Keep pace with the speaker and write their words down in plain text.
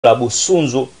la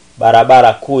Busunzu,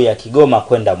 barabara kuu ya Kigoma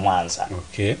kwenda Mwanza.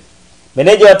 Okay.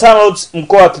 Meneja wa TANROADS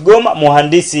mkoa wa Kigoma,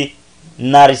 mhandisi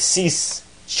Narcis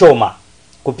Choma,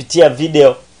 kupitia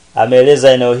video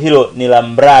ameeleza eneo hilo ni la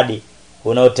mradi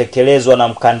unaotekelezwa na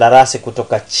mkandarasi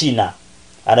kutoka China.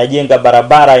 Anajenga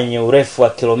barabara yenye urefu wa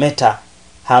kilomita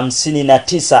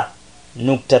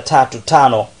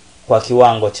 59.35 kwa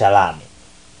kiwango cha lami.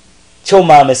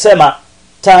 Choma amesema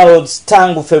TANROADS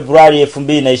tangu Februari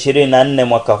 2024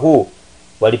 mwaka huu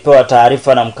walipewa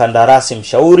taarifa na mkandarasi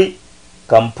mshauri,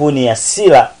 kampuni ya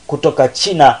Sila kutoka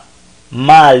China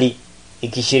Mali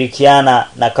ikishirikiana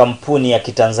na kampuni ya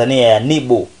Kitanzania ya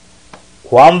Nibu,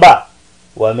 kwamba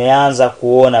wameanza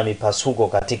kuona mipasuko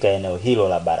katika eneo hilo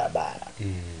la barabara.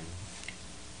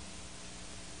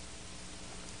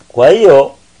 Kwa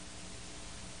hiyo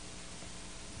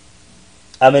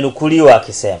amenukuliwa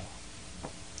akisema,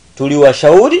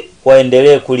 tuliwashauri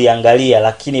waendelee kuliangalia,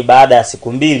 lakini baada ya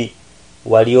siku mbili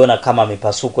waliona kama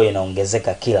mipasuko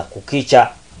inaongezeka kila kukicha.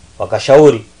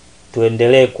 Wakashauri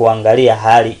tuendelee kuangalia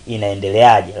hali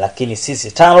inaendeleaje, lakini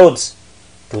sisi TANROADS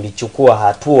tulichukua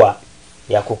hatua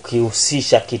ya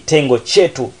kukihusisha kitengo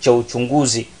chetu cha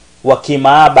uchunguzi wa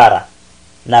kimaabara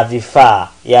na vifaa,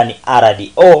 yani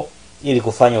RDO, ili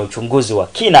kufanya uchunguzi wa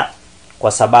kina,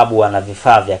 kwa sababu wana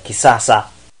vifaa vya kisasa.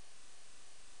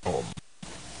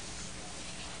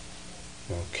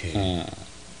 Okay.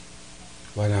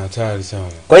 Bwana hatari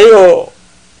sana. Kwa hiyo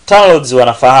TANROADS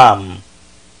wanafahamu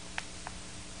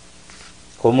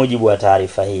kwa mujibu wa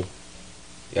taarifa hii.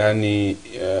 Yani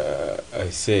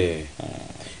I say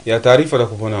ya taarifa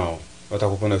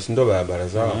watakupona si ndo barabara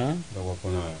zao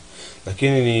watakupona.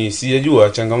 Lakini ni sijajua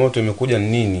changamoto imekuja ni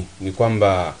nini. Ni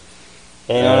kwamba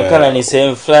inaonekana ni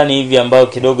sehemu fulani hivi ambayo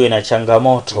kidogo ina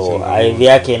changamoto, ardhi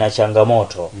yake ina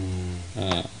changamoto.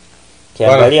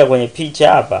 Kiangalia kwenye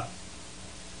picha hapa.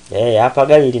 Hapa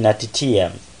gari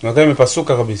linatitia. Magari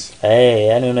imepasuka kabisa.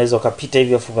 Yani unaweza kupita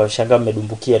hivi afu ukashangaa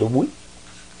umedumbukia dubui.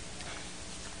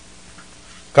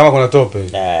 Kama kuna tope.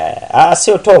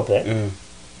 Sio tope.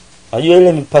 Unajua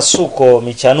ile mipasuko,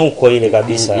 michanuko ile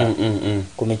kabisa.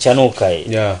 Kumichanuka hii.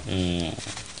 Yeah.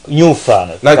 Nyufa,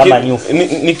 kama nyufa.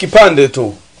 Ni kipande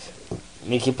tu.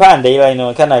 Ni kipande, ila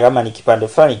inaonekana kama ni kipande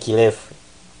fulani kirefu.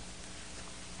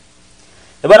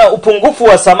 Bwana, upungufu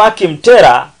wa samaki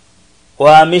Mtera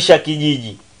wahamisha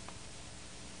kijiji.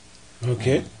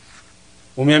 Okay.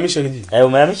 Umehamisha kijiji?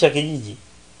 Umehamisha kijiji.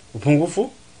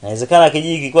 Upungufu? Inawezekana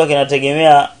kijiji kilikuwa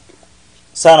kinategemea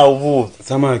sana uvuvi.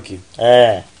 Samaki.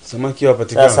 Samaki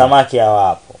hawapatikana. Sasa samaki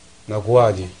hawapo. Na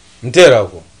kuaje? Mtera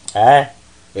huko.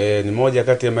 Ni moja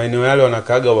kati ya maeneo yale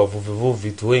wanakaaga wavuvi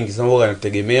vitu wengi sana,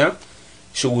 wanategemea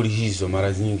shughuli hizo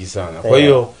mara nyingi sana. Kwa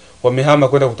hiyo wamehama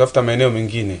kwenda kutafuta maeneo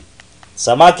mengine.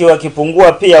 Samaki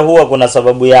wakipungua pia huwa kuna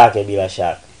sababu yake bila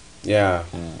shaka.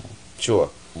 Sure.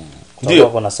 Ndio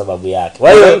kuna sababu yake.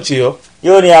 Kwa hiyo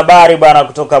hiyo ni habari bwana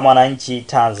kutoka Mwananchi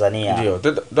Tanzania. Ndio.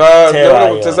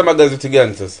 Tutazama gazeti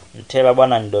gani sasa? Mtela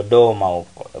bwana ni Dodoma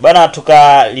huko. Bwana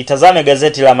tukalitazame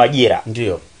gazeti la Majira.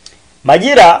 Ndio.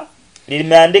 Majira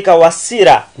limeandika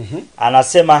Wasira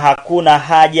anasema hakuna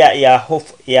haja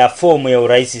ya fomu ya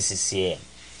urais CCM.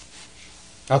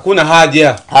 Hakuna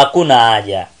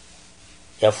haja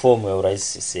ya fomu ya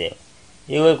urais CCM.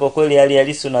 Hiyo kwa kweli hali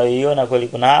halisi unayoiona kweli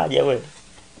kuna haja kweli?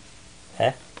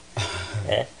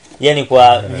 Yani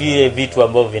kwa vile vitu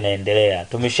ambavyo vinaendelea.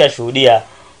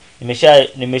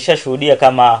 Nimeshashuhudia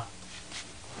kama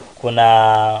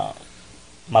kuna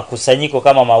makusanyiko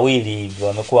kama mawili hivi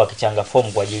wamekuwa wakichanga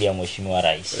fomu kwa ajili ya mheshimiwa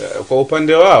rais. Kwa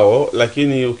upande wao,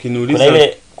 lakini ukiniuliza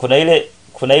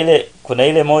kuna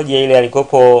ile moja ile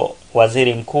alikopo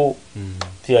waziri mkuu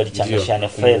pia alichangishana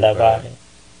fedha pale.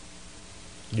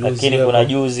 Lakini kuna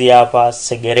juzi hapa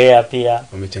Segerea pia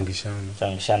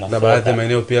wamechangishana. Na baadhi ya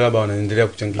maeneo pia labda wanaendelea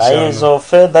kuchangishana. Na hizo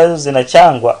fedha hizo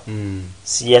zinachangwa.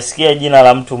 Sijasikia jina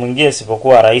la mtu mwingine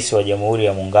isipokuwa rais wa Jamhuri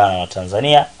ya Muungano wa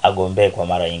Tanzania agombee kwa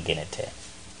mara nyingine tena.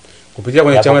 Kupitia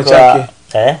kwenye chama chake.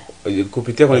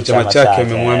 Kupitia kwenye chama chake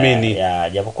amemwamini.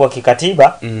 Japokuwa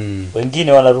kikatiba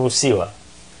wengine wanaruhusiwa.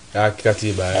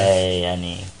 Kikatiba.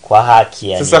 Yani kwa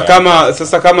haki yani.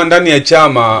 Sasa kama ndani ya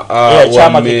chama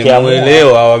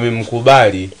wamemuelewa,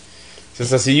 wamemkubali.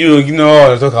 Sasa sijui wengine wao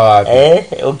wanatoka wapi.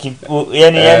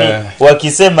 Yani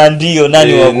wakisema ndio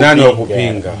nani wa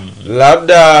kupinga.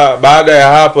 Labda baada ya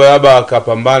hapo labda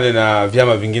akapambane na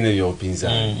vyama vingine vya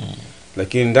upinzani.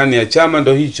 Lakini ndani ya chama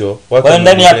ndo hicho watu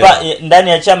ndani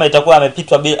ya chama itakuwa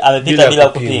amepita bila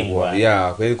kupingwa.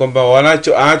 Kwa hiyo kwamba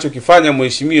anachokifanya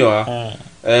mheshimiwa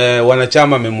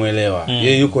wanachama amemuelewa.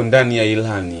 Yeye yuko ndani ya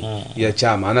ilani ya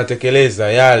chama,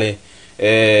 anatekeleza yale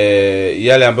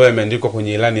yale ambayo yameandikwa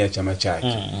kwenye ilani ya chama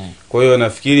chake. Kwa hiyo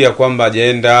nafikiri ya kwamba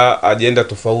ajenda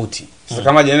tofauti. Sasa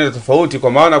kama ajenda tofauti,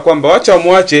 kwa maana kwamba wacha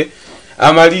muache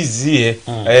amalizie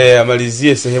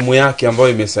amalizie sehemu yake ambayo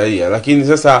imesalia, lakini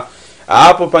sasa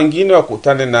hapo pangine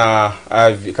wakutane na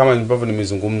kama ambavyo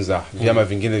nimezungumza vyama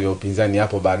vingine vya upinzani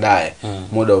hapo baadaye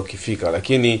muda ukifika.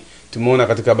 Lakini tumeona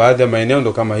katika baadhi ya maeneo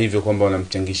ndo kama hivyo kwamba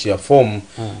wanamchangishia fomu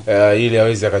ili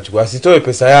aweze akachukua, asitoe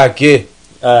pesa yake.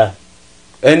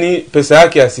 Yaani pesa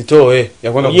yake asitoe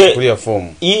ya kwenda kuchukulia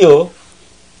fomu.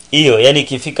 Hiyo yani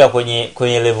ikifika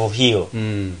kwenye level hiyo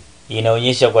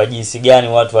inaonyesha kwa jinsi gani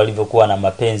watu walivyokuwa na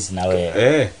mapenzi na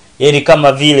wewe. Yaani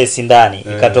kama vile sindani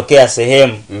ikatokea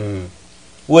sehemu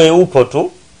wewe upo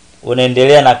tu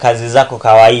unaendelea na kazi zako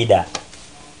kawaida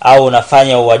au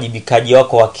unafanya uwajibikaji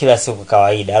wako wa kila siku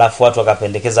kawaida, alafu watu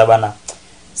wakapendekeza bana,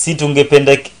 si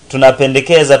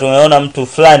tunapendekeza tumeona mtu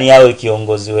fulani awe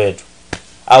kiongozi wetu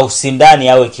au sindani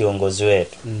awe kiongozi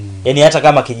wetu. Yaani hata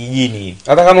kama kijijini hivi,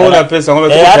 hata kama una pesa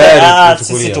ngombe tuko tayari,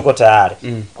 sisi tuko tayari.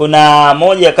 Kuna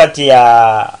moja kati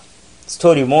ya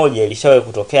story moja ilishawahi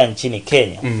kutokea nchini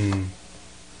Kenya.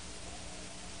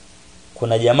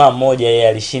 Kuna jamaa mmoja yeye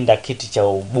alishinda kiti cha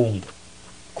ubunge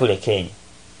kule Kenya.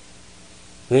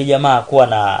 Yule jamaa hakuwa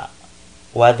na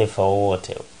wadhifa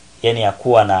wote, yani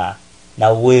hakuwa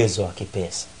na uwezo wa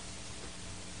kipesa.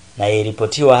 Na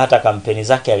ilipotiwa hata kampeni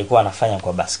zake alikuwa anafanya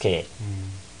kwa baskeli.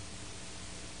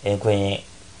 Kwenye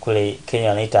kule Kenya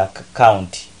wanaita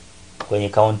county. Kwenye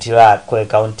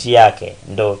county yake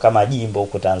ndo kama jimbo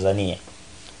huko Tanzania.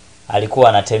 Alikuwa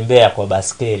anatembea kwa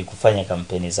baskeli kufanya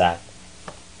kampeni zake.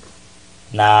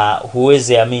 Na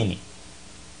huwezi amini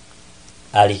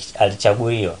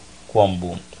alichaguliwa kuwa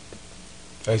mbunge.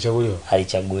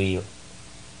 Alichaguliwa.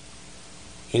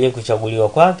 Ile kuchaguliwa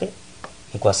kwake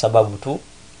ni kwa sababu tu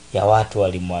ya watu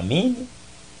walimwamini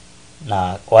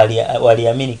na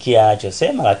waliamini kile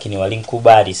anachosema, lakini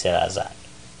walimkubali sera zake.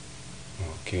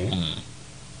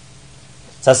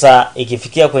 Sasa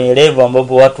ikifikia kwenye level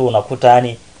ambapo watu unakuta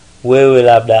yani wewe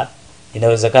labda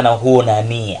inawezekana huna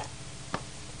nia,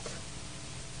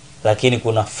 lakini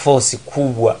kuna force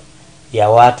kubwa ya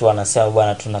watu wanasema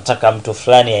bwana tunataka mtu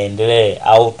fulani aendelee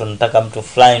au tunataka mtu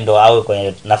fulani ndo awe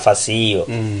kwenye nafasi hiyo.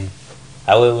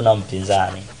 Awe una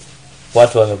mpinzani.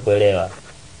 Watu wamekuelewa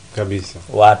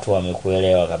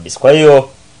kabisa. Kwa hiyo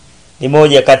ni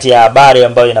moja kati ya habari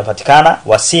ambayo inapatikana.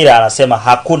 Wasira anasema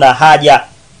hakuna haja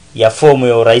ya fomu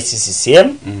ya urais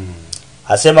CCM.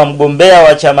 Asema mgombea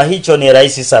wa chama hicho ni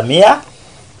Rais Samia.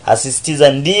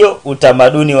 Asisitiza ndio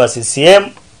utamaduni wa CCM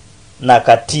na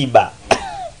katiba.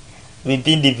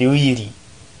 Vipindi viwili.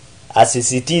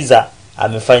 Asisitiza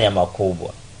amefanya makubwa.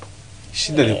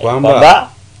 Shida ni kwamba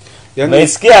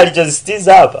umesikia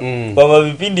alichosisitiza hapa kwamba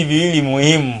vipindi viwili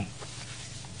muhimu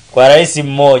kwa rais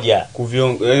mmoja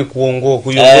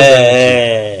kuongoza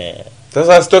nchi.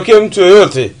 Sasa asitokee mtu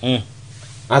yoyote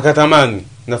akatamani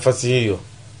nafasi hiyo.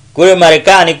 Kule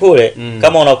Marekani kule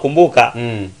kama unakumbuka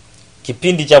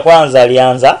kipindi cha kwanza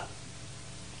alianza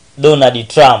Donald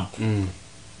Trump.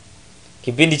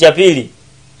 Kipindi cha pili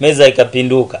meza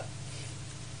ikapinduka.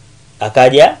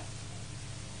 Akaja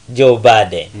Joe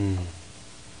Biden.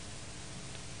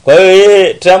 Kwa hiyo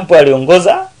yeye Trump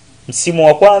aliongoza msimu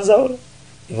wa kwanza ule.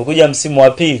 Ilipokuja msimu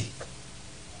wa pili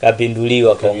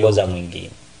kapinduliwa kaongoza mwingine.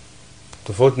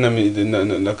 Tofauti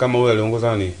na kama huyo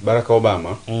aliongoza nani? Barack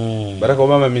Obama. Barack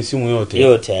Obama misimu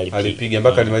yote alipiga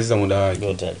mpaka alimaliza muda wake.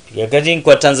 Yote alipiga. Wakati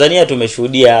kwa Tanzania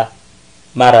tumeshuhudia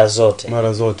mara zote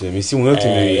misimu yote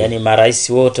miwili. Yani marais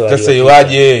wote walio. Sasa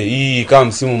iwaje hii kama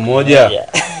msimu mmoja?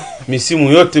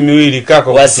 Misimu yote miwili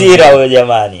kaka. Wasira huyo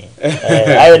jamani.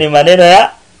 Hayo ni maneno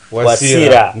ya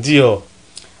Wasira. Ndio.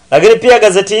 Lakini pia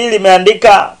gazeti hili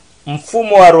limeandika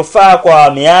mfumo wa rufaa kwa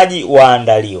wahamiaji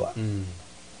waandaliwa.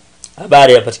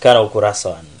 Habari yapatikana ukurasa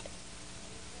wa 4.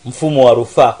 Mfumo wa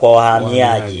rufaa kwa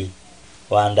wahamiaji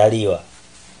waandaliwa.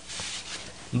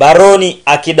 Baroni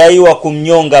akidaiwa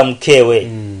kumnyonga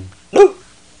mkewe.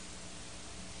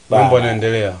 Mambo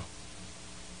yanaendelea.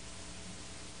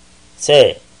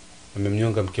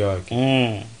 Amemnyonga mke wake.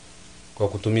 Kwa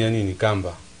kutumia nini?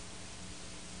 Kamba.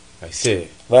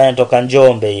 Bwana toka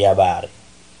Njombe hii habari.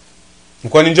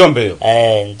 Mkoani Njombe hiyo?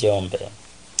 Njombe.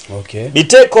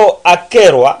 Biteko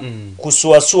akerwa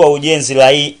kusuasua ujenzi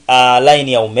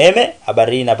line ya umeme.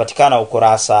 Habari hii inapatikana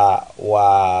ukurasa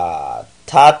wa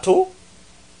 3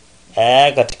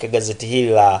 katika gazeti hili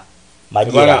la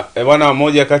Majira. Bwana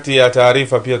moja kati ya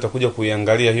taarifa pia tutakuja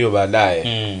kuiangalia hiyo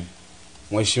baadaye.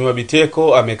 Mheshimiwa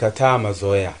Biteko amekataa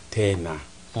mazoea tena.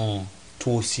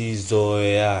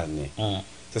 Tusizoeane.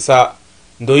 Sasa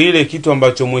ndo ile kitu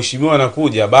ambacho mheshimiwa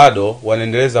anakuja bado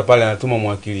wanaendeleza pale, anatuma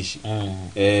mwakilishi.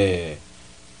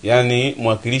 Yani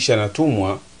mwakilishi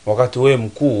anatumwa wakati wewe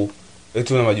mkuu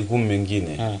eti una majukumu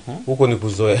mengine. Huko ni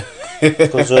kuzoea.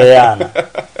 Kuzoeana.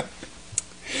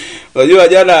 Unajua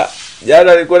jana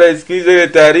nilikuwa nasikiliza ile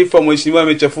taarifa, mheshimiwa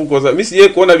amechafuka sana. Mimi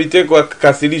sijawahi kuona Biteko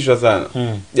akakasirishwa sana.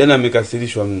 Jana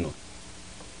amekasirishwa mno.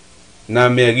 Na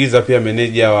ameagiza pia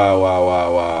meneja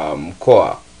wa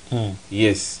mkoa.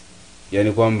 Yes.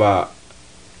 Yani kwamba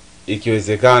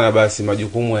ikiwezekana basi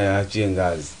majukumu yaachie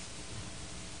ngazi.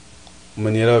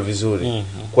 Umenielewa vizuri?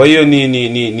 Kwa hiyo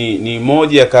ni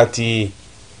moja kati,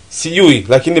 sijui,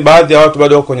 lakini baadhi ya watu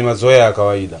bado wako kwenye mazoea ya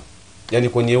kawaida. Yani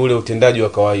kwenye ule utendaji wa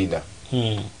kawaida.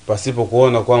 Pasipo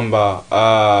kuona kwamba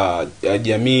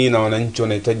jamii na wananchi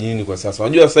wanahitaji nini kwa sasa.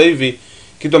 Unajua sasa hivi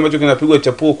kitu ambacho kinapigwa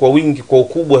chapuo kwa wingi, kwa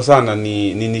ukubwa sana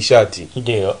ni nishati.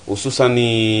 Ndio. Hususan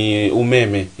ni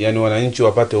umeme, yani wananchi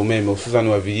wapate umeme, hususan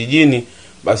wa vijijini,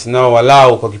 basi nao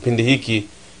walau kwa kipindi hiki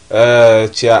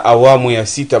cha awamu ya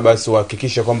 6 basi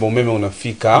wahakikisha kwamba umeme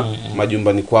unafika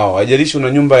majumbani kwao. Haijalishi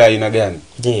una nyumba ya aina gani.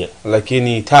 Ndio.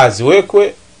 Lakini taa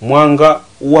ziwekwe, mwanga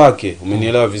wake.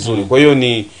 Umenielewa vizuri? Kwa hiyo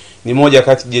ni moja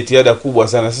kati jitihada kubwa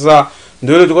sana. Sasa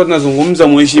ndio ile tulikuwa tunazungumza,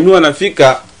 mheshimiwa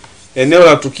anafika eneo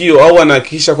la tukio au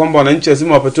anahakikisha kwamba wananchi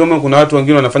lazima wapate umeme. Kuna watu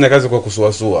wengine wanafanya kazi kwa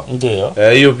kusuasua. Ndio.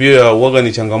 Hiyo pia uoga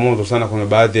ni changamoto sana kwa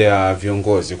baadhi ya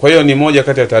viongozi. Kwa hiyo ni moja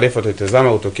kati ya taarifa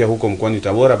tutazama kutokea huko mkoani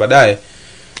Tabora. Baadaye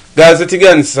gazeti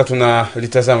gani sasa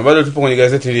tunalitazama? Bado tupo kwenye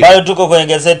gazeti hili. Bado tuko kwenye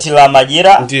gazeti la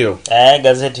Majira. Ndio.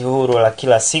 Gazeti huru la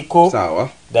kila siku. Sawa.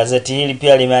 Gazeti hili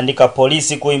pia limeandika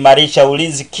polisi kuimarisha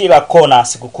ulinzi kila kona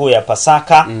sikukuu ya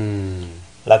Pasaka.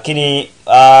 Lakini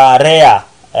REA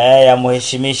ya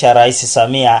mheshimisha Rais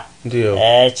Samia. Ndio.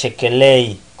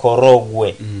 Chekelei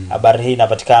Korogwe. Habari hii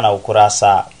inapatikana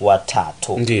ukurasa wa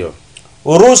 3. Ndio.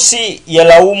 Urusi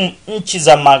yalaumu nchi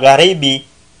za magharibi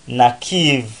na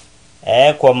Kiev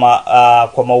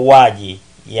kwa mauaji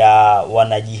ya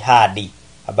wanajihadi.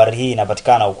 Habari hii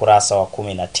inapatikana ukurasa wa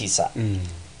 19.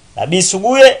 Nabii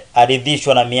Suguye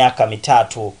aridhishwa na miaka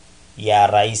 3 ya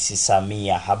Rais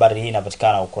Samia. Habari hii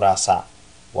inapatikana ukurasa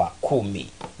wa 10.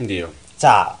 Ndio.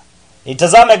 Sawa.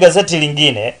 Nitazame gazeti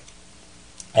lingine.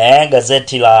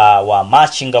 Gazeti la wa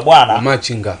Machinga bwana.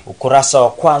 Machinga. Ukurasa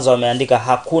wa kwanza wameandika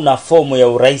hakuna fomu ya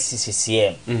urais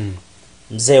CCM.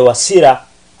 Mzee Wasira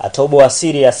atoboa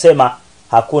siri, asema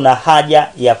hakuna haja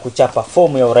ya kuchapa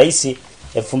fomu ya urais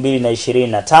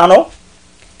 2025.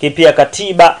 Kipia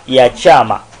katiba ya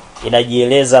chama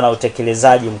inajieleza na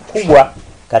utekelezaji mkubwa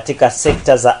katika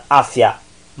sekta za afya,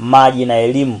 maji na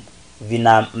elimu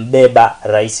vinambeba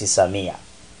Rais Samia.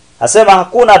 Asema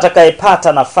hakuna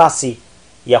atakayepata nafasi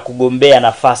ya kugombea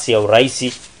nafasi ya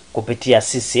urais kupitia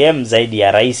CCM zaidi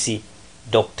ya Rais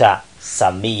Dr.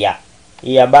 Samia.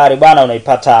 Hii habari bwana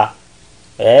unaipata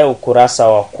ukurasa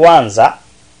wa kwanza.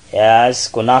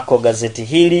 Yes, kunako gazeti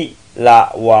hili la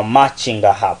wa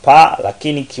Machinga hapa,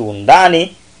 lakini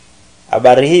kiundani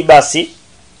habari hii basi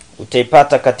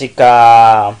utaipata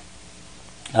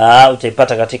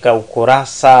katika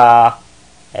ukurasa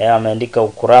ameandika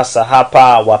ukurasa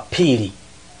hapa wa 2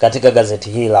 katika gazeti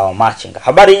hili la wa Machinga.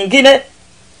 Habari nyingine,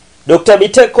 Dr.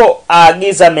 Biteko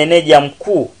aagiza meneja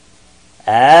mkuu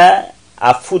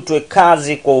afutwe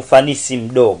kazi kwa ufanisi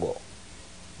mdogo.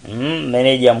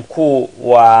 Meneja mkuu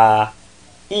wa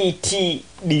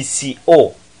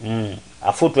ETDCO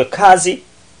afutwe kazi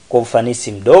kwa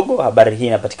ufanisi mdogo. Habari hii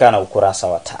inapatikana ukurasa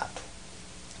wa 3.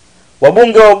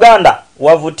 Wabunge wa Uganda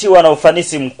wavutiwa na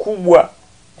ufanisi mkubwa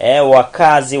wa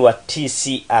kazi wa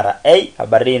TCRA.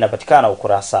 Habari hii inapatikana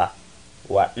ukurasa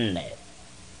wa 4.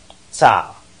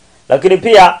 Sawa. Lakini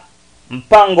pia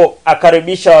Mpango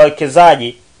akaribisha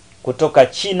wawekezaji kutoka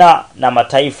China na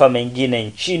mataifa mengine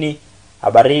nchini.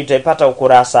 Habari hii tutaipata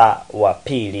ukurasa wa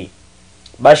 2.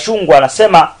 Bashungwa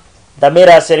anasema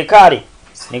dhamira ya serikali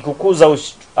ni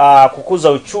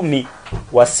kukuza uchumi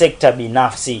wa sekta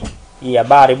binafsi. Hii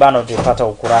habari bana utapata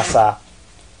ukurasa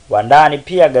wa ndani.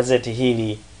 Pia gazeti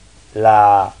hili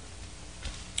la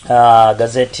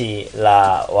gazeti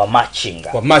la wa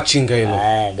Machinga. Wa Machinga hilo.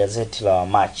 Gazeti la wa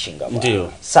Machinga. Ndio.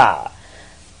 Sawa.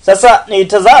 Sasa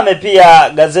nitazame pia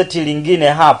gazeti lingine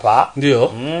hapa.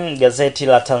 Ndio. Gazeti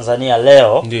la Tanzania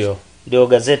Leo. Ndio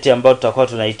gazeti ambalo tutakuwa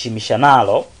tunahitimisha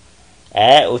nalo.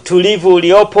 Utulivu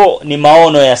uliopo ni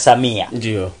maono ya Samia.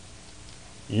 Ndio.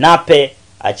 Nape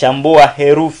achambua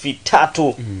herufi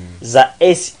 3 za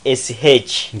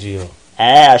SSH. Ndio.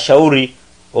 Ashauri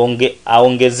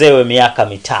aongezewe miaka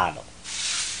 5.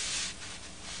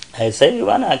 Sasa hivi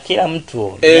bwana kila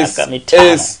mtu miaka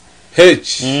 5.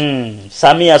 SSH.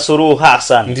 Samia Suluhu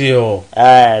Hassan. Ndio.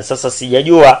 Sasa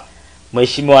sijajua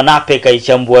Mheshimiwa Nape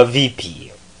kaichambua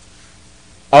vipi?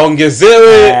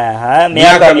 Aongezewe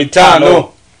miaka 5.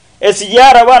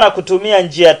 SGR bwana kutumia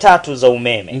njia 3 za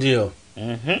umeme. Ndio.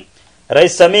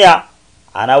 Rais Samia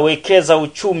anawekeza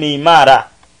uchumi imara.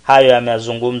 Hayo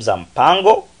yamezungumza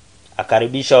Mpango,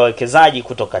 akaribisha wawekezaji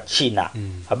kutoka China.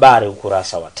 Habari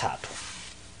ukurasa wa 3.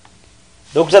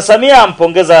 Dr. Samia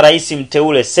ampongeza rais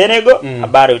mteule Senegal.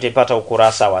 Habari utaipata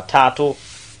ukurasa wa 3.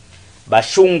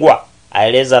 Bashungwa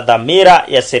aeleza dhamira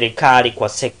ya serikali kwa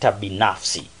sekta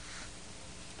binafsi.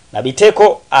 Na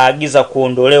Biteko aagiza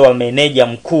kuondolewa meneja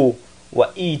mkuu wa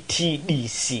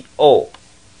ETDCO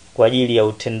kwa ajili ya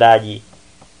utendaji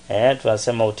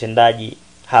tunasema utendaji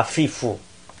hafifu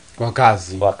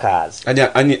wa kazi.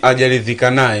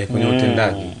 Hajaridhika naye kwenye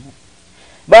utendaji.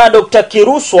 Dr.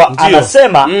 Kiruswa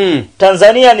anasema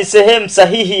Tanzania ni sehemu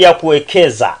sahihi ya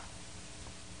kuwekeza.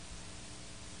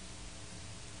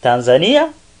 Tanzania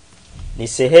ni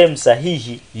sehemu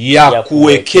sahihi ya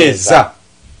kuwekeza.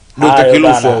 Dr.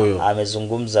 Kiruswa huyo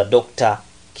amezungumza, Dr.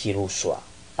 Kiruswa.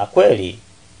 Na kweli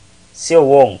sio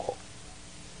uongo.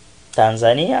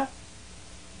 Tanzania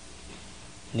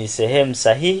ni sehemu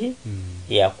sahihi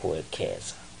ya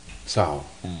kuwekeza. Sawa.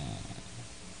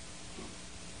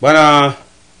 Bwana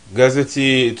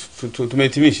gazeti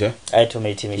tumehitimisha?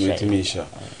 Tumehitimisha.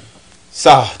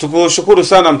 Sawa, tukushukuru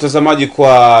sana mtazamaji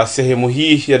kwa sehemu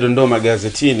hii ya Dondoo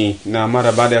Magazetini, na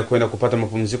mara baada ya kwenda kupata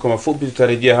mapumziko mafupi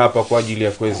tutarejea hapa kwa ajili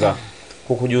ya kuweza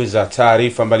kukujuza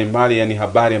taarifa mbalimbali, yani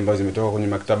habari ambazo zimetoka kwenye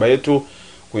maktaba yetu,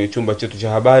 kwenye chumba chetu cha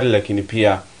habari, lakini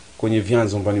pia kwenye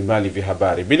vyanzo mbalimbali vya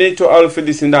habari. Binaitwa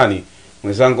Alfred Sindani,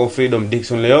 mwenzangu Freedom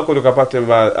Dickson. Leo tukapate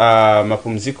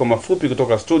mapumziko mafupi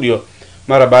kutoka studio.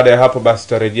 Mara baada ya hapo basi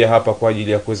tutarejea hapa kwa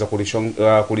ajili ya kuweza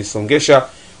kulisongesha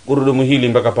gurudumu hili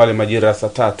mpaka pale majira ya saa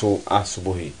 3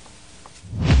 asubuhi.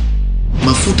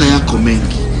 Mafuta yako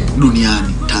mengi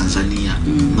duniani, Tanzania,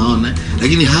 naona,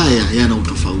 lakini haya yana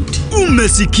utofauti.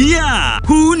 Umesikia?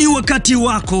 Huu ni wakati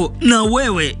wako, na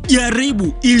wewe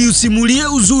jaribu ili usimulie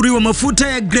uzuri wa mafuta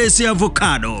ya Grace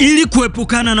Avocado ili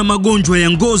kuepukana na magonjwa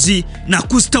ya ngozi na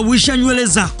kustawisha nywele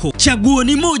zako. Chaguo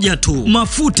ni moja tu,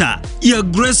 mafuta ya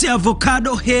Grace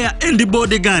Avocado Hair and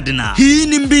Body Gardener. Hii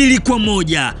ni 2 kwa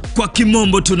 1, kwa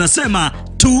kimombo tunasema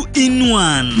 2 in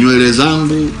 1. Nywele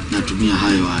zangu natumia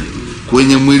hayo,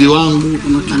 kwenye mwili wangu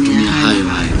natumia hayo.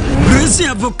 Grace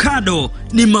Avocado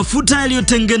ni mafuta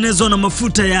yaliyotengenezwa na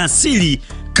mafuta ya asili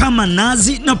kama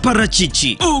nazi na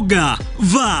parachichi. Oga,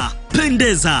 vaa,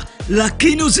 pendeza,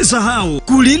 lakini usisahau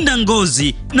kulinda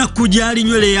ngozi na kujali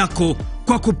nywele yako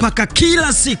kwa kupaka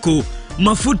kila siku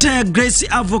mafuta ya Grace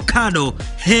Avocado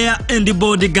Hair and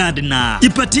Body Gardener.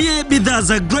 Ipatie bidhaa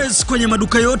za Grace kwenye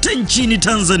maduka yote nchini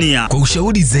Tanzania. Kwa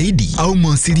ushauri zaidi au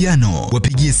mawasiliano,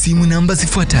 wapigie simu namba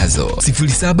zifuatazo: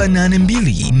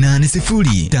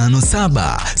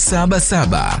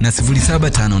 0782805777 na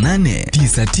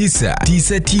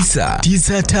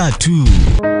 0758999993.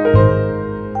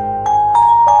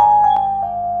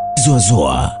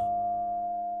 Zoazoa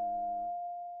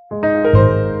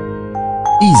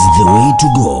is the way to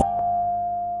go.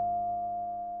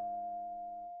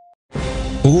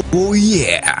 Oh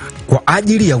yeah! Kwa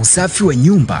ajili ya usafi wa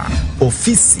nyumba,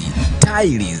 ofisi,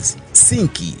 tiles,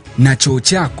 sinki na choo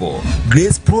chako,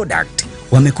 Grace Product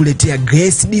wamekuletea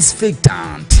Grace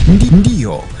Disinfectant.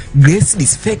 Ndiyo, Grace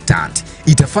Disinfectant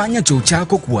itafanya choo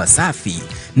chako kuwa safi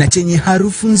na chenye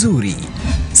harufu nzuri.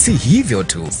 Si hivyo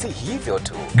tu.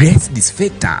 Grace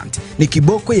Disinfectant ni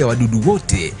kiboko ya wadudu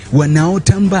wote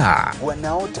wanaotambaa.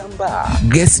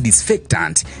 Grace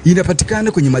Disinfectant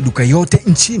inapatikana kwenye maduka yote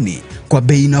nchini kwa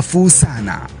bei nafuu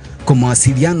sana. Kwa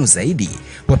mawasiliano zaidi,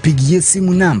 wapigie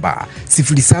simu namba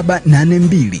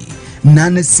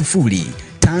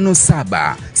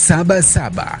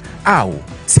 0782805777 au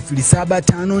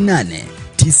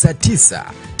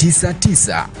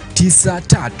 0758999993.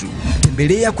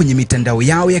 Tembelea kwenye mitandao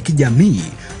yao ya kijamii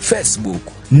Facebook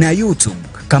na YouTube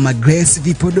kama Grace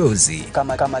Vipodozi.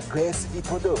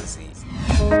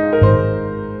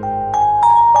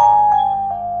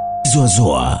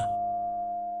 Zoazoa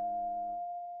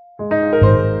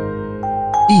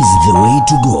is the way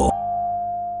to go.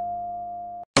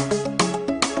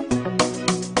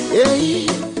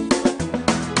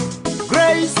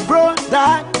 Grace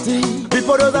Product,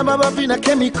 vipodozi ambavyo vina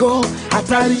chemical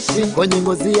hatarishi kwenye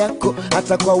ngozi yako,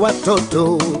 hata kwa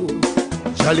watoto.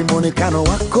 Jali muonekano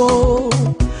wako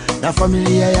na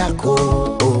familia yako.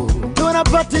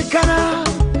 Tunapatikana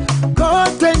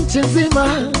kote nchi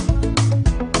nzima,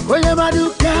 kwenye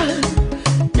maduka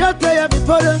yote ya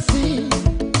vipodozi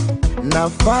na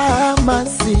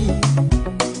pharmacy.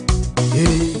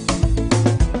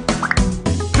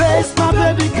 Grace my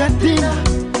baby Katina,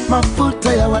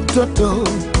 mafuta ya watoto,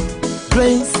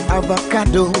 Grace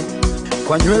avocado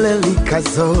kwa nywele lika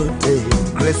zote,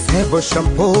 Grace hebo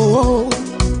shampoo,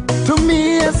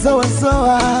 tumie zoa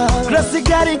zoa, Grace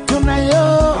gari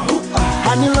tunayo,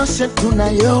 honey lotion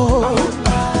tunayo,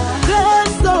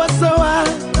 Grace zoa zoa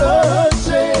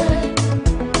lotion,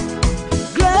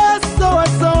 Grace zoa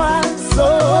zoa so,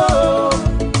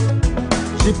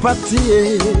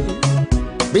 jipatie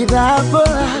bidhaa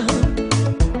bora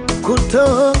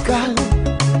kutoka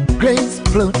Grace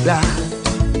Product.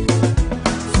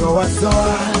 Zoa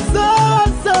zoa zoa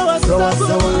zoa zoa zoa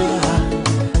zoa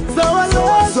zoa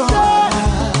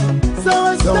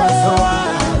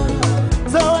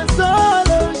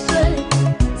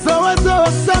zoa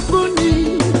zoa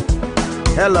sabuni.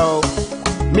 Hello,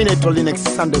 mimi naitwa Linux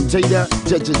Sandem Jada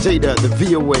the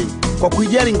VOA. Kwa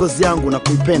kuijali ngozi yangu na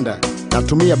kuipenda,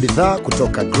 natumia bidhaa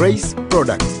kutoka Grace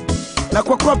Product. Na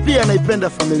kwa kuwa pia naipenda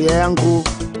familia yangu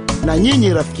na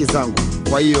nyinyi rafiki zangu,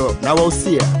 kwa hiyo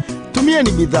nawahusia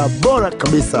tumieni bidhaa bora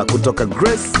kabisa kutoka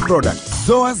Grace Product.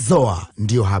 Zoa zoa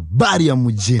ndio habari ya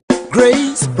mjini.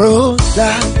 Grace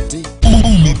Product.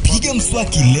 Umepiga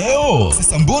mswaki leo?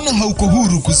 Sasa mbona hauko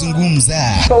huru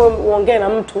kuzungumza? Uongee na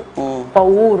mtu kwa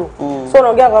uhuru. So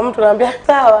unaongea kwa mtu naambia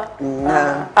sawa.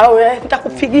 Au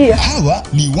nitakupigia. Hawa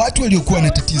ni watu waliokuwa na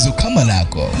tatizo kama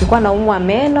lako. Nilikuwa naumwa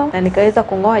meno na nikaweza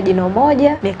kungoa jino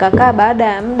moja, nikakaa baada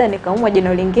ya muda nikaumwa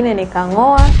jino lingine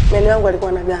nikangoa. Meno yangu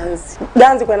alikuwa na ganzi.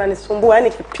 Ganzi kwa inanisumbua,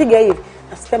 yani kipiga hivi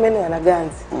nasikia meno yana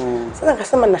ganzi. Sasa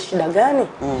nikasema nina shida gani?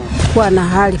 Kwa na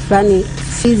hali fulani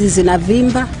fizi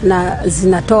zinavimba na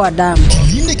zinatoa damu.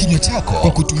 Linda kinywa chako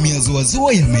kwa kutumia zoa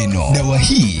zoa ya meno. Dawa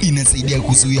hii inasaidia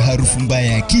kuzuia harufu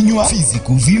mbaya ya kinywa, fizi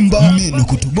kuvimba, meno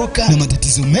kutoboka na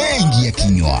matatizo mengi ya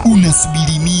kinywa.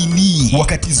 Unasubiri nini?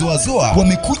 Wakati zoa zoa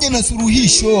wamekuja na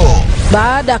suluhisho.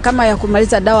 Baada kama ya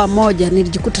kumaliza dawa moja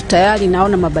nilijikuta tayari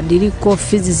naona mabadiliko,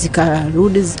 fizi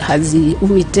zikarudi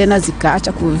haziumi tena,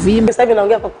 zikaacha kuvimba. Sasa hivi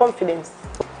naongea kwa confidence.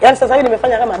 Yaani sasa hivi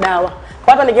nimefanya kama dawa.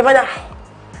 Kwa hata nikifanya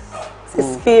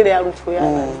sisikile harufu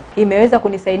yana. Imeweza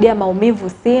kunisaidia,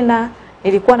 maumivu sina.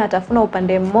 Nilikuwa natafuna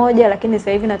upande mmoja lakini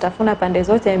sasa hivi natafuna pande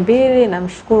zote mbili.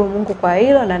 Namshukuru Mungu kwa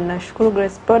hilo na ninashukuru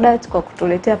Grace Product kwa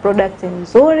kutuletea product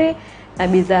nzuri na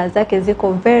bidhaa zake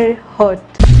ziko very hot.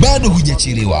 Bado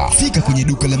hujachelewa. Fika kwenye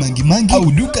duka la Mangi Mangi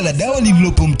au duka la dawa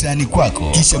lililopo mtaani kwako.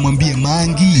 Kisha mwambie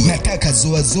Mangi, nataka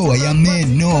zoa zoa ya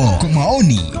meno. Kwa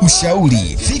maoni,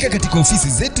 ushauri, fika katika ofisi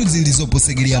zetu zilizopo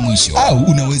Segerea mwisho. Au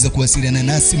unaweza kuwasiliana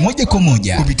nasi moja kwa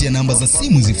moja kupitia namba za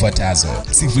simu zifuatazo: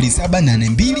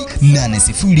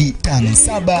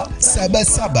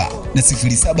 0782805777 na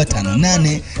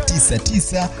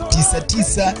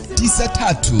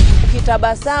 0758999993.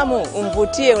 Ukitabasamu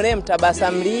umvutie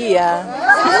unayemtabasamlia.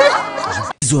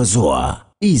 Zoa zoa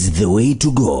is the way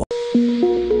to go.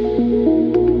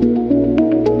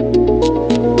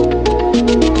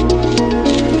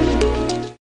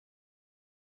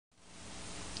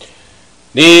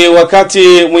 Ni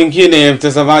wakati mwingine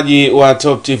mtazamaji wa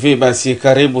Top TV, basi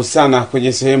karibu sana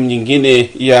kwenye sehemu nyingine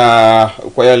ya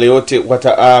kwa yale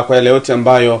yote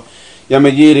ambayo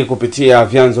yamejiri kupitia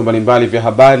vyanzo mbalimbali vya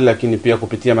habari, lakini pia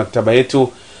kupitia maktaba yetu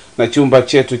na chumba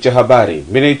chetu cha habari.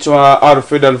 Mimi naitwa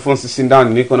Alfred Alphonse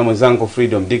Sindani, niko na mwenzangu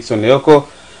Freedom Dickson Leoko,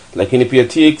 lakini pia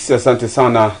TX. Asante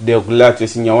sana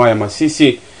Deogratius Nyawaya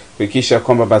Masisi kuhakikisha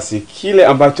kwamba basi kile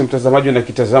ambacho mtazamaji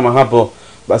unakitazama hapo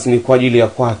basi ni kwa ajili ya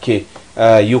kwake,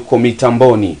 yuko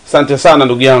mitamboni. Asante sana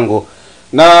ndugu yangu.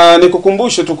 Na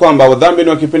nikukumbushe tu kwamba wadhamini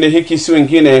wa kipindi hiki si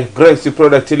wengine Grace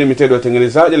Product Limited,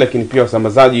 watengenezaji lakini pia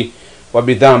wasambazaji wa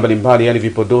bidhaa mbalimbali, yani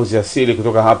vipodozi asili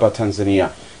kutoka hapa Tanzania.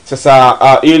 Sasa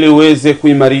ili uweze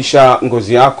kuimarisha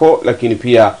ngozi yako, lakini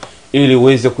pia ili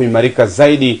uweze kuimarika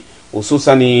zaidi,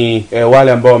 hususan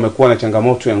wale ambao wamekuwa na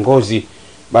changamoto ya ngozi,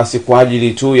 basi kwa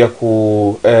ajili tu ya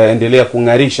kuendelea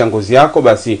kungarisha ngozi yako,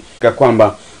 basi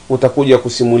kwamba utakuja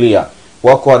kusimulia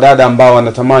wako wadada ambao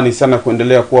wanatamani sana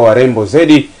kuendelea kuwa warembo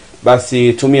zaidi,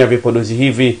 basi tumia vipodozi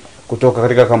hivi kutoka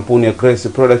katika kampuni ya Grace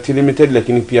Product Limited.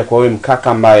 Lakini pia kwa wewe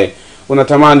mkaka ambaye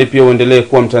unatamani pia uendelee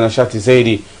kuwa mtanashati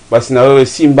zaidi, basi na wewe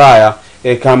si mbaya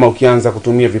kama ukianza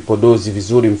kutumia vipodozi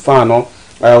vizuri. Mfano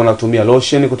unatumia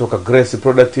lotion kutoka Grace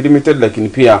Product Limited, lakini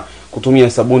pia kutumia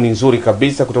sabuni nzuri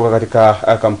kabisa kutoka katika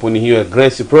kampuni hiyo ya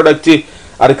Grace Product.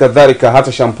 Alikadhalika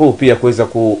hata shampoo pia kuweza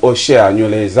kuoshea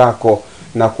nywele zako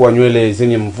na kuwa nywele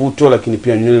zenye mvuto, lakini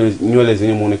pia nywele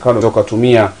zenye muonekano, kutoka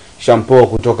tumia shampoo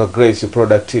kutoka Grace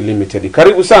Product Limited.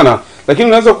 Karibu sana. Lakini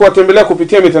unaweza kuwatembelea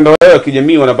kupitia mitandao yao ya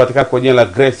kijamii, wanapatikana kwa jina la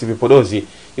Grace Vipodozi,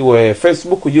 iwe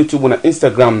Facebook, YouTube na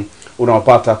Instagram,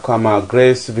 unawapata kama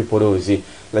Grace Vipodozi.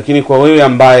 Lakini kwa wewe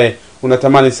ambaye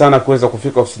unatamani sana kuweza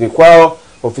kufika ofisini kwao,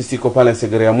 Ofisi iko pale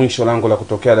Segerea mwisho, lango la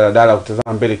kutokea daladala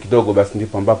kutazama mbele kidogo, basi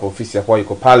ndipo ambapo ofisi ya kwao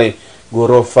iko pale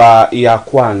gorofa ya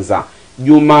kwanza.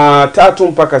 Jumatatu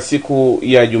mpaka siku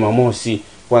ya Jumamosi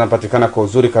wanapatikana kwa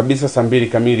uzuri kabisa saa 2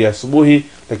 kamili asubuhi,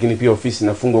 lakini pia ofisi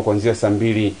inafungwa kuanzia saa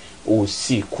 2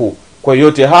 usiku. Kwa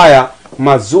yote haya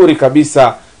mazuri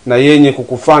kabisa na yenye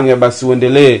kukufanya basi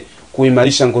uendelee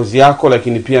kuimarisha ngozi yako,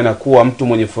 lakini pia na kuwa mtu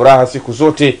mwenye furaha siku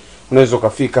zote, unaweza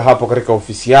kufika hapo katika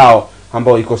ofisi yao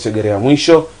ambao iko Segerea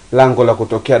mwisho, lango la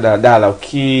kutokea daladala.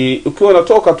 Ukiwa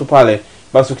unatoka tu pale,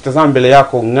 basi ukitazama mbele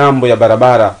yako ngambo ya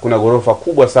barabara kuna gorofa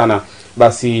kubwa sana,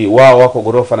 basi wao wako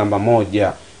gorofa namba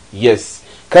 1. Yes.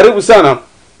 Karibu sana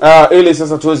ili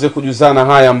sasa tuweze kujuzana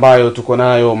haya ambayo tuko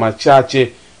nayo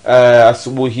machache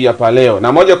asubuhi hapa leo.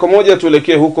 Na moja kwa moja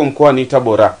tuelekee huko mkoani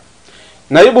Tabora.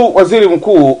 Naibu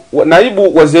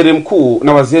Waziri Mkuu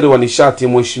na Waziri wa Nishati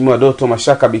Mheshimiwa Doto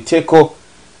Mashaka Biteko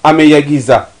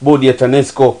ameiagiza bodi ya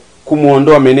TANESCO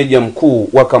kumuondoa meneja mkuu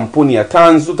wa kampuni ya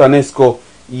Tanzu TANESCO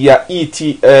ya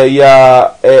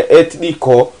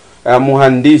ETDCO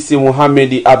Mhandisi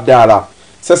Mohamed Abdalla.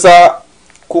 Sasa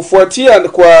kufuatia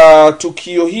kwa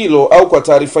tukio hilo au kwa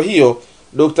taarifa hiyo,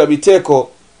 Dr. Biteko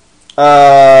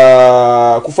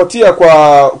kufuatia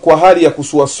kwa hali ya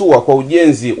kusuasua kwa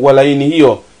ujenzi wa laini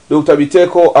hiyo, Dr.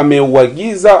 Biteko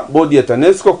ameuagiza bodi ya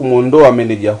TANESCO kumuondoa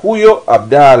meneja huyo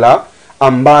Abdalla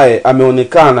ambaye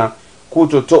ameonekana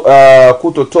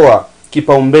kutotoa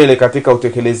kipaumbele katika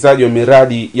utekelezaji wa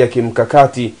miradi ya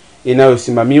kimkakati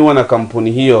inayosimamiwa na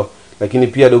kampuni hiyo. Lakini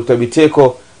pia Dr.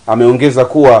 Biteko ameongeza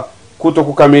kuwa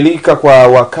kutokukamilika kwa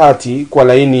wakati kwa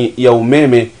laini ya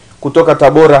umeme kutoka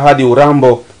Tabora hadi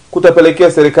Urambo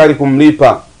kutapelekea serikali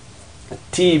kumlipa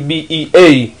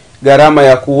TBEA gharama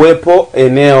ya kuwepo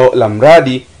eneo la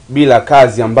mradi bila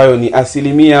kazi, ambayo ni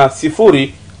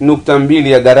 0.2%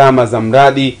 ya gharama za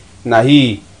mradi, na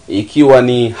hii ikiwa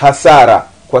ni hasara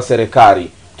kwa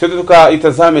serikali.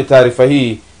 Tukaitazame taarifa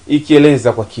hii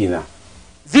ikieleza kwa kina.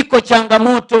 Ziko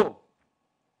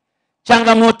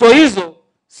changamoto hizo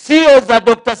sio za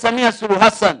Dr. Samia Suluhu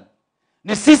Hassan,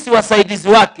 ni sisi wasaidizi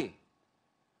wake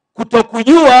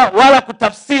kutokujua wala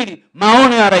kutafsiri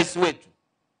maono ya rais wetu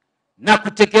na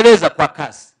kutekeleza kwa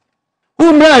kasi.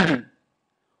 Huu mradi,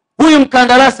 huyu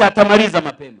mkandarasi atamaliza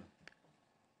mapema,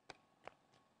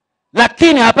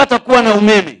 lakini hapata kuwa na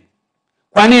umeme.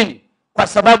 Kwa nini? Kwa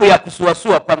sababu ya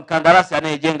kusuasua kwa mkandarasi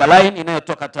anayejenga line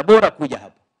inayotoka Tabora kuja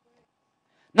hapa.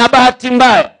 Na bahati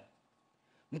mbaya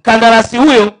mkandarasi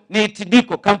huyo ni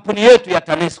ETDCO, kampuni yetu ya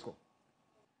TANESCO.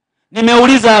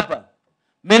 Nimeuliza hapa,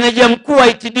 meneja mkuu wa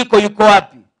ETDCO yuko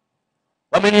wapi?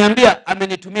 Wameniambia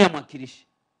amenitumia mwakilishi.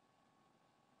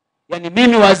 Yaani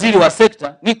mimi waziri wa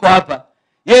sekta niko hapa,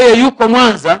 yeye yuko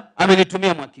Mwanza,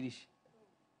 amenitumia mwakilishi.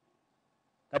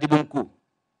 Katibu mkuu,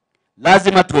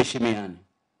 lazima tuheshimiane.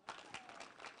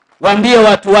 Waambie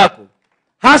watu wako,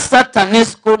 hasa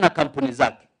TANESCO na kampuni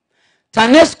zake.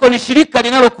 TANESCO ni shirika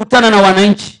linalokutana na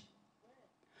wananchi.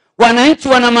 Wananchi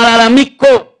wana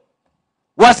malalamiko,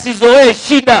 wasizoee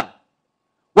shida.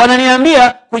 Wananiambia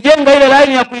kujenga ile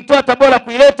line ya kuitoa Tabora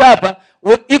kuileta hapa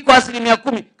iko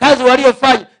 10%. Kazi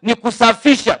waliofanya ni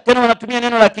kusafisha, tena wanatumia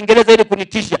neno la Kiingereza ili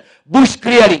kunitisha, bush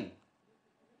clearing.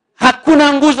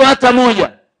 Hakuna nguzo hata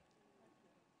moja.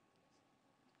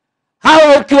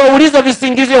 Hao ukiwauliza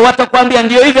visingizio watakwambia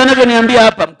ndio hivi anavyoniambia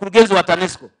hapa mkurugenzi wa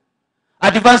TANESCO.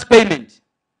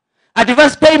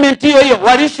 Advance payment hiyo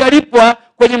walishalipwa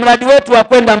kwenye mradi wetu wa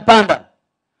kwenda Mpanda.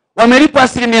 Wamelipwa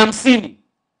 50%.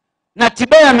 Na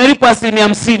Tibea amelipwa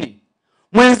 50%.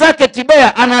 Mwenzake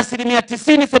Tibea ana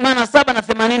 90, 87 na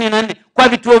 84 kwa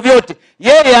vituo vyote.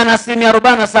 Yeye ana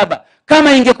 47.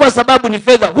 Kama ingekuwa sababu ni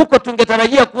fedha, huko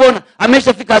tungetarajia kuona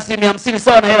ameshafika 50%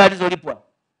 sawa na hela alizolipwa.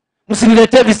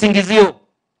 Msiniletee visingizio.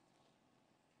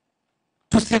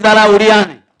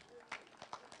 Tusidharauliane.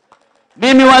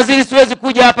 Mimi waziri siwezi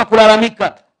kuja hapa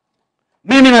kulalamika.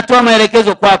 Mimi natoa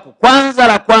maelekezo kwako.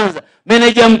 Kwanza,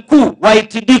 meneja mkuu wa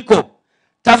ETDCO,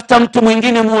 tafuta mtu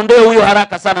mwingine muondoe huyo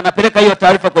haraka sana. Napeleka hiyo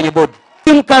taarifa kwenye bodi.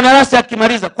 Mkandarasi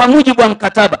akimaliza kwa mujibu wa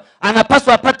mkataba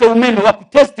anapaswa apate umeme wa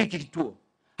kutesti hiki kituo.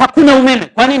 Hakuna umeme.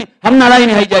 Kwa nini? Hamna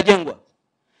line, haijajengwa.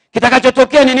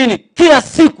 Kitakachotokea ni nini? Kila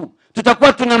siku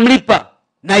tutakuwa tunamlipa.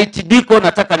 Na ETDCO,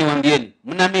 nataka niwaambieni,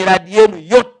 mna miradi yenu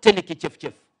yote ni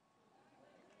kichefuchefu.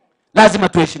 Lazima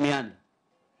tuheshimiane.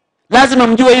 Lazima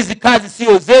mjue hizi kazi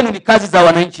sio zenu, ni kazi za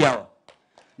wananchi hawa.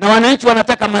 Na wananchi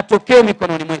wanataka matokeo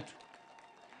mikononi mwetu.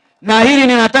 Na hili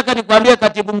ninataka nikwambie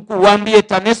katibu mkuu, waambie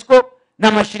TANESCO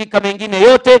na mashirika mengine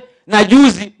yote. Na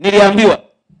juzi niliambiwa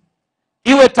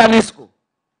iwe TANESCO,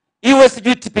 iwe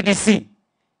sijui TPDC,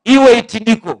 iwe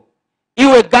ETDCO,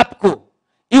 iwe GAPCO,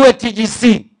 iwe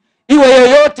TGC, iwe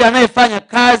yoyote anayefanya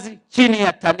kazi chini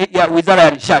ya Wizara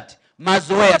ya Nishati.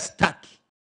 Mazoea staki.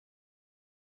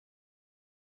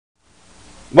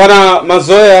 Bwana,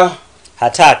 mazoea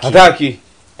hataki.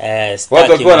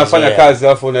 Watu wakiwa wanafanya kazi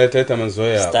alafu unaleta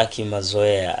mazoea. Staki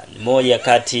mazoea. Ni moja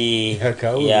kati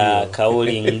ya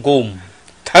kauli ngumu.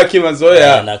 Taki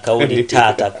mazoea. Na kauli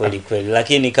tata kweli kweli,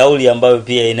 lakini kauli ambayo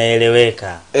pia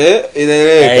inaeleweka.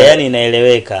 Inaeleweka. Yani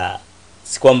inaeleweka.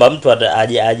 Si kwamba mtu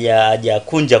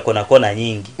hajakunja kona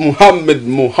nyingi.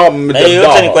 Muhammad. Na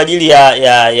yote ni kwa ajili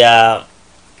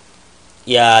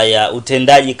ya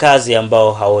utendaji kazi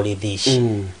ambao hauridhishi.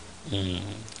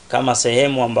 Kama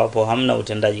sehemu ambapo hamna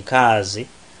utendaji kazi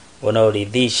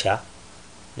unaoridhisha,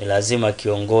 ni lazima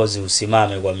kiongozi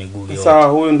usimame kwa miguu yote. Sasa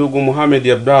huyu ndugu Muhammad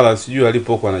Abdalla sijui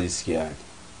alipokuwa anajisikiaje.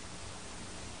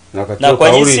 Na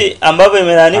kwa jinsi ambavyo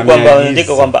imeandikwa kwamba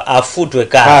wanaandika kwamba afutwe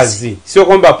kazi. Sio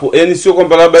kwamba sio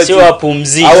kwamba labda sio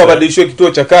apumzike au abadilishwe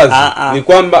kituo cha kazi. Ni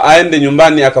kwamba aende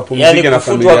nyumbani akapumzike na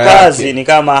familia yake. Kazi ni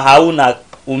kama hauna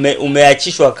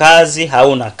umeachishwa kazi,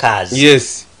 hauna kazi.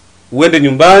 Yes. Uende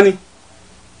nyumbani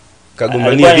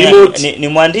kagombania remote. Ni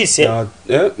mhandisi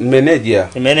manager.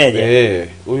 Ni manager.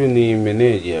 Huyu ni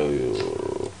manager huyu.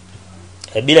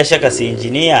 Bila shaka si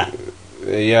engineer.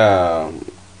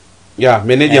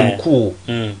 Manager mkuu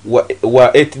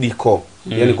wa ETDCO.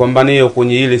 Yani kwamba nayo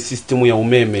kwenye ile system ya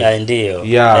umeme. Ndio.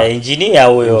 Engineer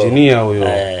huyo.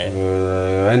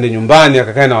 Aende nyumbani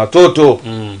akakae na watoto.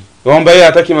 Kwamba yeye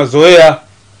hataki mazoea.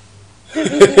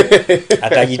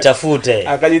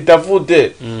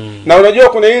 Akajitafute. Na unajua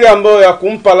kuna ile ambayo ya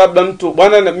kumpa labda mtu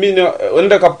bwana mimi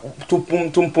naenda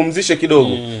tumpumzishe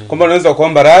kidogo. Kwamba unaweza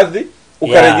kuomba radhi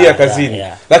ukarejea kazini.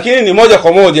 Lakini ni moja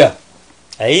kwa moja.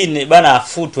 Hii ni bana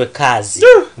afutwe kazi.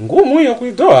 Ngumu hiyo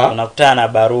kuitoa. Unakutana na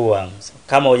barua.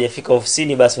 Kama hujafika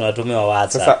ofisini basi unatumiwa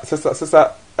WhatsApp. Sasa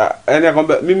yani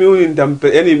kwamba mimi huyu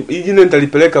yani jina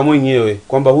nitalipeleka mwenyewe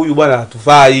kwamba huyu bwana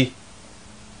hatufai.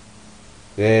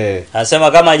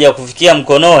 Anasema kama hajakufikia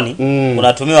mkononi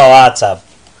unatumiwa WhatsApp.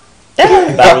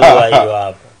 Barua hiyo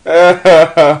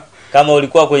hapo. Kama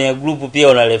ulikuwa kwenye grupu pia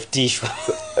unaleftishwa.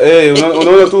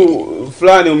 Unaona tu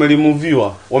fulani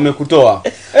umelimuviwa, wamekutoa.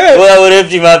 Wewe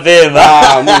urefti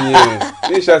mapema. Mwenyewe.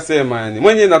 Nishasema yani.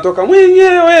 Mwenyewe natoka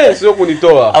mwenyewe, sio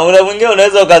kunitoa. Au mwingine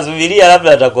unaweza ukasubiria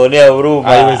labda atakuonea huruma.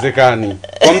 Haiwezekani.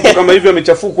 Kwa mtu kama hivi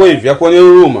amechafukwa hivi, akuonea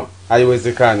huruma,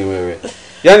 haiwezekani wewe.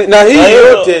 Yani na hii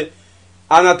yote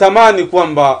anatamani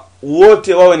kwamba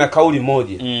wote wawe na kauli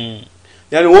moja.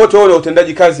 Yani wote wawe na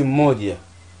utendaji kazi mmoja.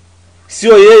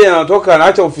 Sio yeye anatoka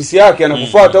anaacha ofisi yake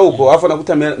anakufuata huko alafu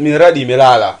anakuta miradi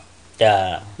imelala.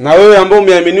 Na wewe ambao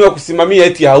umeaminiwa kusimamia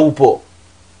eti haupo.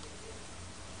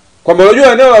 Kwamba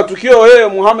unajua eneo la tukio wewe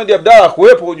Muhammad Abdalla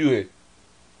kuwepo ujue.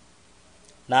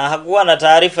 Na hakuwa na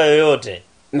taarifa yoyote.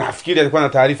 Nafikiri alikuwa na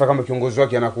taarifa kama kiongozi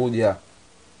wake anakuja.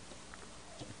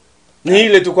 Ni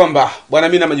ile tu kwamba bwana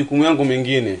mimi na majukumu yangu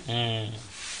mengine.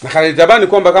 Na kalitabani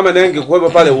kwamba kama nenge kuwepo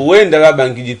pale huenda labda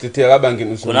angejitetea labda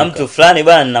angenusurika. Kuna mtu fulani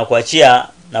bwana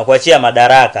nakuachia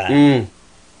madaraka.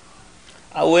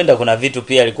 Au huenda kuna vitu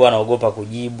pia alikuwa anaogopa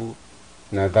kujibu.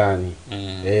 Nadhani.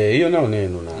 Hiyo nao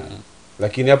neno na.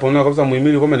 Lakini hapo unaona kabisa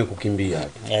muhimili kama ni kukimbia.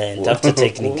 Tafuta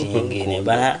technique nyingine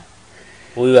bana.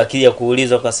 Huyu akija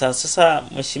kuulizwa kwa sasa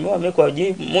mheshimiwa amekuwa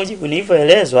mujibu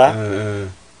nilivyoelezwa.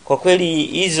 Kwa kweli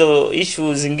hizo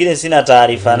issue zingine sina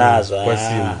taarifa nazo. Kwa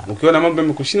simu. Ukiona mambo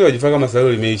yamekushinda wajifanya kama salio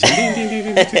limeisha.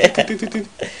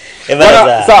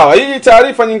 Sawa, hii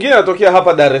taarifa nyingine inatokea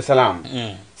hapa Dar es Salaam.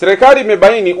 Serikali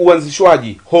imebaini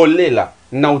uanzishwaji holela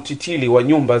na utitili wa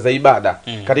nyumba za ibada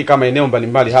katika maeneo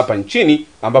mbalimbali hapa nchini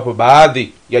ambapo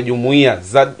baadhi ya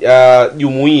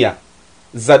jumuiya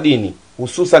za dini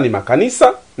hususan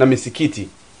makanisa na misikiti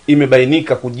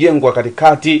imebainika kujengwa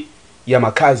katikati ya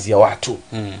makazi ya watu.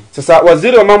 Sasa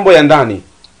waziri wa mambo ya ndani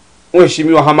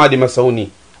Mheshimiwa Hamadi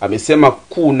Masauni amesema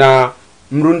kuna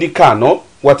mrundikano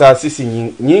wa taasisi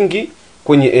nyingi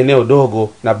kwenye eneo dogo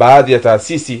na baadhi ya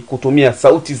taasisi kutumia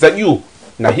sauti za juu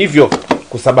na hivyo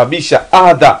kusababisha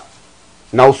adha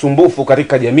na usumbufu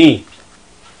katika jamii.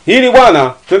 Hili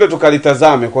bwana twende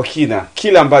tukalitazame kwa kina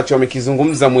kile ambacho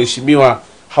amekizungumza Mheshimiwa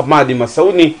Hamadi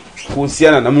Masauni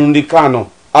kuhusiana na mrundikano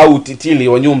au titili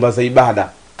wa nyumba za ibada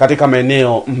katika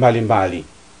maeneo mbalimbali.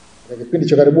 Katika kipindi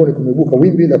cha karibuni kumeibuka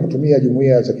wimbi la kutumia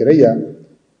jumuiya za kiraia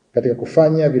katika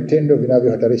kufanya vitendo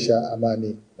vinavyohatarisha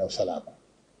amani na usalama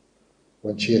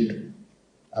wa nchi yetu,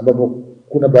 ambapo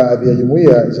kuna baadhi ya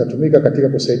jumuiya zinatumika katika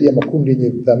kusaidia makundi yenye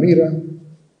dhamira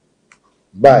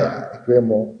mbaya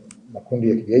ikiwemo makundi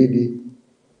ya kigaidi,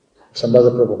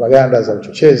 kusambaza propaganda za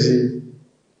uchochezi,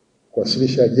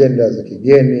 kuwasilisha ajenda za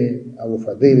kigeni au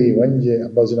ufadhili wa nje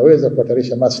ambazo zinaweza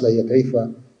kuhatarisha maslahi ya taifa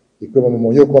ikiwemo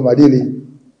mmonyoko wa maadili.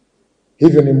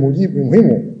 Hivyo ni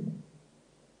muhimu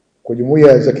kwa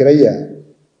jumuiya za kiraia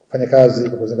kufanya kazi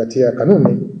kwa kuzingatia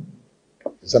kanuni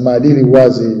za maadili,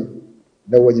 uwazi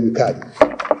na uwajibikaji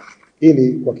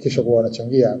ili kuhakikisha kuwa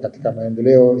wanachangia katika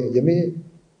maendeleo ya jamii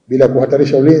bila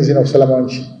kuhatarisha ulinzi na usalama wa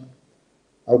nchi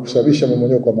au kusababisha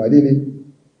mmonyoko wa maadili.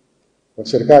 Kwa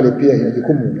serikali pia ina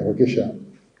jukumu la kuhakikisha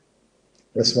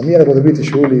inasimamia na kudhibiti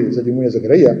shughuli za jumuiya za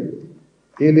kiraia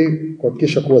ili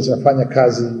kuhakikisha kuwa zinafanya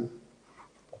kazi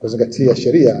kwa kuzingatia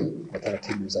sheria na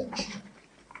taratibu za nchi.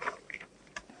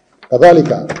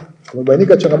 Kadhalika,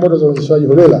 kumebainika changamoto za uanzishaji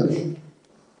holela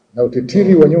na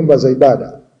utitiri wa nyumba za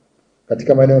ibada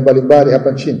katika maeneo mbalimbali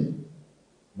hapa nchini.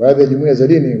 Baadhi ya jumuiya za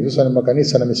dini, hususan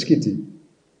makanisa na misikiti,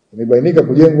 imebainika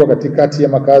kujengwa katikati ya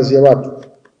makazi ya watu.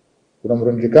 Kuna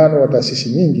mrundikano wa taasisi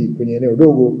nyingi kwenye eneo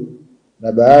dogo,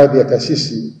 na baadhi ya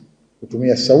taasisi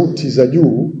kutumia sauti za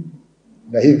juu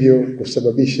na hivyo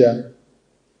kusababisha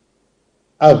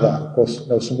adha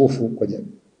na usumbufu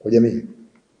kwa jamii.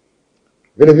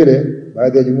 Vile vile,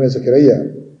 baadhi ya jumuiya za kiraia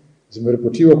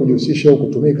zimeripotiwa kujihusisha au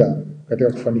kutumika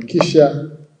katika kufanikisha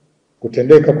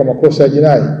kutendeka kwa makosa ya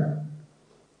jinai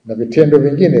na vitendo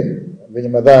vingine vyenye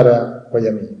madhara kwa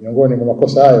jamii. Miongoni mwa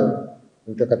makosa hayo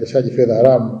ni utakatishaji fedha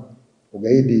haramu,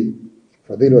 ugaidi,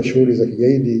 ufadhili wa shughuli za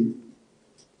kigaidi,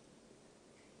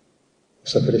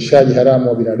 usafirishaji haramu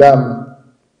wa binadamu,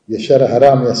 biashara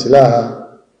haramu ya silaha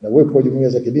na uwepo wa jumuiya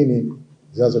za kidini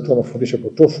zinazotoa mafundisho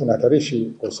potofu na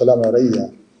hatarishi kwa usalama wa raia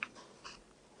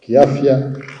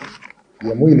kiafya,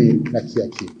 ya mwili na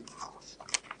kiakili.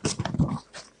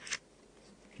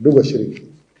 Ndugu washiriki,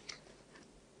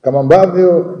 kama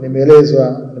ambavyo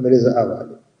nimeeleza awali,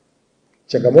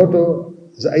 changamoto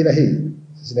za aina hii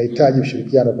zinahitaji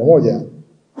ushirikiano pamoja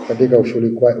katika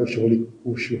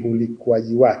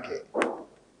ushughulikwaji wake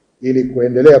ili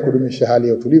kuendelea kudumisha hali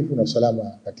ya utulivu na usalama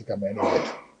katika maeneo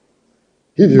yetu.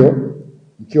 Hivyo,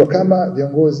 mkiwa kama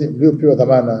viongozi mliopewa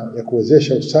dhamana ya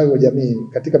kuwezesha ustawi wa jamii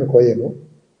katika mikoa yenu,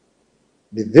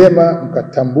 ni vyema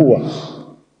mkatambua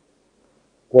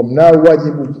kwa mnao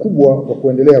wajibu mkubwa wa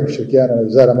kuendelea kushirikiana na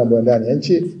Wizara ya Mambo ya Ndani ya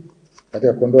nchi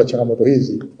katika kuondoa changamoto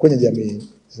hizi kwenye jamii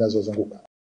zinazozunguka.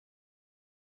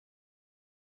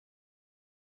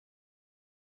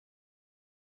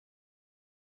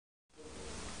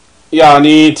 Ya,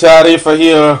 ni taarifa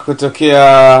hiyo kutokea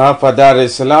hapa Dar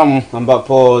es Salaam,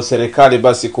 ambapo serikali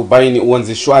basi kubaini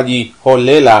uanzishwaji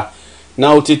holela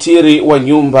na utitiri wa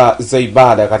nyumba za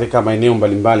ibada katika maeneo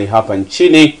mbalimbali hapa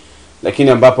nchini, lakini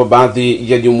ambapo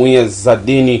baadhi ya jumuiya za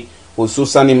dini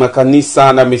hususan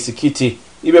makanisa na misikiti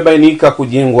imebainika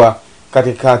kujengwa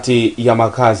katikati ya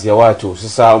makazi ya watu.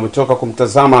 Sasa umetoka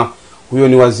kumtazama, huyo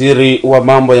ni waziri wa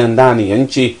mambo ya ndani ya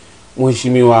nchi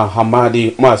Mheshimiwa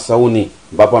Hamadi Masauni,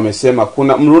 ambapo amesema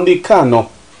kuna mrundikano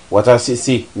wa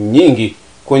taasisi nyingi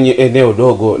kwenye eneo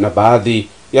dogo na baadhi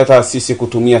ya taasisi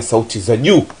kutumia sauti za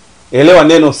juu. Elewa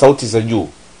neno sauti za juu.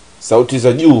 Sauti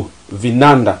za juu,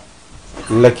 vinanda,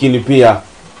 lakini pia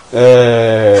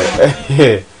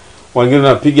wengine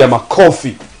wanapiga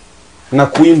makofi na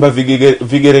kuimba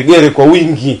vigeregere kwa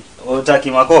wingi.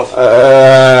 Utaki makofi?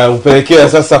 Upelekea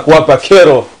sasa kuwapa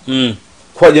kero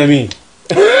kwa jamii.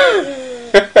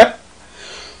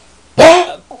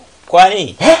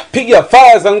 Kwani piga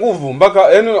faya za nguvu mpaka,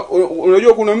 yani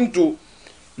unajua kuna mtu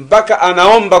mpaka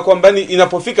anaomba kwamba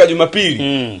inapofika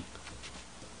Jumapili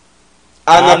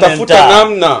anatafuta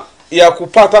namna ya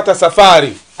kupata hata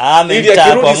safari ili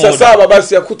akirudi saa 7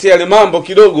 basi akute yale mambo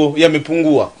kidogo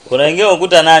yamepungua. Kuna wengine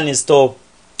ukuta nani stop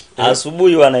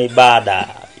asubuhi wana ibada,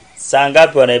 saa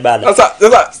ngapi wana ibada. Sasa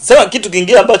sema kitu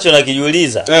kingine ambacho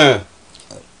nakijiuliza.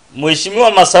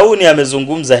 Mheshimiwa Masauni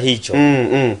amezungumza hicho.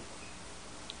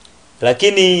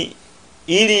 Lakini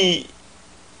ili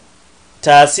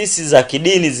taasisi za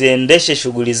kidini ziendeshe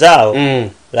shughuli zao,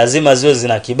 lazima ziwe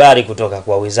zina kibali kutoka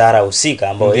kwa wizara husika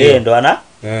ambayo yeye ndo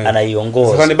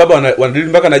anaiongoza. Sasa ni baba wanadili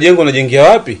mpaka na jengo unajengea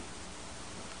wapi?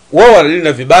 Wao wanadili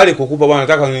na vibali kukupa bwana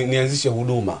nataka nianzishe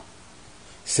huduma.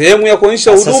 Sehemu ya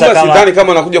kuonyesha huduma sidhani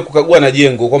kama anakuja kukagua na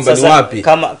jengo kwamba ni wapi.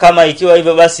 Kama ikiwa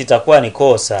hivyo basi itakuwa ni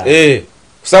kosa.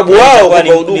 Kwa sababu wao kwa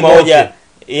huduma moja,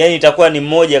 yani itakuwa ni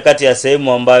mmoja kati ya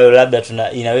sehemu ambayo labda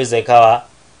inaweza ikawa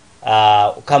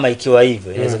kama ikiwa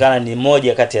hivyo inawezekana ni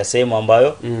moja kati ya sehemu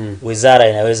ambayo wizara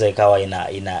inaweza ikawa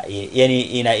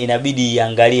inabidi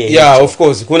iangalie hicho. Of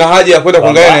course kuna haja ya kwenda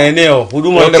kuangalia na eneo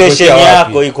huduma location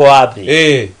yako iko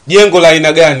wapi, jengo la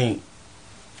aina gani,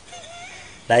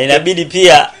 na inabidi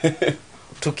pia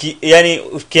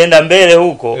ukienda mbele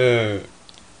huko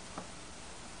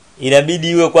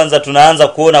inabidi iwe kwanza tunaanza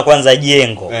kuona kwanza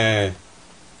jengo.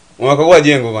 Unakagua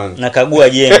jengo bwana. Nakagua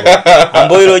jengo.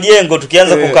 Ambapo hilo jengo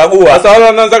tukianza kukagua. Sasa wale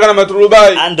wanaanza na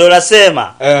maturubai. Ndio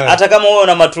nasema. Hata kama wewe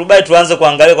una maturubai tuanze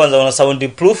kuangalia kwanza una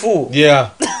soundproof. Yeah.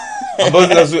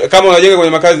 Ambapo kama unajenga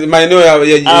kwenye makazi maeneo ya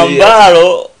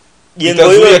ambalo jengo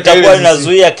hilo litakuwa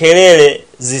linazuia kelele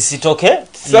zisitoke.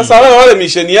 Sasa wale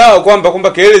mission yao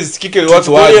kwamba kelele zisikike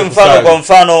watu waje. Kwa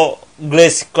mfano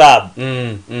Grace Club.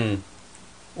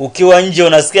 Ukiwa nje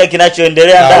unasikia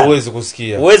kinachoendelea ndani. Huwezi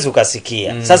kusikia. Huwezi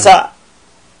ukasikia. Sasa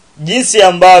jinsi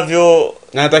ambavyo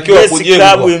natakiwa kujengwa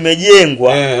klabu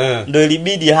imejengwa ndio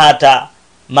ilibidi hata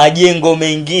majengo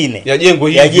mengine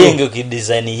yajengwe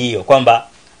kidesign hiyo kwamba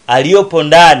aliyopo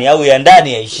ndani au ya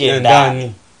ndani yaishie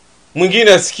ndani.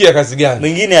 Mwingine asikia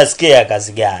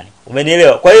kazi gani.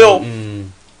 Umenielewa? Kwa hiyo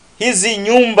hizi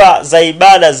nyumba za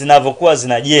ibada zinavyokuwa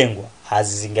zinajengwa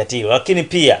hazizingatiwi, lakini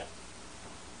pia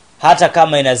hata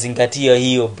kama inazingatia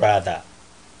hiyo brother,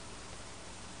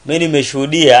 mimi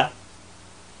nimeshuhudia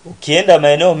ukienda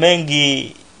maeneo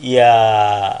mengi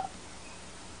ya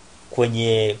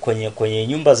kwenye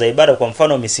nyumba za ibada, kwa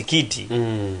mfano misikiti,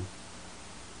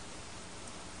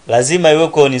 lazima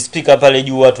iweko ni speaker pale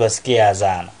juu watu wasikie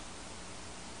azana.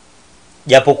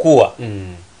 Japokuwa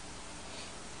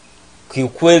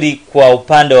kiukweli kwa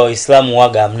upande wa Uislamu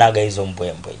waga hamnaga hizo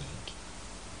mbwembwe nyingi.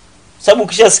 Sababu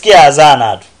ukishasikia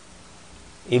azana tu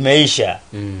imeisha.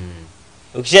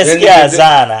 Ukishasikia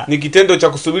azana ni kitendo cha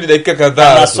kusubiri dakika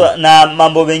kadhaa na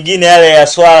mambo mengine yale ya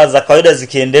swala za kawaida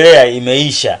zikiendelea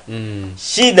imeisha.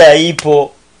 Shida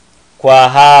ipo kwa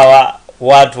hawa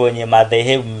watu wenye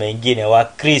madhehebu mengine wa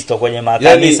Kristo kwenye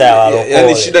makanisa ya walokole.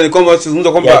 Yani shida ni kwamba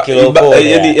wasizungumza kwamba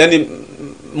yani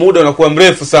muda unakuwa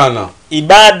mrefu sana.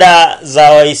 Ibada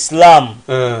za Waislamu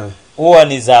huwa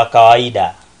ni za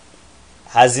kawaida,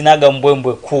 hazinaga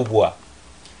mbwembwe kubwa.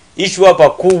 Issue hapa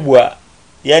kubwa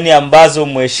yani ambazo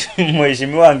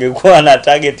mheshimiwa angekuwa na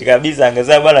target kabisa,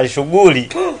 angesema bwana shughuli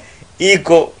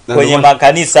iko kwenye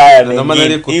makanisa haya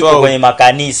mengine, iko kwenye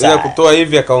makanisa. Bila kutoa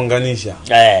hivi akaunganisha.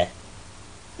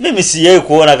 Mimi sijawahi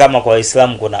kuona kama kwa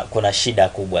Waislamu kuna shida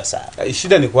kubwa sana.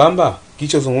 Shida ni kwamba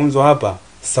kilichozungumzwa hapa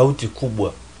sauti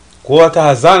kubwa. Kwa hata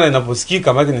azana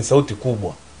inaposikika maana ni sauti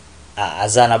kubwa.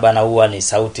 Azana bana huwa ni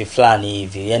sauti fulani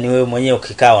hivi. Yaani wewe mwenyewe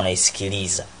ukikaa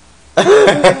unaisikiliza.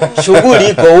 Shughuli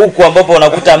iko huku ambapo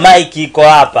unakuta mic iko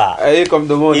hapa. Iko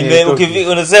mdomoni.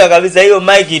 Unasema kabisa hiyo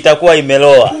mic itakuwa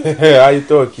imeloa.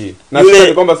 Haitoki. Na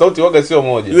sasa kwamba sauti waga sio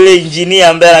moja. Yule engineer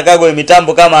ambaye anakaa kwenye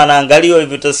mitambo kama anaangaliwa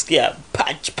hivi utasikia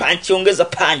punch ongeza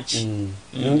punch.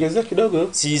 Niongezea kidogo.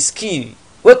 Sisikii.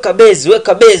 Weka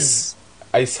bass.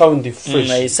 I sound fresh.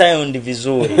 I sound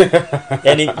vizuri.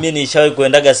 Yaani mimi nishawahi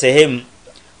kuendaga sehemu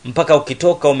mpaka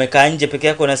ukitoka umekaa nje peke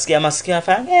yako unasikia masikio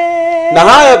afanya. Na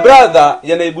haya brother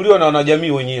yanaibuliwa na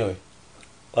wanajamii wenyewe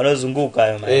wanaozunguka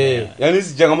hayo maeneo. Yaani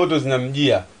hizi changamoto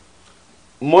zinamjia.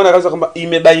 Umeona kabisa kwamba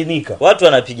imebainika. Watu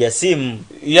wanapiga simu.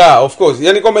 Yeah, of course.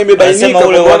 Yaani kwamba imebainika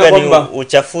kwamba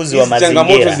uchafuzi wa mazingira.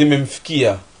 Changamoto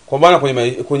zimemfikia. Kwa maana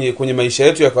kwenye maisha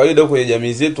yetu ya kawaida kwenye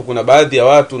jamii zetu kuna baadhi ya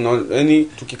watu yani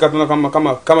tukikaa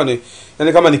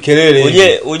kama ni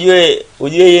kelele. Ujue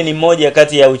yeye ni moja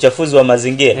kati ya uchafuzi wa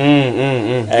mazingira.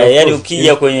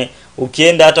 Yaani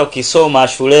ukienda hata ukisoma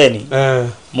shuleni,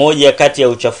 moja kati ya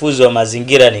uchafuzi wa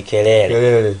mazingira ni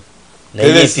kelele. Na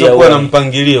ile sio kuwa na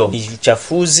mpangilio. Ni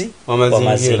uchafuzi wa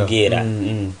mazingira.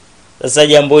 Sasa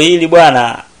jambo hili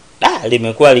bwana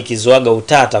limekuwa likizoaga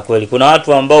utata kweli. Kuna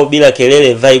watu ambao bila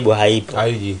kelele vibe haipo.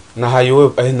 Na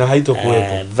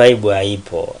haitokuwepo. Vibe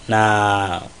haipo.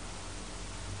 Na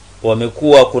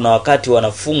kuna wakati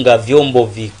wanafunga vyombo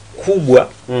vikubwa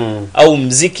au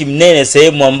mziki mnene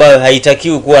sehemu ambayo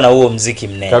haitakiwi kuwa na huo mziki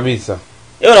mnene. Kabisa.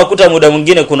 Unakuta muda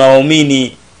mwingine kuna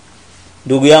waumini,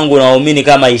 ndugu yangu na waumini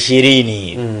kama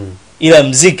 20. Ila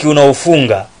mziki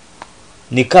unaofunga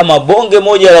ni kama bonge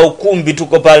moja la ukumbi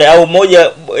tuko pale au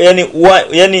moja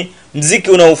yani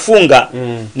mziki unaofunga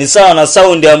ni sawa na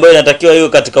sound ambayo inatakiwa hiyo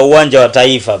katika uwanja wa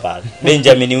taifa pale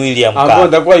Benjamin William Mkapa. Hapo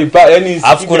nitakuwa yani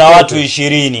afu kuna watu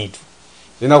 20 tu.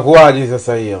 Inakuwaje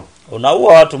sasa hiyo?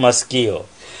 Unaua watu masikio.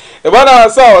 Bwana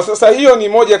sawa, sasa hiyo ni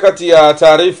moja kati ya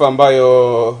taarifa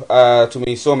ambayo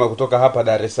tumeisoma kutoka hapa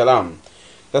Dar es Salaam.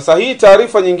 Sasa hii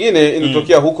taarifa nyingine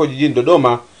inatokea huko jijini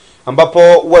Dodoma ambapo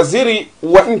waziri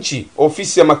wa nchi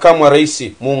ofisi ya makamu wa rais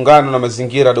muungano na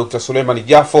mazingira Dr. Suleiman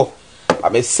Jafo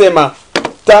amesema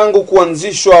tangu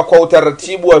kuanzishwa kwa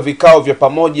utaratibu wa vikao vya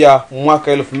pamoja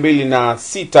mwaka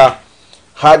 2006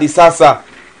 hadi sasa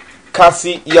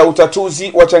kasi ya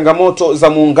utatuzi wa changamoto za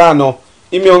muungano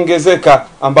imeongezeka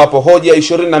ambapo hoja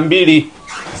 22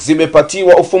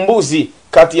 zimepatiwa ufumbuzi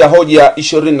kati ya hoja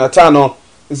 25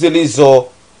 zilizo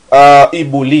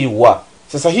ibuliwa.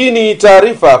 Sasa hii ni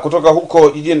taarifa kutoka huko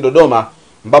jijini Dodoma,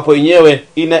 ambapo yenyewe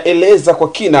inaeleza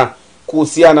kwa kina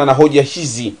kuhusiana na hoja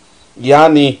hizi,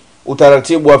 yaani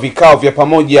utaratibu wa vikao vya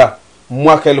pamoja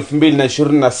mwaka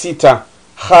 2026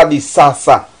 hadi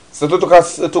sasa. Sasa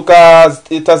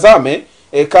tukatazame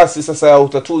kasi sasa ya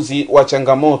utatuzi wa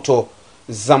changamoto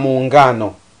za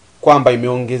muungano, kwamba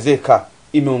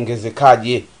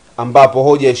imeongezekaje, ambapo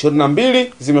hoja 22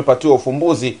 zimepatiwa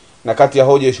ufumbuzi na kati ya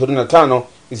hoja 25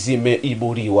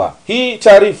 zimeiburiwa. Hii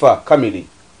taarifa kamili.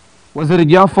 Waziri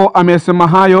Jafo amesema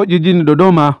hayo jijini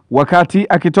Dodoma wakati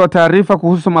akitoa taarifa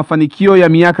kuhusu mafanikio ya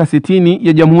miaka 60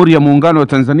 ya Jamhuri ya Muungano wa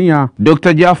Tanzania.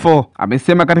 Dr. Jafo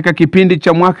amesema katika kipindi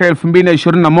cha mwaka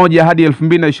 2021 hadi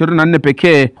 2024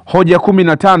 pekee, hoja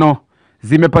 15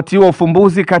 zimepatiwa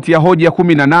ufumbuzi kati ya hoja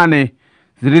 18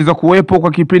 zilizokuwepo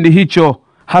kwa kipindi hicho.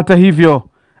 Hata hivyo,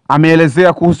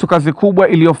 ameelezea kuhusu kazi kubwa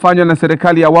iliyofanywa na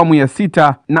serikali ya awamu ya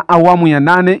 6 na awamu ya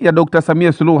 8 ya Dr.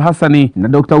 Samia Suluhu Hassani na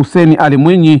Dr. Hussein Ali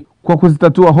Mwinyi kwa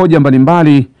kuzitatua hoja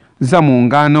mbalimbali za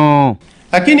muungano.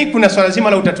 Lakini kuna swala zima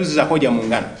la utatuzi za hoja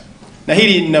muungano. Na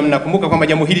hili mnakumbuka kwamba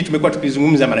jambo hili tumekuwa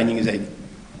tukizungumza mara nyingi zaidi.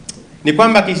 Ni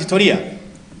kwamba kihistoria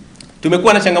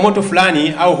tumekuwa na changamoto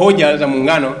fulani au hoja za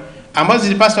muungano ambazo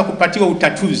zilipaswa kupatiwa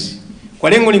utatuzi. Kwa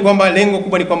lengo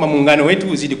kubwa ni kwamba muungano wetu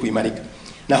uzidi kuimarika.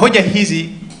 Na hoja hizi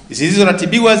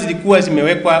zilizoratibiwa zilikuwa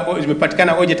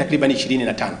zimepatikana hoja takriban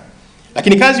 25.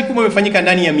 Lakini kazi kubwa imefanyika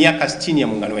ndani ya miaka 60 ya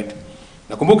muungano wetu.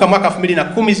 Nakumbuka mwaka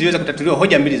 2010 ziliweza kutatuliwa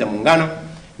hoja 2 za muungano,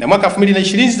 na mwaka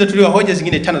 2020 zitatuliwa hoja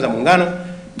zingine 5 za muungano.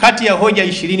 Kati ya hoja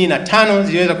 25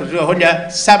 ziliweza kutatuliwa hoja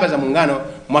 7 za muungano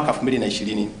mwaka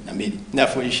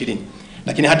 2020.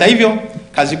 Lakini hata hivyo,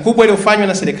 kazi kubwa iliyofanywa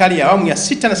na serikali ya awamu ya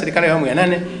 6 na serikali ya awamu ya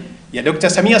 8 ya Dr.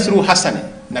 Samia Suluhu Hassan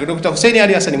na Dr. Hussein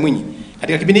Ali Hassan Mwinyi,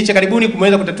 katika kipindi cha karibuni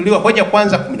kumeweza kutatuliwa hoja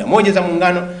kwanza 11 za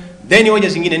muungano, then hoja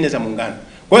zingine 4 za muungano.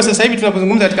 Kwa hiyo sasa hivi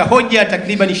tunapozungumza katika hoja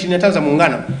takriban 25 za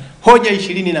muungano, hoja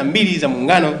 22 za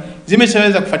muungano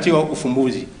zimeshaweza kufuatiwa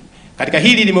ufumbuzi. Katika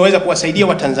hili limeweza kuwasaidia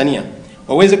Watanzania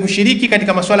waweze kushiriki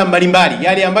katika masuala mbalimbali,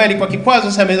 yale ambayo yalikuwa kikwazo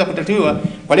sasa yameweza kutatuliwa,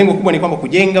 kwa lengo kubwa ni kwamba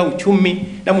kujenga uchumi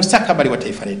na mustakabali wa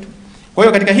taifa letu. Kwa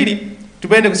hiyo katika hili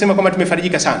tupende kusema kwamba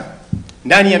tumefarijika sana.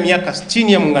 Ndani ya miaka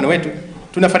 60 ya muungano wetu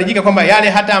tunafarijika kwamba yale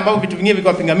hata ambao vitu vingine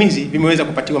vilikuwa pingamizi vimeweza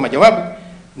kupatiwa majawabu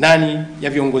ndani ya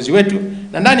viongozi wetu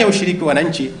na ndani ya ushiriki wa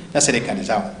wananchi na serikali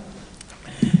zao.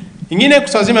 Ingine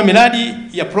kusawazima miradi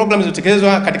ya programs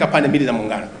zinazotekelezwa katika pande mbili za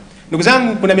muungano. Ndugu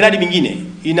zangu, kuna miradi mingine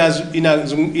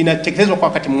inatekelezwa kwa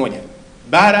wakati mmoja,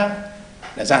 bara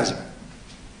na Zanzibar.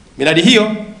 Miradi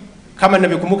hiyo kama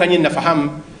ninavyokumbuka nyinyi nafahamu,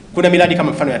 kuna miradi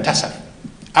kama mfano ya TASAF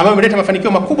ambayo imeleta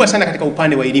mafanikio makubwa sana katika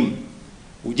upande wa elimu,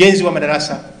 ujenzi wa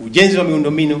madarasa, ujenzi wa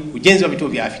miundombinu, ujenzi wa vituo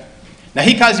vya afya. Na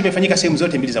hii kazi imefanyika sehemu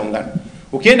zote mbili za muungano.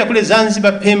 Ukienda kule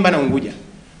Zanzibar, Pemba na Unguja,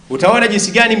 utaona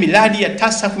jinsi gani miradi ya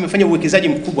TASAF imefanya uwekezaji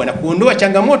mkubwa na kuondoa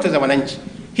changamoto za wananchi.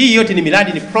 Hii yote ni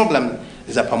miradi, ni program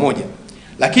za pamoja.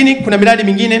 Lakini kuna miradi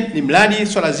mingine, ni miradi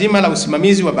swala zima la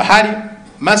usimamizi wa bahari,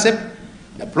 MASEP,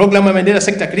 na program ya maendeleo ya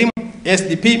sekta ya kilimo,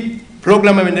 SDP,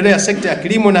 program ya maendeleo ya sekta ya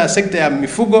kilimo na sekta ya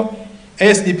mifugo,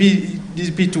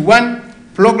 SDP21,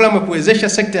 program ya kuwezesha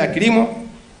sekta ya kilimo,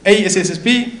 ASSP,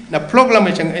 na program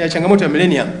ya changamoto ya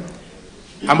millennium,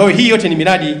 ambayo hii yote ni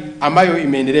miradi ambayo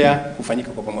imeendelea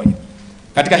kufanyika kwa pamoja.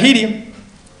 Katika hili,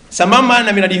 sambamba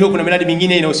na miradi hiyo, kuna miradi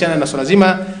mingine inahusiana na swala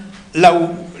zima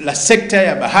la sekta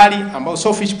ya bahari, ambao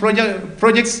Sofish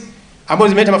projects ambao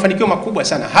zimeleta mafanikio makubwa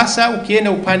sana. Hasa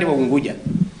ukienda upande wa Unguja,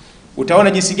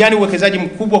 utaona jinsi gani uwekezaji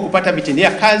mkubwa kupata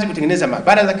vitendea kazi, kutengeneza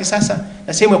maabara za kisasa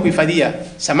na sehemu ya kuhifadhia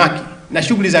samaki na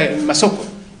shughuli za masoko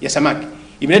ya samaki.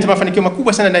 Imeleta mafanikio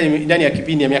makubwa sana ndani ya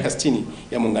kipindi ya miaka 60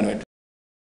 ya muungano wetu.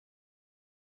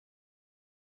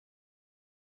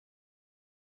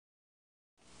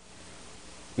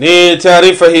 Ni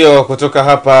taarifa hiyo kutoka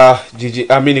hapa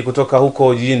kutoka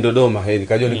huko jijini Dodoma.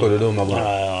 Nikajua niko Dodoma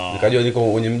bwana. Nikajua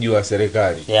niko kwenye mji wa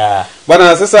serikali. Yeah.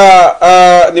 Bwana,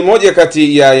 sasa ni moja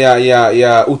kati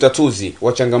ya utatuzi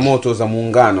wa changamoto za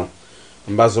muungano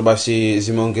ambazo basi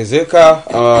zimeongezeka.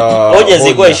 Hoja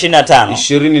zilikuwa 25.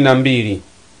 22.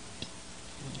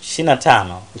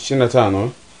 25.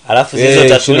 Alafu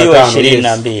zilizotatuliwa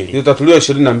 22. Zilizotatuliwa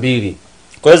 22.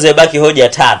 Kwa hiyo zibaki hoja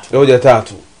 3. Hoja 3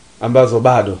 ambazo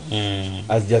bado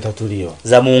hazijatatuliwa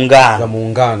za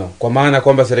muungano, kwa maana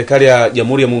kwamba serikali ya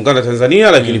Jamhuri ya Muungano wa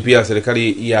Tanzania, lakini pia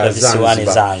serikali ya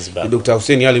Zanzibar, Dr.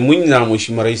 Hussein Ali Mwinyi na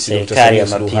Mheshimiwa Rais Dr. Samia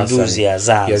Suluhu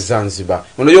Hassan ya Zanzibar.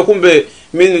 Unajua, kumbe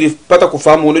mimi nilipata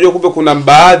kufahamu, unajua kumbe kuna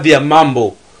baadhi ya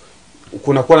mambo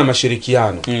kunakuwa na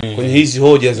mashirikiano kwenye hizi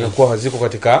hoja, zinakuwa haziko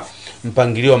katika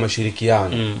mpangilio wa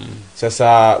mashirikiano.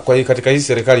 Sasa kwa hiyo katika hizi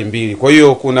serikali mbili, kwa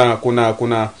hiyo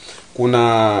kuna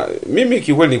mimi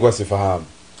kikweli nilikuwa sifahamu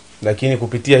lakini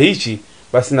kupitia hichi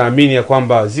basi naamini ya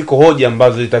kwamba ziko hoja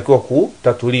ambazo zitakiwa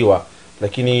kutatuliwa,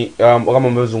 lakini kama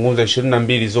mmezungumza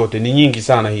 22 zote ni nyingi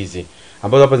sana hizi,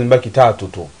 ambazo hapa zimebaki 3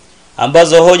 tu,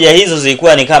 ambazo hoja hizo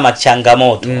zilikuwa ni kama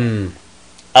changamoto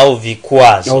au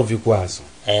vikwazo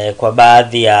kwa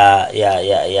baadhi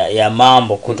ya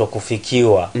mambo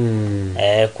kutokufikiwa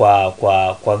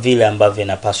kwa vile ambavyo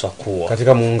inapaswa kuwa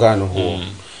katika muungano huo.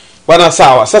 Bwana,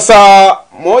 sawa. Sasa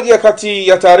moja kati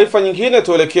ya taarifa nyingine,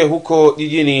 tuelekee huko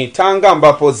jijini Tanga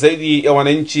ambapo zaidi ya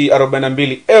wananchi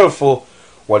 42,000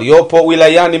 waliopo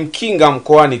wilayani Mkinga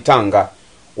mkoani Tanga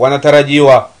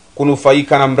wanatarajiwa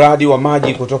kunufaika na mradi wa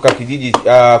maji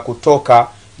kutoka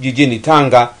jijini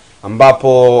Tanga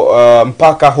ambapo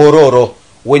mpaka Hororo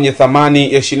wenye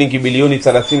thamani ya shilingi bilioni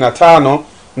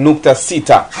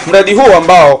 35.6. Mradi huu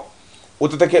ambao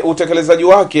utekelezaji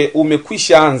wake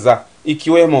umekwisha anza,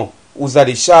 ikiwemo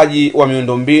uzalishaji wa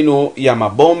miundombinu ya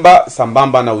mabomba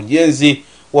sambamba na ujenzi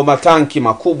wa matanki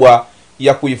makubwa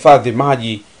ya kuhifadhi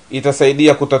maji,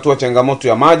 itasaidia kutatua changamoto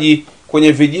ya maji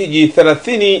kwenye vijiji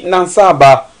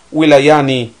 37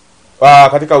 wilayani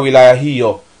katika wilaya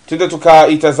hiyo. Twende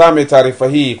tukaitazame taarifa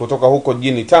hii kutoka huko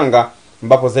jijini Tanga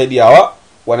ambapo zaidi ya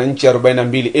wananchi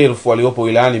 42,000 waliopo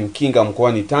wilayani Mkinga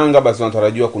mkoani Tanga basi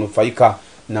wanatarajiwa kunufaika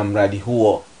na mradi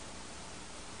huo.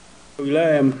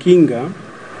 Wilaya ya Mkinga,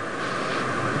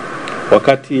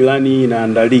 wakati ilani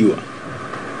inaandaliwa,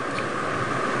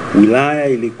 wilaya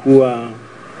ilikuwa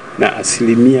na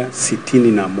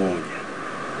 61%.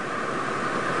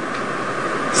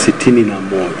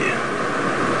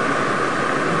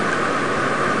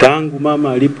 Tangu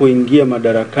mama alipoingia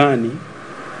madarakani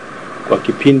kwa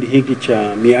kipindi hiki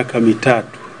cha miaka 3,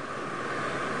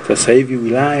 sasa hivi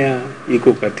wilaya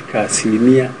iko katika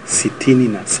 67%.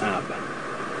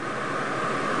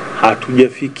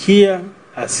 Hatujafikia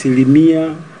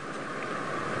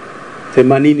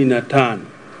 85%.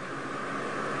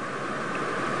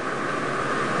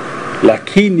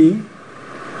 Lakini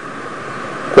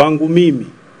kwangu mimi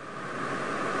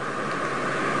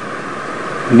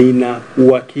nina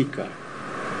uhakika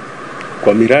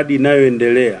kwa miradi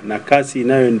inayoendelea na kasi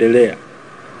inayoendelea,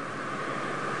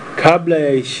 kabla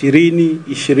ya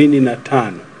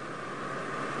 2025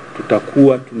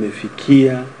 tutakuwa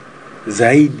tumefikia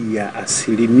zaidi ya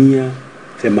 85%.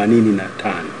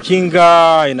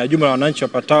 Mkinga ina jumla ya wananchi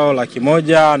wapatao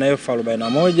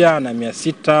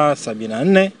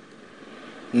 141,674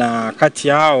 na kati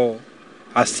yao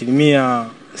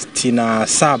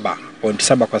 67.7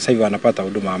 kwa sasa hivi wanapata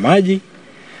huduma ya maji.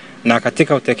 Na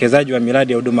katika utekelezaji wa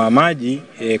miradi ya huduma ya maji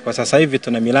kwa sasa hivi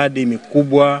tuna miradi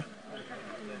mikubwa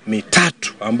 3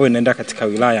 ambayo inaenda katika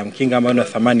wilaya ya Mkinga ambayo ina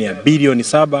thamani ya bilioni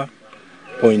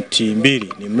 7.2.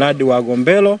 Ni mradi wa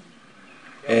Gombelo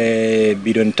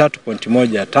bilioni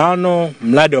 3.15,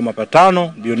 mradi wa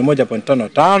Mapatano bilioni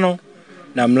 1.55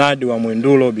 na mradi wa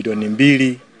Mwendulo bilioni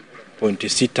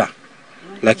 2.6.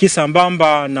 Lakini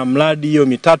sambamba na mradi hiyo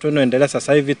 3 inayoendelea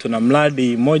sasa hivi tuna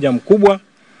mradi mmoja mkubwa,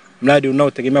 mradi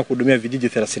unaotegemea kuhudumia vijiji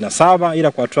 37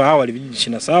 ila kwa hatua awali vijiji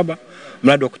 27,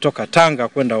 mradi wa kutoka Tanga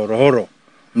kwenda Horohoro.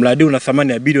 Mradi una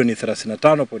thamani ya bilioni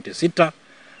 35.6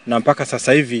 na mpaka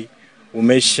sasa hivi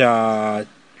umesha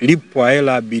lipwa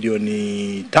hela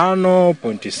bilioni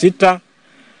 5.6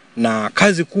 na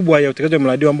kazi kubwa ya utekelezaji wa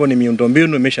mradi ambao ni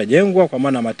miundombinu imeshajengwa kwa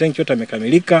maana matenki yote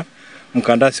yamekamilika.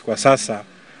 Mkandarasi kwa sasa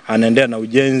anaendelea na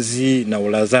ujenzi na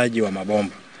ulazaji wa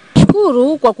mabomba.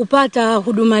 Shukuru kwa kupata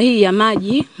huduma hii ya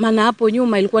maji, maana hapo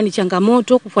nyuma ilikuwa ni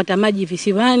changamoto kufuata maji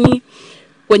visiwani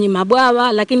kwenye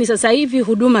mabwawa, lakini sasa hivi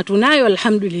huduma tunayo,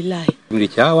 alhamdulillah. Kipindi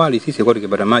cha awali sisi tulikuwa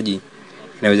tukipata maji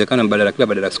inawezekana baada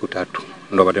ya siku 3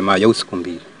 ndio upate maji au siku 2.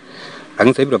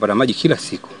 Lakini sasa hivi tunapata maji kila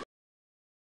siku.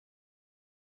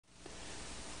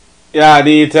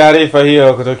 Ni taarifa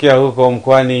hiyo kutokea huko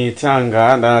mkoani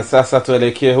Tanga. Na sasa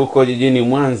tuelekee huko jijini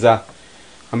Mwanza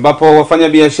ambapo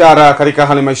wafanyabiashara katika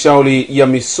halmashauri ya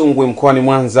Misungwi mkoani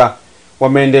Mwanza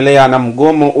wameendelea na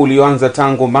mgomo ulioanza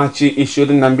tangu Machi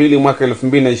 22 mwaka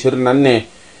 2024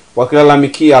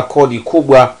 wakilalamikia kodi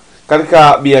kubwa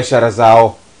katika biashara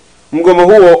zao. Mgomo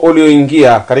huo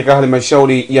ulioingia katika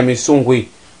halmashauri ya Misungwi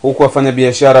huku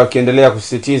wafanyabiashara wakiendelea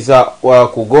kusisitiza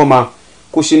kugoma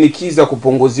kushinikiza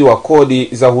kupunguziwa kodi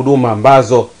za huduma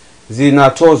ambazo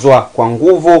zinatozwa kwa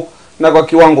nguvu na kwa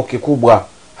kiwango kikubwa.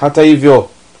 Hata hivyo,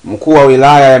 mkuu wa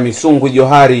wilaya ya Misungwi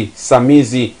Johari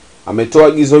Samizi ametoa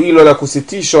agizo hilo la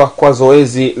kusitishwa kwa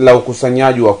zoezi la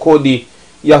ukusanyaji wa kodi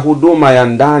ya huduma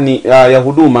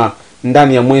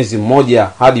ndani ya mwezi mmoja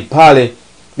hadi pale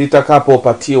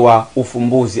litakapopatiwa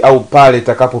ufumbuzi au pale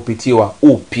litakapopitiwa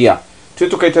upya.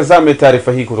 Tukaitazame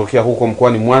taarifa hii kutokea huko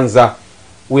mkoani Mwanza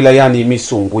wilayani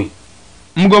Misungwi.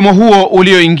 Mgomo huo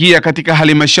ulioingia katika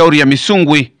halmashauri ya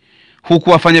Misungwi, huku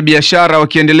wafanyabiashara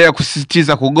wakiendelea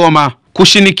kusisitiza kugoma,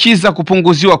 kushinikiza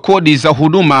kupunguziwa kodi za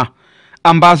huduma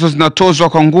ambazo zinatozwa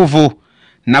kwa nguvu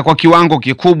na kwa kiwango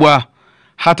kikubwa.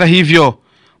 Hata hivyo,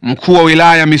 mkuu wa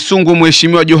wilaya ya Misungwi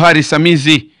Mheshimiwa Johari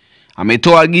Samizi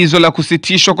ametoa agizo la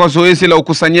kusitishwa kwa zoezi la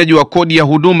ukusanyaji wa kodi ya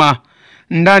huduma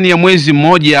ndani ya mwezi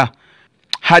mmoja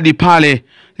hadi pale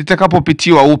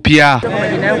litakapopitiwa upya.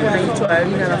 Majina yangu naitwa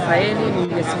Alina Rafaeli, ni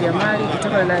mjasiriamali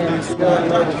kutoka wilaya ya Misungwi.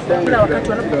 Kila wakati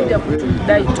wanapokuja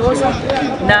kutudai tozo,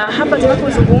 na hapa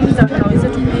tunapozungumza na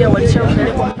wenzetu pia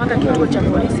walishapelekwa mpaka kituo cha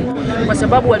polisi kwa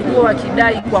sababu walikuwa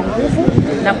wakidai kwa nguvu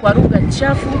na kwa lugha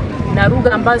chafu na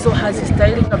lugha ambazo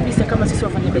hazistahili kabisa kama sisi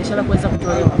wafanyabiashara kuweza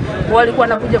kutolewa. Wao walikuwa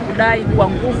wanakuja kudai kwa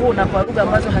nguvu na kwa lugha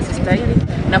ambazo hazistahili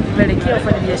na kupelekea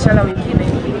wafanyabiashara wengine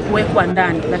kuwekwa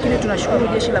ndani. Lakini tunashukuru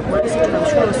jeshi la polisi,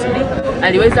 tunamshukuru OCD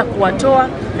aliweza kuwatoa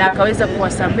na akaweza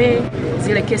kuwasamehe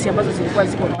zile kesi ambazo zilikuwa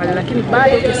ziko pale. Lakini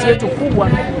bado kesi yetu kubwa,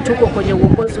 tuko kwenye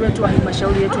uongozi wetu wa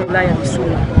halmashauri yetu ya wilaya ya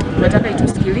Misungwi. Tunataka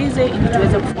itusikilize ili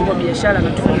tuweze kufungua biashara na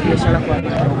tufanye biashara kwa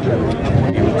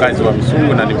ni mkazi wa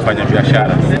Misungwi na ni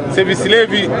mfanyabiashara. Service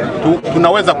levy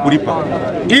tunaweza kulipa,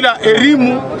 ila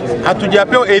elimu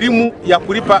hatujapewa elimu ya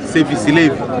kulipa service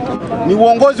levy. Ni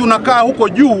uongozi unakaa huko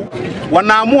juu,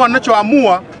 wanaamua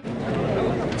wanachoamua,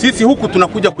 sisi huku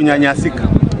tunakuja kunyanyasika.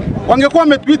 Wangekuwa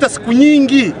wametuita siku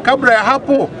nyingi kabla ya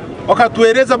hapo,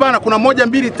 wakatueleza bana kuna 1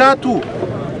 2 3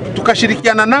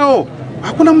 tukashirikiana nao,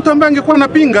 hakuna mtu ambaye angekuwa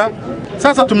anapinga.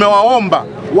 Sasa tumewaomba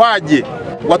waje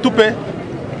watupe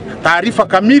taarifa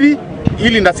kamili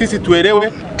ili na sisi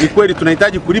tuelewe ni kweli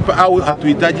tunahitaji kulipa au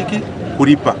hatuhitaji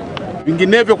kulipa.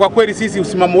 Vinginevyo kwa kweli sisi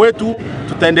usimamo wetu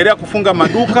tutaendelea kufunga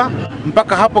maduka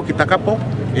mpaka hapo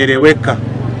kitakapoeleweka.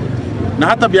 Na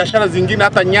hata biashara zingine,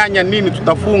 hata nyanya nini,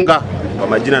 tutafunga. Kwa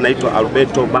majina naitwa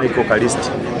Alberto Michael Kalisti.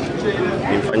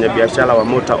 Ni mfanyabiashara wa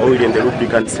Motor Oil and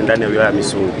Lubricants ndani ya wilaya ya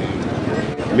Misungwi.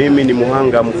 Mimi ni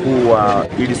muhanga mkuu wa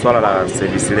hili swala la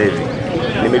service levy.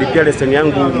 Nimelipia leseni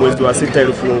yangu mwezi wa 6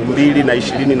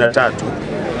 2023.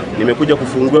 Nimekuja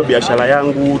kufungua biashara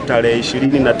yangu tarehe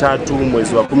 23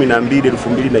 mwezi wa 12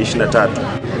 2023.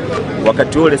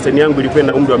 Wakati huo leseni yangu ilikuwa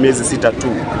na umri wa miezi 6 tu,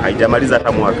 haijamaliza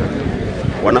hata mwaka.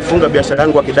 Wanafunga biashara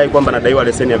yangu wakidai kwamba nadaiwa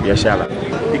leseni ya biashara.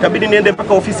 Ikabidi niende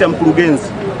mpaka ofisi ya mkurugenzi.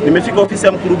 Nimefika ofisi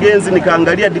ya mkurugenzi,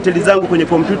 nikaangalia details zangu kwenye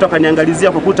kompyuta,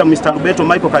 kaniangalizia kukuta Mr. Alberto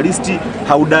Michael Kalisti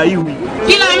haudaiwi.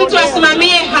 Kila mtu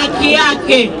asimamie haki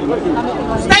yake.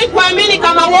 Sitaki kuamini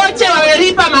kama wote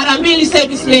wamelipa mara 2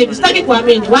 service levy. Sitaki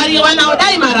kuamini. Wale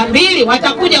wanaodai mara 2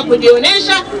 watakuja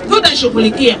kujionesha,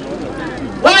 tutashughulikia.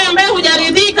 Wewe ambaye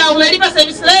hujaridhika umelipa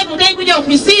service levy, utaki kuja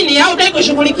ofisini au utaki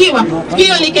kushughulikiwa,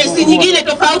 hiyo ni kesi nyingine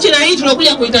tofauti na hii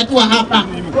tunakuja kuitatua hapa.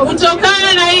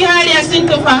 Kutokana na hii hali ya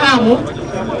sintofahamu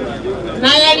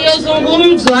na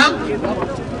yaliyozungumzwa,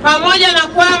 pamoja na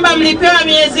kwamba mlipewa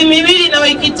miezi 2 na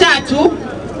wiki 3,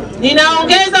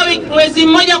 ninaongeza mwezi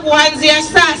mmoja kuanzia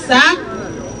sasa.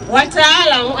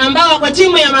 Wataalamu ambao kwa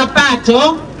timu ya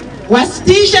mapato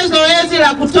wasitishe zoezi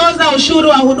la kutoza ushuru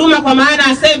wa huduma kwa maana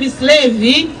ya service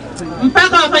levy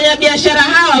mpaka wafanyabiashara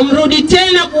hawa mrudi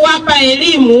tena kuwapa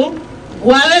elimu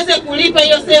waweze kulipa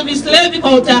hiyo service levy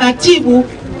kwa utaratibu,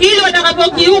 ili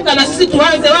watakapokiuka na sisi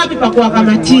tuanze wapi pa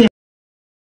kuwakamatia.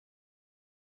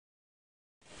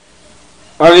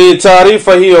 Ni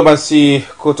taarifa hiyo basi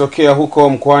kutokea huko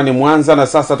mkoani Mwanza. Na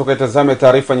sasa tukaitazame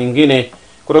taarifa nyingine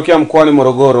kutokea mkoani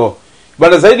Morogoro.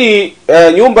 Bado zaidi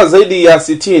nyumba zaidi ya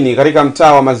 60 katika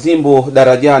mtaa wa Mazimbu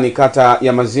Darajani, kata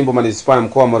ya Mazimbu, manispaa ya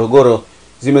mkoa wa Morogoro,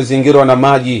 zimezingirwa na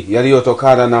maji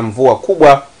yaliyotokana na mvua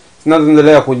kubwa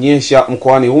zinazoendelea kunyesha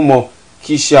mkoani humo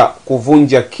kisha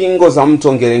kuvunja kingo za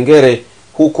mto Ngerengere,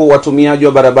 huku watumiaji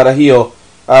wa barabara hiyo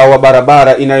wa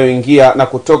barabara inayoingia na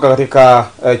kutoka katika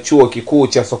chuo kikuu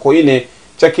cha Sokoine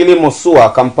cha kilimo SUA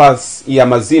campus ya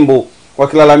Mazimbu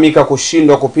wakilalamika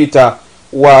kushindwa kupita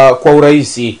kwa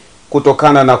urahisi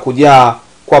kutokana na kujaa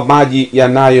kwa maji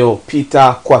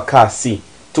yanayopita kwa kasi.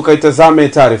 Tukaitazame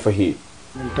taarifa hii.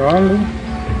 Mtaa wangu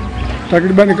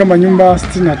takribani kama nyumba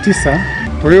 69.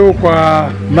 Kwa hiyo kwa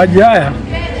maji haya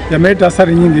yameleta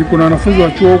athari nyingi. Kuna wanafunzi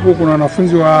wa chuo huko, kuna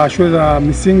wanafunzi wa shule za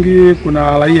misingi,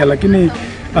 kuna raia, lakini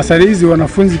athari hizi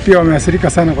wanafunzi pia wameathirika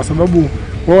sana kwa sababu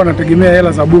wao wanategemea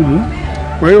hela za bumu.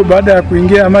 Kwa hiyo baada ya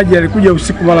kuingia maji yalikuja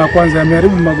usiku mara ya kwanza,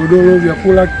 yameharibu magodoro,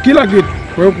 vyakula, kila kitu.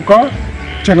 Kwa hiyo kukawa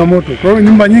changamoto. Kwa hiyo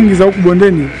nyumba nyingi za huku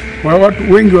bondeni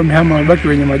watu wengi wamehama, wabaki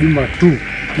wenye majumba tu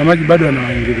na maji bado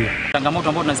yanawaingilia. Changamoto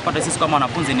ambayo tunazipata sisi kama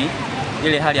wanafunzi ni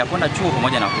ile hali ya kwenda chuo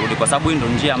pamoja na kurudi, kwa sababu hii ndio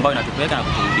njia ambayo inatupeleka na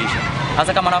kuturudisha.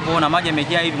 Hasa kama unavyoona maji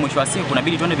yamejaa hivi, mwisho wa siku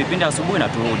inabidi tuende vipindi asubuhi na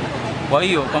turudi. Kwa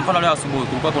hiyo kwa mfano leo asubuhi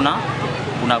kulikuwa kuna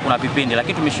kuna vipindi,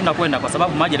 lakini tumeshindwa kwenda kwa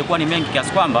sababu maji yalikuwa ni mengi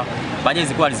kiasi kwamba bajaji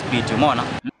zilikuwa hazipiti, umeona.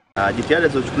 Jitihada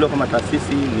zilizochukuliwa kama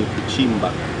taasisi ni kuchimba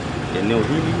eneo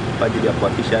hili kwa ajili ya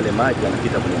kuhakikisha yale maji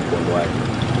yanapita kwenye mkondo wake.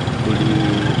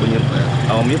 Kwenye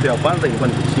awamu yetu ya kwanza ilikuwa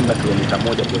ni kuchimba kilomita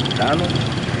 1.5,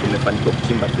 tumefanikiwa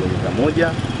kuchimba kilomita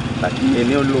 1, lakini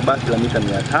eneo lililobaki la mita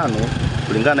 500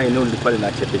 kulingana na eneo lilikuwa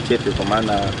lina chepe kwa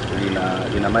maana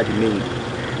lina maji mengi.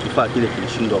 Kifaa kile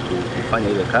kilishindwa kufanya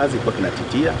ile kazi kwa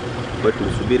kinatitia. Kwa hiyo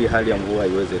tulisubiri hali ya mvua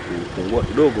iweze kupungua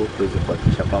kidogo tuweze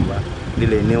kuhakikisha kwamba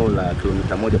lile eneo la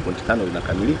kilomita 1.5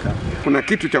 linakamilika. Kuna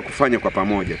kitu cha kufanya kwa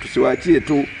pamoja, tusiwaachie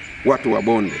tu watu wa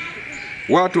bonde.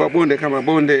 Watu wa bonde kama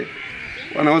bonde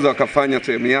wanaweza wakafanya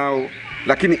sehemu yao,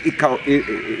 lakini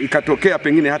ikatokea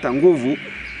pengine hata nguvu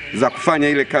za kufanya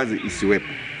ile kazi isiwepo.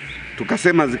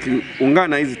 Tukasema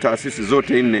zikiungana hizi taasisi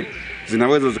zote 4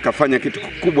 zinaweza zikafanya kitu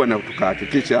kikubwa na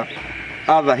tukahakikisha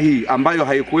adha hii ambayo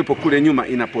haikuwepo kule nyuma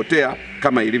inapotea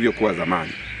kama ilivyokuwa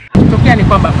zamani. Tokea ni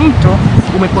kwamba mto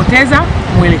umepoteza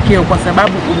mwelekeo kwa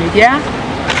sababu umejaa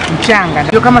mchanga.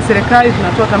 Ndio kama serikali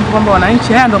tunatoa tamko kwamba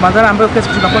wananchi, haya ndio madhara ambayo kesho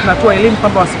tunakuwa tunatoa elimu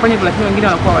kwamba wasifanye hivyo, lakini wengine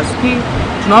wanakuwa wasikii.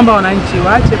 Tunaomba wananchi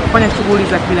waache kufanya shughuli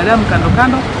za kibinadamu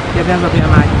kando ya vyanzo vya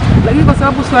maji. Lakini kwa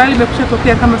sababu swala hili limekwisha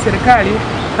tokea kama serikali,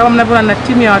 kama mnavyoona na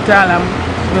timu ya wataalamu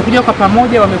wamekuja kwa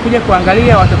pamoja, wamekuja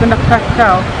kuangalia, watakwenda kukaa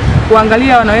kikao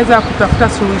kuangalia wanaweza kutafuta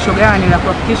suluhisho gani la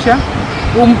kuhakikisha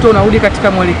huu mto unarudi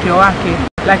katika mwelekeo wake.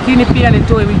 Lakini pia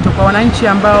nitoe wito kwa wananchi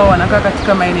ambao wanakaa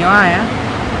katika maeneo haya,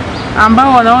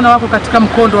 ambao wanaona wako katika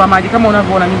mkondo wa maji, kama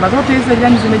unavyoona nyumba zote hizi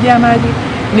jirani zimejaa maji.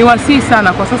 Ni wasii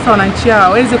sana kwa sasa wananchi hao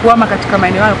waweze kuhama katika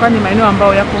maeneo hayo, kwani maeneo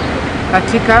ambayo yako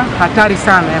katika hatari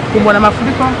sana ya kukumbwa na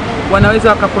mafuriko. Wanaweza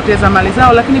wakapoteza mali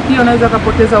zao, lakini pia wanaweza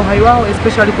wakapoteza uhai wao,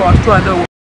 especially kwa watoto wadogo.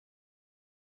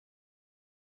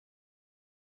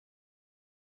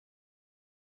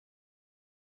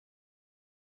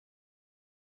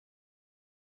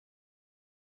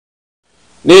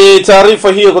 Ni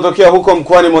taarifa hiyo kutokea huko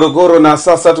mkoani Morogoro. Na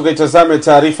sasa tukaitazame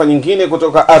taarifa nyingine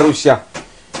kutoka Arusha.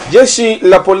 Jeshi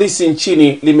la polisi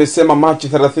nchini limesema Machi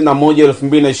 31,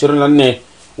 2024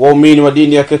 waumini wa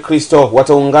dini ya Kikristo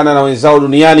wataungana na wenzao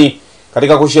duniani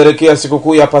katika kusherehekea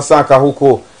sikukuu ya Pasaka,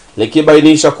 huku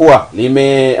likibainisha kuwa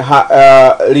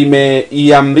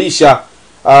limeiamrisha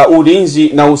ulinzi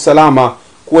na usalama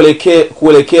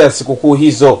kuelekea sikukuu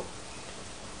hizo.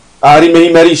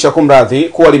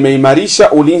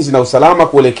 Limeimarisha ulinzi na usalama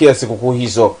kuelekea sikukuu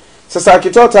hizo. Sasa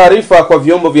akitoa taarifa kwa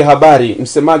vyombo vya habari,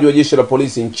 msemaji wa jeshi la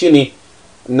polisi nchini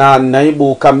na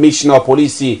naibu kamishna wa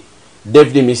polisi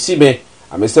David Misime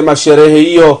amesema sherehe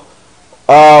hiyo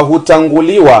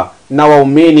hutanguliwa na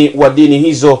waumini wa dini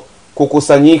hizo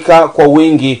kukusanyika kwa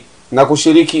wingi na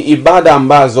kushiriki ibada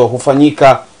ambazo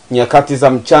hufanyika nyakati za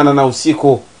mchana na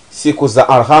usiku, siku za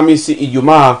Alhamisi,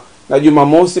 Ijumaa na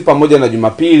Jumamosi pamoja na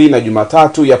Jumapili na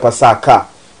Jumatatu ya Pasaka.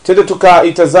 Twende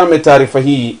tukaitazame taarifa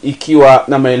hii ikiwa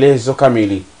na maelezo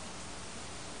kamili.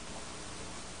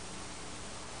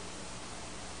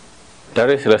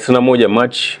 Tarehe 31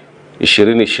 Machi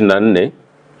 2024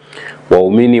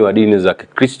 waumini wa dini za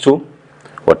Kikristo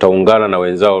wataungana na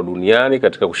wenzao duniani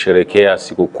katika kusherehekea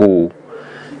sikukuu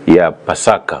ya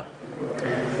Pasaka.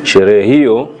 Sherehe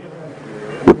hiyo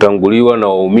hutanguliwa na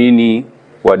waumini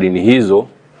wa dini hizo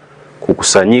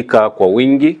kukusanyika kwa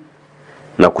wingi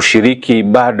na kushiriki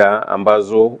ibada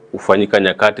ambazo hufanyika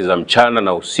nyakati za mchana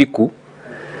na usiku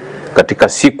katika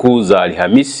siku za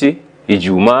Alhamisi,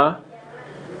 Ijumaa,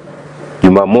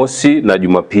 Jumamosi na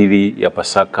Jumapili ya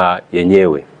Pasaka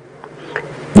yenyewe.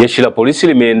 Jeshi la polisi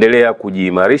limeendelea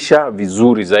kujiimarisha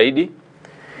vizuri zaidi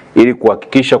ili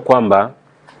kuhakikisha kwamba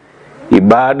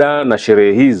ibada na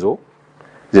sherehe hizo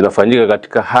zinafanyika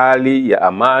katika hali ya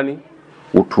amani,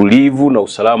 utulivu na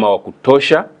usalama wa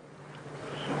kutosha,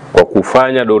 kwa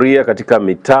kufanya doria katika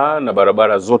mitaa na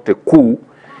barabara zote kuu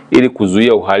ili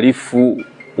kuzuia uhalifu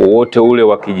wowote ule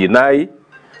wa kijinai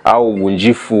au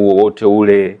uvunjifu wowote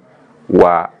ule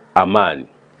wa amani.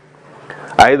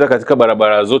 Aidha, katika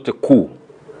barabara zote kuu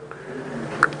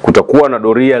kutakuwa na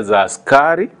doria za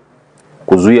askari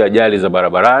kuzuia ajali za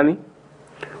barabarani,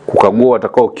 kukagua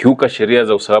watakao kiuka sheria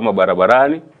za usalama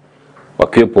barabarani,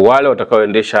 wakiwepo wale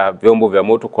watakaoendesha vyombo vya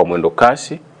moto kwa mwendo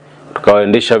kasi,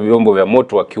 watakaoendesha vyombo vya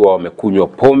moto wakiwa wamekunywa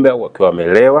pombe au wakiwa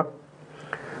wamelewa,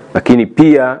 lakini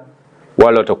pia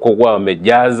wale watakuwa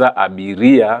wamejaza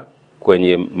abiria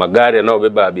kwenye magari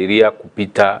yanayobeba abiria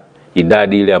kupita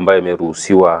idadi ile ambayo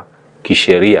imeruhusiwa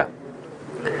kisheria.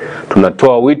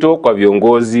 Tunatoa wito kwa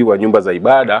viongozi wa nyumba za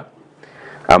ibada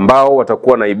ambao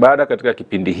watakuwa na ibada katika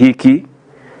kipindi hiki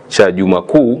cha Juma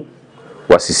Kuu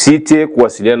wasisite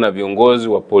kuwasiliana na viongozi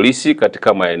wa polisi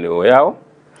katika maeneo yao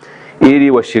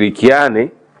ili washirikiane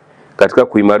katika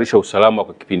kuimarisha usalama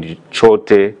kwa kipindi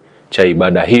chote cha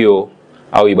ibada hiyo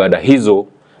au ibada hizo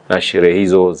na sherehe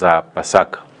hizo za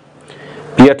Pasaka.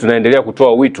 Pia tunaendelea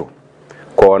kutoa wito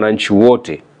kwa wananchi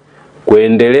wote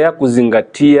kuendelea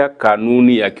kuzingatia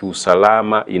kanuni ya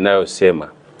kiusalama inayosema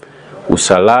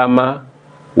usalama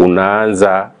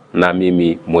unaanza na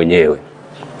mimi mwenyewe.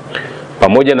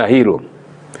 Pamoja na hilo,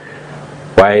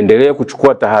 waendelee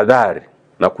kuchukua tahadhari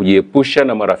na kujiepusha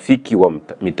na marafiki wa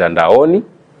mitandaoni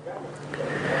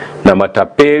na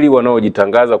matapeli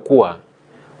wanaojitangaza kuwa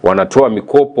wanatoa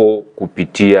mikopo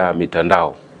kupitia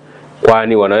mitandao,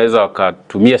 kwani wanaweza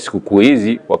wakatumia sikukuu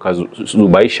hizi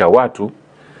wakazubaisha watu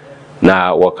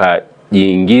na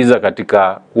wakajiingiza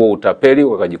katika huo utapeli,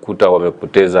 wakajikuta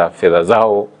wamepoteza fedha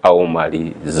zao au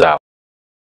mali zao.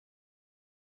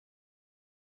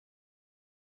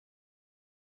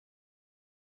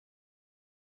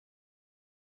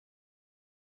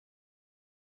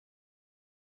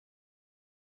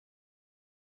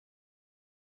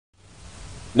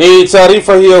 Ni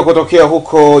taarifa hiyo kutokea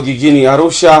huko jijini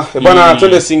Arusha. Bwana,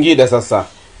 twende Singida sasa.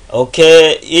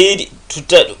 Okay,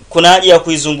 kuna haja ya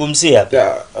kuizungumzia.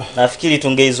 Nafikiri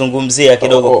tungeizungumzia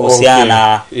kidogo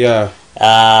kuhusiana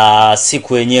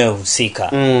siku yenyewe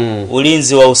husika.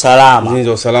 Ulinzi wa usalama.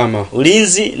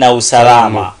 Ulinzi na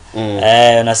usalama.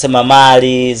 Unasema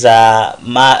mali za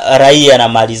raia na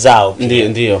mali zao.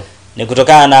 Ndio. Ni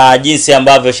kutokana na jinsi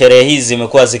ambavyo sherehe hizi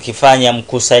zimekuwa zikifanya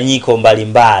mkusanyiko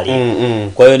mbalimbali.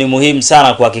 Kwa hiyo ni muhimu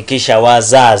sana kuhakikisha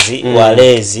wazazi,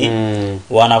 walezi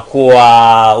wanakuwa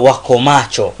wako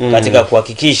macho katika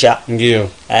kuhakikisha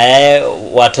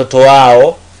watoto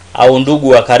wao au ndugu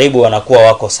wa karibu wanakuwa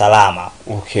wako salama.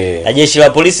 Na jeshi la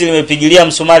polisi limepigilia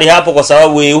msumari hapo, kwa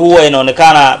sababu huwa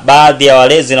inaonekana baadhi ya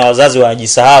walezi na wazazi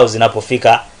wanajisahau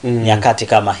zinapofika nyakati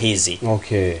kama hizi.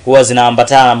 Huwa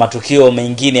zinaambatana na matukio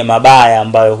mengine mabaya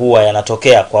ambayo huwa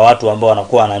yanatokea kwa watu ambao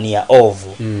wanakuwa na nia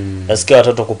ovu. Nasikia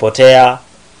watoto kupotea,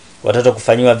 watoto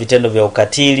kufanyiwa vitendo vya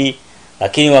ukatili,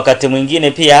 lakini wakati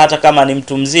mwingine pia hata kama ni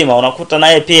mtu mzima unakuta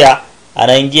naye pia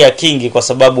anaingia kingi, kwa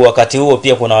sababu wakati huo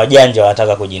pia kuna wajanja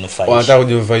wanataka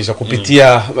kujinufaisha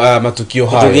kupitia matukio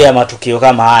haya. Kupitia matukio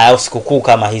kama haya au sikukuu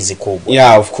kama hizi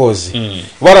kubwa. Of course.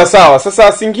 Bora sawa.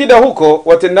 Sasa Singida huko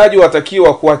watendaji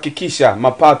watakiwa kuhakikisha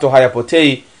mapato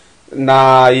hayapotei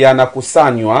na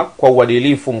yanakusanywa kwa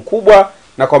uadilifu mkubwa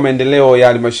na kwa maendeleo ya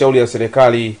halmashauri ya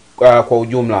serikali kwa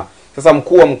ujumla. Sasa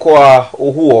mkuu wa mkoa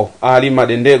huo Halima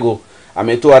Dendego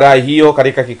ametoa rai hiyo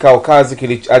katika kikao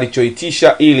kazi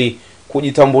alichoitisha ili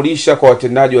kujitambulisha kwa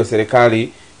watendaji wa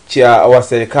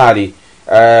serikali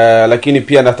lakini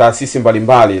pia na taasisi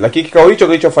mbalimbali. Lakini kikao hicho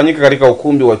kilichofanyika katika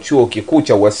ukumbi wa chuo kikuu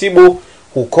cha uhasibu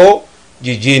huko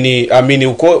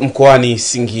huko mkoani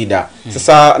Singida.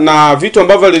 Sasa na vitu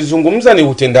ambavyo alizungumza ni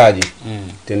utendaji.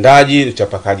 Utendaji,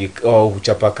 uchapakazi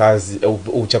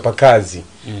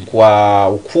kwa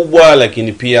ukubwa,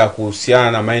 lakini pia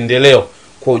kuhusiana na maendeleo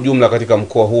kwa ujumla katika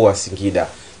mkoa huu wa Singida.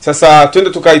 Sasa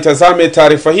twende tukaitazame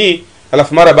taarifa hii,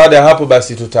 alafu mara baada ya hapo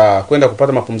basi tutakwenda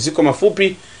kupata mapumziko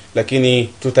mafupi, lakini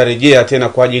tutarejea tena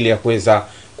kwa ajili ya kuweza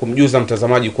kumjuza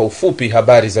mtazamaji kwa ufupi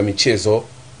habari za michezo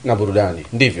na burudani.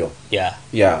 Ndivyo?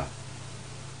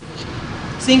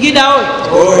 Singida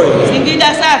Singida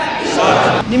safi.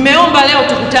 Nimeomba leo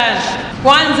tukutane.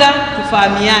 Kwanza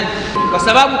tufahamiane, kwa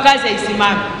sababu kazi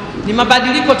haisimami. Ni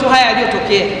mabadiliko tu haya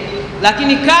yaliyotokea,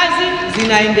 lakini kazi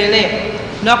zinaendelea.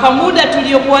 Na kwa muda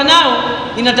tuliokuwa nao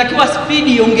inatakiwa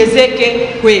spidi iongezeke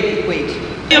kweli.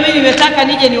 Hiyo mimi nimetaka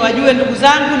nije niwajue ndugu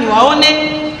zangu, niwaone,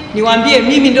 niwaambie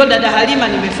mimi ndio dada Halima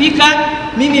nimefika,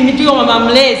 mimi ndio mama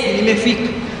mlezi nimefika.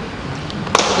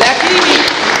 Lakini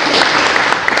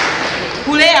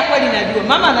kulea kweli najua,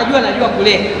 mama anajua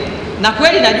kulea. Na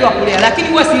kweli najua kulea, lakini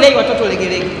huwa silei watoto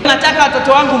legelege. Nataka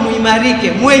watoto wangu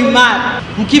muimarike, muwe imara.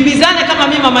 Mkimbizane kama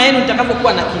mimi mama yenu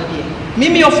nitakavyokuwa nakimbia.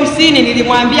 Mimi ofisini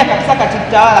nilimwambia kabisa katibu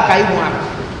tawala kaimu hapa,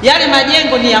 yale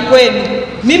majengo ni ya kwenu.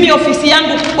 Mimi ofisi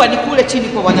yangu kubwa ni kule chini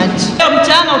kwa wananchi. Leo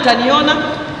mchana utaniona,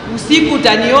 usiku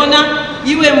utaniona,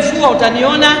 iwe mvua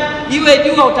utaniona, iwe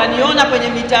jua utaniona kwenye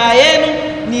mitaa yenu.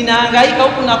 Ninahangaika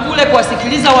huku na kule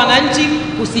kuwasikiliza wananchi,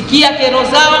 kusikia kero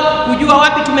zao, kujua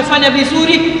wapi tumefanya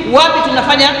vizuri, wapi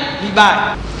tunafanya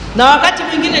vibaya. Na wakati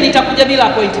mwingine nitakuja bila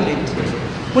appointment.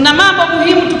 Kuna mambo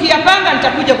muhimu tukiyapanga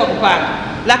nitakuja kwa kupanga.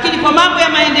 Lakini kwa mambo ya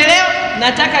maendeleo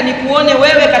nataka nikuone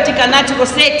wewe katika natural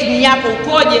setting yako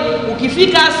ukoje,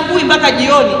 ukifika asubuhi mpaka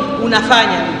jioni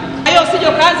unafanya nini. Hiyo usije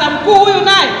kaanza mkuu huyu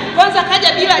naye kwanza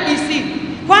kaja bila DC.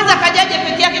 Kwanza kajaje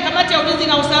peke yake, kamati ya ulinzi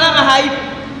na usalama haipo.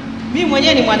 Mimi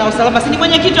mwenyewe ni mwana usalama, si ni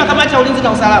mwenyekiti wa kamati ya ulinzi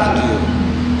na usalama.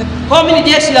 Kwa mimi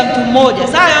ni jeshi la mtu mmoja.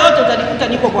 Saa yote utanikuta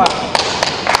niko kwako.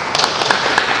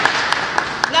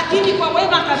 lakini kwa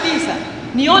wema kabisa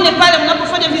nione pale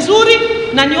mnapofanya vizuri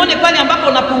na nione pale ambapo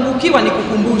unapungukiwa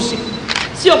nikukumbushe.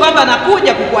 Sio kwamba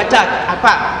nakuja kukuataka,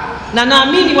 hapana. Na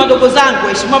naamini wadogo zangu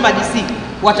Mheshimiwa DC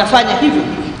watafanya hivyo,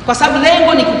 kwa sababu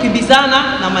lengo ni kukimbizana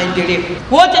na maendeleo.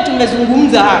 Wote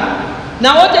tumezungumza hapa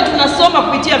na wote tunasoma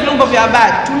kupitia vyombo vya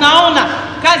habari, tunaona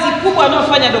kazi kubwa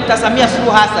anayofanya Dr. Samia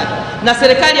Suluhu Hassan na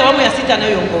serikali ya awamu ya 6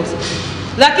 anayoongoza.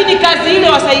 Lakini kazi ile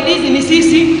wasaidizi ni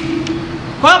sisi.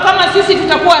 Kwa kama sisi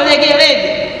tutakuwa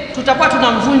legelege, tutakuwa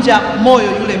tunamvunja moyo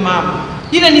yule mama.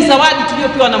 Ile ni zawadi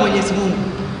tuliyopewa na Mwenyezi Mungu.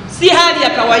 Si hali ya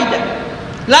kawaida.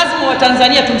 Lazima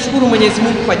Watanzania tumshukuru Mwenyezi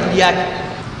Mungu kwa ajili yake.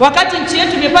 Wakati nchi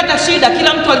yetu imepata shida,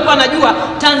 kila mtu alikuwa anajua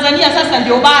Tanzania sasa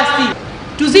ndio basi.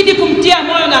 Tuzidi kumtia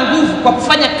moyo na nguvu kwa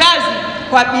kufanya kazi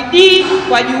kwa bidii,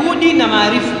 kwa juhudi na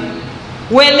maarifa.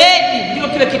 Weledi ndio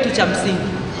kile kitu cha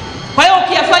msingi. Kwa hiyo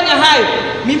ukiyafanya hayo,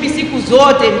 mimi siku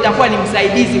zote nitakuwa ni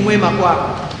msaidizi mwema kwako.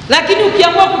 Lakini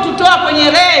ukiamua kututoa kwenye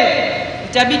reli,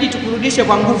 itabidi tukurudishe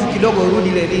kwa nguvu kidogo urudi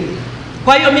lelini.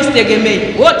 Kwa hiyo mimi sitegemei.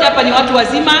 Wote hapa ni watu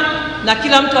wazima na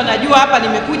kila mtu anajua hapa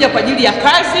nimekuja kwa ajili ya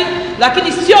kazi,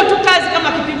 lakini sio tu kazi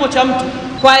kama kipimo cha mtu,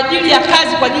 kwa ajili ya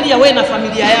kazi, kwa ajili ya wewe na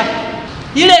familia yako.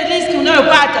 Ile riski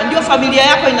unayopata ndio familia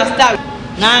yako inastawi.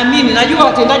 Naamini, najua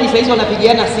watendaji sasa hizi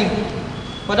wanapigiana simu.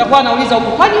 Watakuwa wanauliza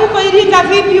huko, kwani huko Iringa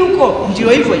vipi huko? Ndio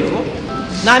hivyo hivyo.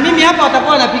 Na mimi hapa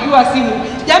watakuwa wanapigiwa simu,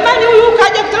 jamani huyu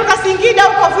kaja kutoka Singida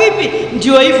huko vipi?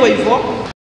 Ndio hivyo hivyo.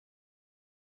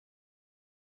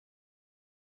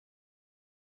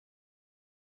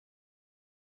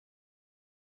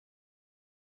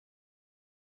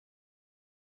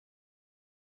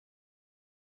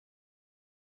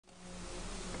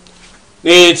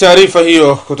 Ni taarifa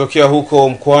hiyo kutokea huko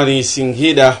mkoani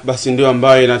Singida, basi ndio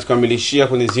ambayo inatukamilishia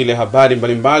kwenye zile habari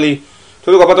mbalimbali.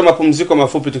 Tunapata mapumziko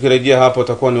mafupi, tukirejea hapo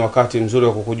utakuwa ni wakati mzuri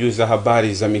wa kukujuza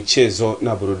habari za michezo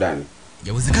na burudani.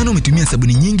 Yawezekana umetumia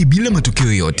sabuni nyingi bila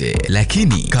matokeo yote,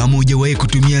 lakini kama hujawahi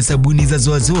kutumia sabuni za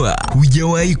Zoazoa,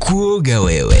 hujawahi kuoga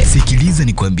wewe. Sikiliza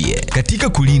nikwambie, katika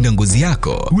kulinda ngozi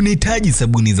yako, unahitaji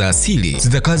sabuni za asili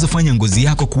zitakazofanya ngozi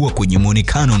yako kuwa kwenye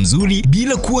muonekano mzuri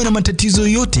bila kuwa na matatizo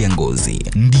yote ya ngozi.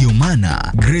 Ndiyo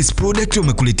maana Grace Product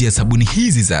wamekuletea sabuni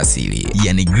hizi za asili,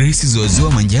 yani Grace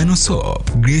Zoazoa Manjano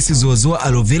Soap, Grace Zoazoa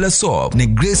Aloe Vera Soap na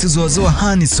Grace Zoazoa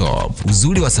Honey Soap.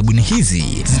 Uzuri wa sabuni hizi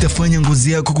zitafanya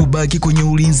ngozi yako kubaki kwenye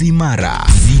ulinzi imara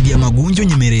dhidi ya magonjwa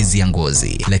nyemelezi ya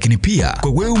ngozi. Lakini pia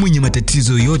kwa wewe mwenye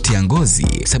matatizo yote ya ngozi,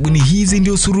 sabuni hizi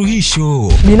ndio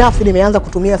suluhisho. Binafsi nimeanza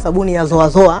kutumia sabuni ya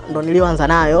Zoazoa, ndo nilioanza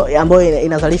nayo, ambayo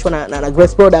inazalishwa na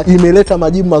Grace Product. Imeleta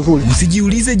majibu mazuri.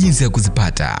 Usijiulize jinsi ya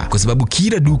kuzipata, kwa sababu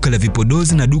kila duka la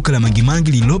vipodozi na duka la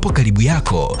mangimangi lilopo karibu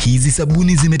yako, hizi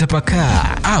sabuni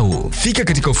zimetapakaa. Au fika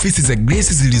katika ofisi za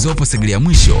Grace zilizopo Segerea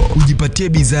Mwisho, ujipatie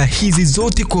bidhaa hizi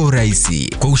zote kwa urahisi.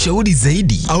 Kwa ushauri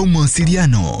zaidi au mawasiliano,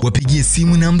 wapigie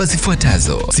simu namba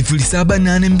zifuatazo: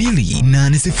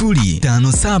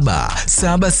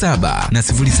 0782805777 na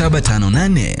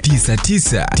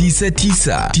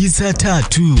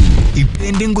 0758999993.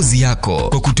 Ipende ngozi yako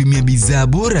kwa kutumia bidhaa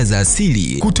bora za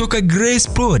asili kutoka Grace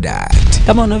Product.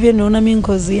 Kama unavyoona mimi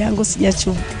ngozi yangu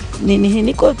sijachu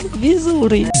niko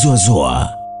vizuri. Zoazoa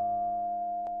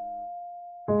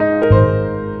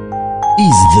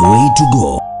is the way to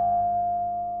go.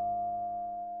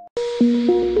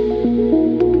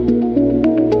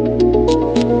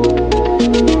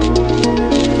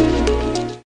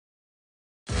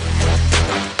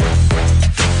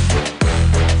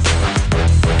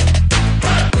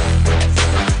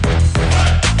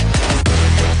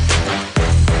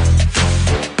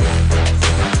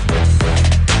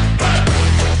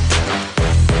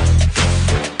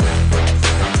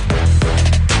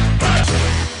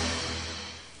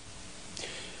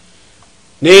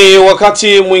 Ni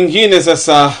wakati mwingine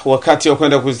sasa, wakati wa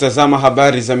kwenda kuzitazama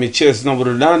habari za michezo na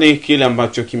burudani, kile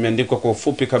ambacho kimeandikwa kwa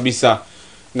ufupi kabisa.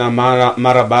 Na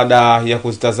mara baada ya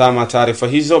kuzitazama taarifa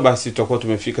hizo, basi tutakuwa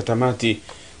tumefika tamati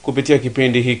kupitia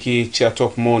kipindi hiki cha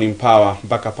Top Morning Power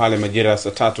mpaka pale majira ya saa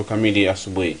 3 kamili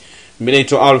asubuhi. Mimi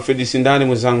naitwa Alfred Sindani,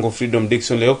 mwenzangu Freedom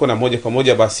Dickson Leoko, na moja kwa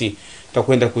moja basi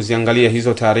tutakwenda kuziangalia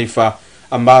hizo taarifa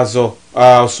ambazo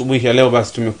asubuhi ya leo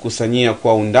basi tumekusanyia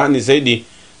kwa undani zaidi.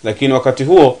 Lakini wakati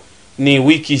huo ni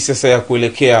wiki sasa ya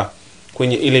kuelekea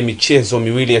kwenye ile michezo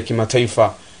miwili ya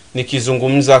kimataifa.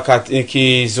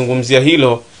 Nikizungumzia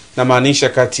hilo na maanisha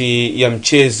kati ya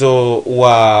mchezo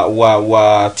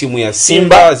wa timu ya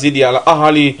Simba dhidi ya Al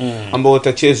Ahly ambao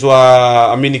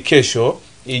utachezwa kesho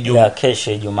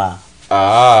Ijumaa.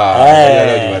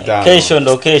 leo Jumatano. Kesho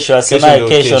ndo kesho, asemaye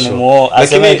kesho ni muongo,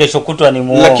 asemaye kesho kutwa ni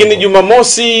muongo. Lakini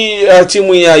Jumamosi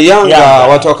timu ya Yanga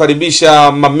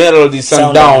watawakaribisha Mamelodi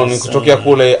Sundowns kutokea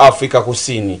kule Afrika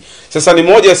Kusini. Sasa ni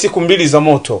moja ya siku mbili za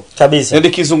moto kabisa.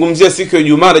 Ndio kizungumzia siku ya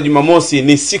Ijumaa na Jumamosi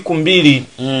ni siku mbili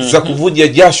za kuvuja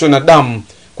jasho na damu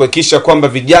kuhakikisha kwamba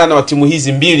vijana wa timu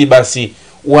hizi mbili basi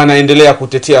wanaendelea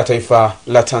kutetea taifa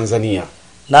la Tanzania.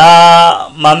 Na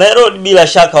Mamelodi bila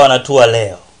shaka wanatua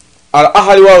leo. Al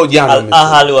Ahly wao jana Al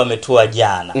Ahly wametua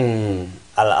jana.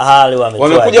 Al Ahly wametua.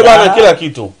 Wamekuja bana kila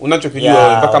kitu unachokijua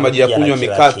wewe mpaka maji ya kunywa,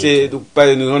 mikate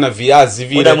pale, niona viazi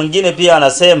vile. Muda mwingine pia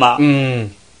wanasema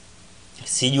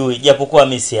sijui, japokuwa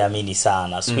mimi siamini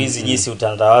sana siku hizi jinsi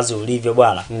utandawazi ulivyo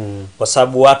bwana, kwa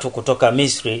sababu watu kutoka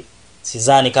Misri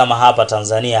sidhani kama hapa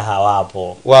Tanzania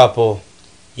hawapo. Wapo.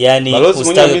 Yani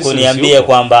ustawi kuniambia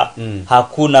kwamba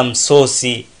hakuna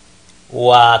msosi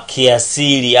wa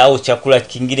kiasili au chakula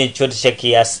kingine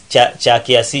chochote cha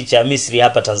kiasili cha Misri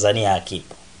hapa Tanzania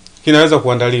hakipo. Kinaweza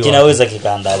kuandaliwa. Kinaweza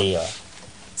kikaandaliwa.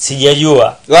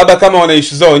 Sijajua. Labda kama wana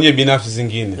issue zao wenyewe binafsi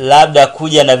zingine. Labda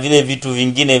kuja na vile vitu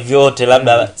vingine vyote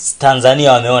labda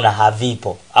Tanzania wameona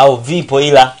havipo au vipo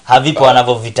ila havipo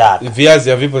wanavyovitaka. Viazi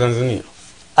havipo Tanzania.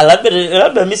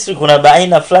 Labda Misri kuna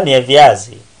aina fulani ya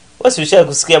viazi. Wewe ushaje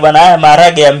kusikia bwana haya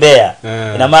maharage ya Mbeya.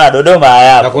 Ina maana Dodoma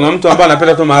hayapo. Na kuna mtu ambaye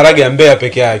anapenda tu maharage ya Mbeya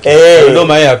peke yake.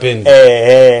 Dodoma yeye hapendi.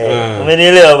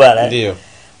 Umenielewa bwana? Ndio.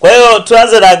 Kwa hiyo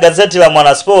tuanze na gazeti la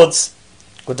Mwana Sports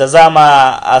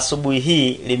kutazama asubuhi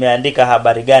hii limeandika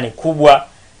habari gani kubwa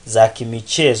za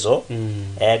kimichezo.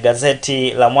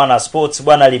 Gazeti la Mwana Sports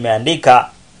bwana limeandika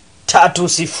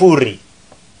 3-0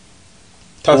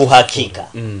 uhakika.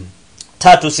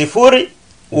 3-0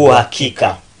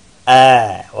 uhakika.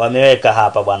 Wameweka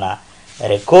hapa bwana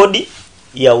rekodi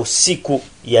ya usiku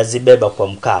ya zibeba kwa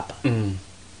Mkapa.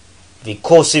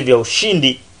 Vikosi vya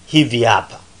ushindi hivi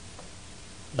hapa.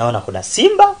 Naona kuna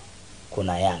Simba,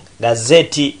 kuna Yanga.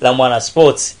 Gazeti la Mwana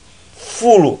Sports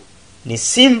fulu ni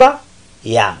Simba,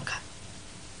 Yanga.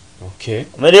 Okay.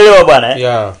 Umeelewa bwana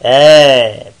Yeah.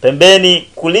 Pembeni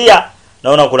kulia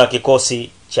naona kuna kikosi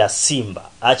cha Simba,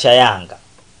 acha Yanga.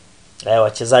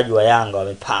 Wachezaji wa Yanga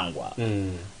wamepangwa.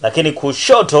 Lakini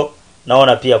kushoto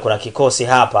naona pia kuna kikosi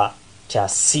hapa cha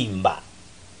Simba.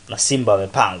 Na Simba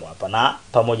wamepangwa hapa na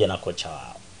pamoja na kocha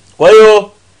wao. Kwa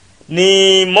hiyo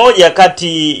ni moja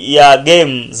kati ya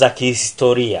game za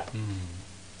kihistoria.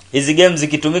 Hizi game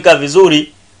zikitumika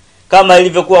vizuri kama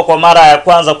ilivyokuwa kwa mara ya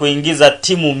kwanza kuingiza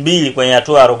timu mbili kwenye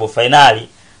hatua ya robo finali,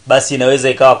 basi inaweza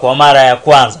ikawa kwa mara ya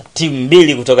kwanza timu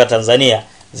mbili kutoka Tanzania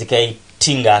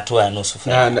zikaitinga hatua ya nusu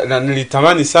finali. Na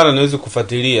nilitamani sana niweze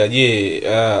kufuatilia. Je,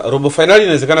 robo finali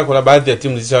inawezekana kuna baadhi ya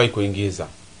timu zishawahi kuingiza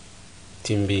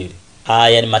timu mbili.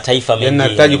 Yani mataifa mengine. Yani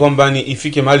nahitaji kwamba ni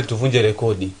ifike mahali tuvunje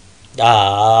rekodi.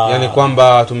 Yani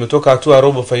kwamba tumetoka hatua ya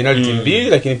robo finali timu mbili,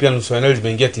 lakini pia nusu finali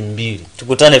zimeingia timu mbili.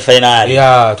 Tukutane finali.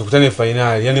 Tukutane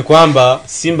finali. Yani kwamba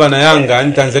Simba na Yanga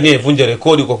ni Tanzania ivunje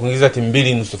rekodi kwa kuingiza timu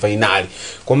mbili nusu finali.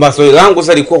 Kwamba swali langu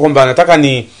sasa lilikuwa kwamba nataka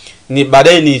ni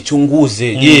baadaye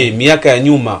nichunguze. Je, miaka ya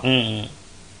nyuma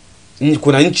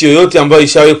kuna nchi yoyote ambayo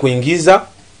ishawahi kuingiza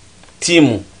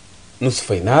timu nusu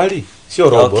finali? Sio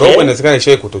robo. Robo inawezekana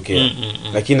ishawahi kutokea.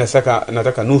 Lakini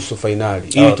nataka nusu finali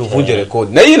ili tuvunje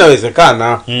rekodi. Na hii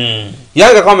inawezekana.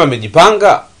 Yanga kama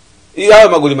amejipanga, hayo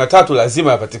magoli matatu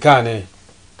lazima yapatikane.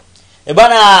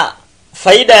 Bwana,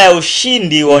 faida ya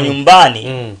ushindi wa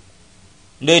nyumbani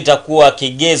ndio itakuwa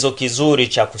kigezo kizuri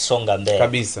cha kusonga mbele.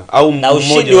 Kabisa. Au na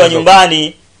ushindi wa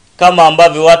nyumbani kama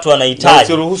ambavyo watu wanahitaji.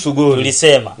 Usiruhusu goli.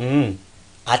 Tulisema.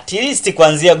 At least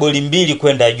kuanzia goli 2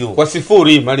 kwenda juu. Kwa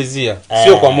 0 malizia,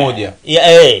 sio kwa 1.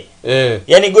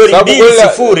 Yani goli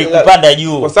 2-0 kupanda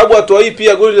juu. Kwa sababu hatua hii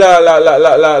pia goli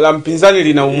la mpinzani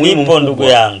lina umuhimu mkubwa. Ndugu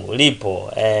yangu,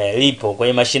 lipo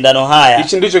kwenye mashindano haya.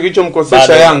 Hichi ndicho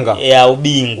kilichomkosesha Yanga ya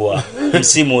ubingwa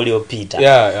msimu uliopita.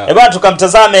 Bwana,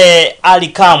 tukamtazame Ali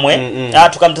Kamwe,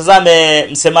 tukamtazame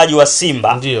msemaji wa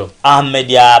Simba. Ndio.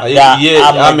 Ahmed Ali.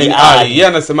 Yeye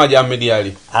anasemaje Ahmed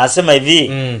Ali? Anasema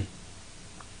hivi.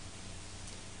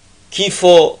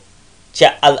 Kifo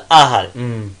cha Al Ahly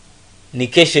ni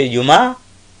kesho Ijumaa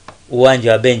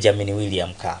uwanja wa Benjamin William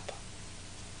Mkapa.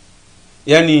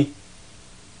 Yani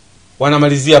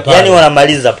wanamalizia pale. Yani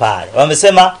wanamaliza pale.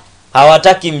 Wamesema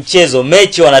hawataki mchezo,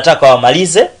 mechi wanataka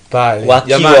wamalize pale.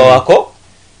 Wakiwa wako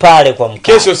pale kwa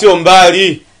Mkapa. Kesho sio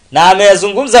mbali. Na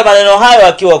ameyazungumza maneno hayo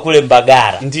akiwa kule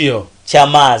Mbagara. Ndio.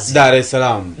 Chamazi. Dar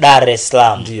es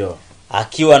Salaam. Ndio.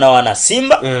 Akiwa na wana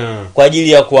Simba kwa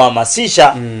ajili ya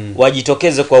kuhamasisha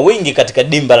wajitokeze kwa wingi katika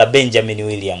dimba la Benjamin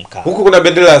William Mkapa. Huku kuna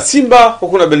bendera ya Simba, huku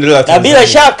kuna bendera ya Tanzania. Na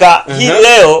bila shaka hii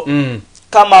leo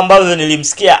kama ambavyo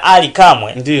nilimsikia Ali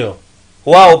Kamwe, ndio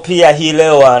wao pia hii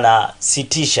leo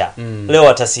wanasitisha. Leo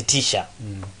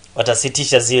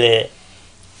watasitisha zile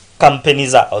kampeni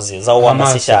za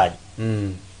uhamasishaji.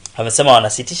 Wamesema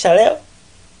wanasitisha leo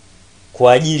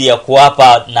kwa ajili ya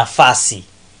kuwapa nafasi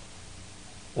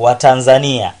wa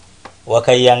Tanzania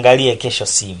wakaiangalie kesho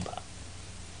Simba.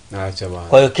 Acha bwana.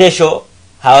 Kwa hiyo kesho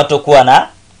hawatokuwa na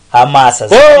hamasa.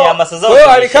 Hamasa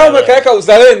zao. Alikama kaweka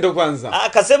uzalendo kwanza.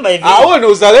 Akasema hivi. Huo ni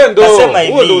uzalendo.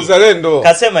 Huo ni uzalendo.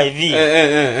 Kasema hivi.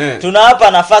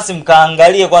 Tunawapa nafasi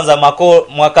mkaangalie kwanza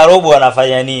mwaka robo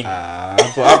wanafanya nini.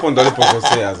 Hapo ndo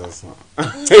alipokosea sasa.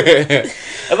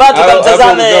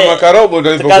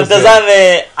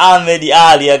 Tukamtazame Ahmed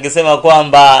Ali akisema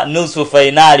kwamba nusu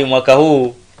finali mwaka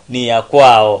huu ni ya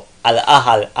kwao. Al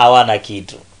Ahly hawana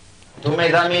kitu.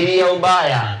 Tumedhamiria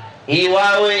ubaya,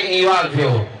 iwawe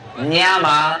iwavyo,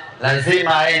 mnyama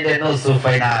lazima aende nusu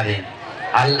finali.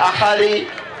 Al Ahly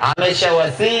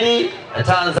ameshawasili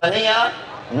Tanzania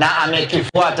na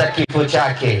amekifuata kifo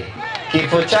chake.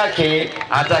 Kifo chake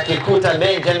atakikuta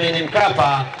Benjamin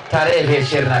Mkapa tarehe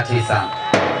 29.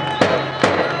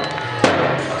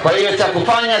 Kwa hiyo cha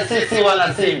kufanya sisi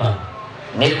wana Simba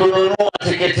ni kununua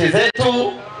tiketi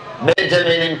zetu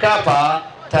Benjamin Mkapa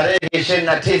tarehe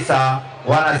 29.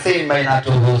 Wana Simba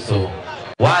inatuhusu.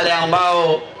 Wale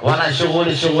ambao wana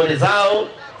shughuli zao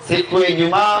siku ya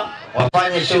Ijumaa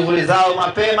wafanye shughuli zao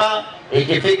mapema.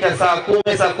 Ikifika saa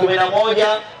 10 saa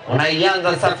 11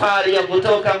 unaianza safari ya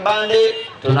kutoka Mbande,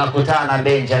 tunakutana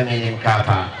Benjamin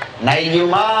Mkapa. Na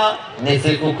Ijumaa ni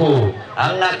sikukuu,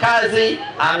 amna kazi,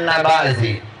 amna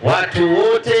bazi, watu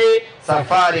wote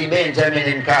safari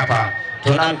Benjamin Mkapa.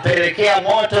 Tunampelekea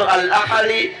moto Al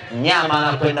Ahly, nyama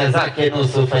na kwenda zake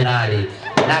nusu finali.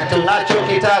 Na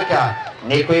tunachokitaka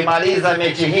ni kuimaliza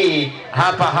mechi hii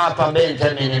hapa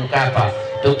Benjamin Mkapa.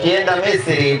 Tukienda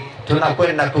Misri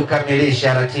tunakwenda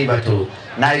kukamilisha ratiba tu,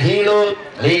 na hilo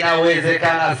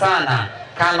linawezekana sana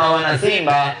kama wana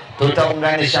Simba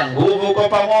tutaunganisha nguvu kwa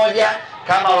pamoja.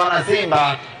 Kama wana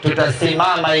Simba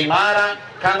tutasimama imara.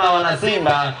 Kama wana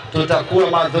Simba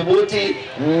tutakuwa madhubuti.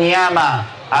 Mnyama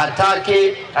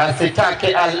atake asitake,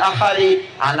 Al Ahly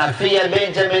anafia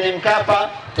Benjamin Mkapa,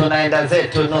 tunaenda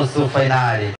zetu nusu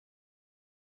finali.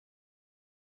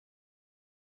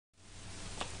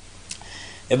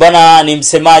 Bwana ni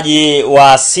msemaji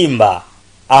wa Simba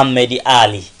Ahmed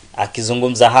Ali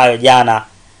akizungumza hayo jana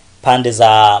pande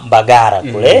za Mbagara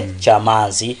kule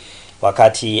Chamazi,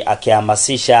 wakati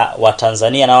akihamasisha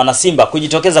Watanzania na wana Simba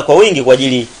kujitokeza kwa wingi kwa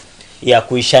ajili ya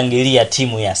kuishangilia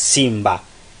timu ya Simba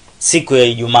siku ya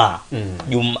Ijumaa.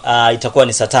 Itakuwa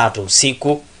ni saa 3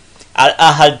 usiku. Al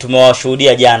Ahly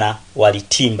tumewashuhudia jana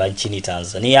walitimba nchini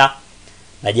Tanzania,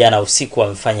 na jana usiku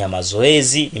wamefanya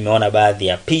mazoezi. Nimeona baadhi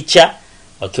ya picha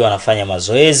wakiwa wanafanya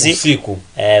mazoezi usiku.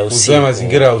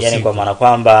 Mazingira ya usiku. Yani kwa maana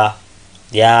kwamba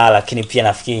lakini pia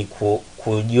nafikiri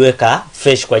kujiweka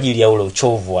fresh kwa ajili ya ule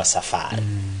uchovu wa safari.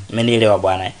 Umenielewa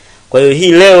bwana? Kwa hiyo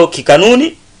hii leo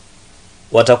kikanuni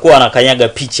watakuwa wanakanyaga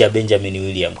pichi ya Benjamin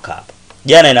William Mkapa.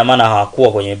 Jana ina maana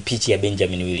hawakuwa kwenye pichi ya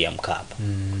Benjamin William Mkapa.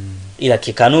 Ila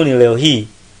kikanuni leo hii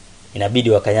inabidi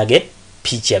wakanyage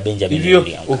pichi ya Benjamin William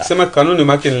Mkapa. Ukisema kanuni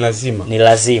maana ni lazima. Ni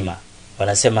lazima.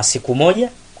 Wanasema siku moja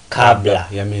kabla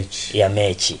ya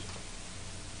mechi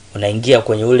unaingia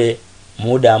kwenye ule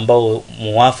muda ambao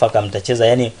muafaka mtacheza,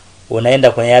 yani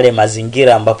unaenda kwenye yale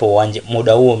mazingira ambapo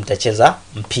muda huo mtacheza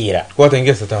mpira. Kwa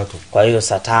wataingia saa 3. Kwa hiyo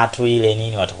saa 3 ile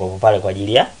nini watakuwa pale kwa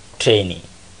ajili ya training.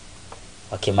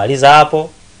 Wakimaliza hapo,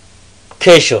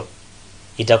 kesho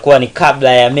itakuwa ni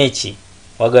kabla ya mechi.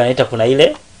 Waga wanaita kuna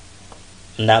ile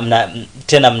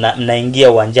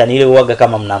mnaingia uwanjani ile uwaga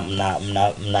kama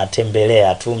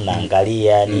mnatembelea tu,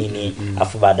 mnaangalia nini,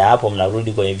 afu baada hapo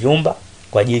mnarudi kwenye vyumba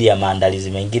kwa ajili ya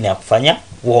maandalizi mengine ya kufanya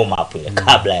warm up ile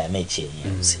kabla ya mechi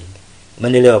yenyewe usiku.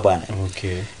 Umeelewa bwana?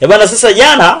 Okay. Bwana sasa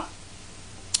jana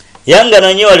Yanga na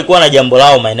wenyewe walikuwa na jambo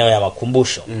lao maeneo ya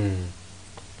makumbusho.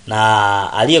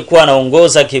 Na aliyekuwa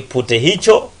anaongoza kipute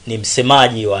hicho ni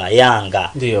msemaji wa Yanga.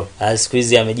 Ndio. Siku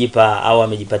hizi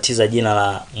amejipatiza jina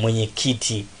la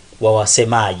mwenyekiti wa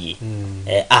wasemaji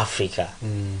Afrika.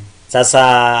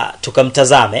 Sasa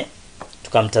tukamtazame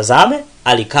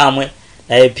Ali Kamwe,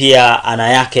 na yeye pia ana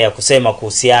yake ya kusema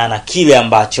kuhusiana na kile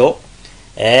ambacho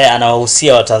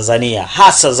anawahusia wa Tanzania,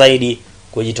 hasa zaidi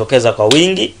kujitokeza kwa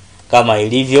wingi kama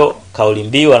ilivyo kauli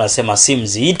mbiu. Anasema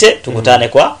simziite tukutane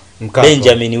kwa Mkapa.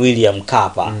 Benjamin William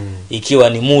Mkapa. Ikiwa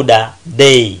ni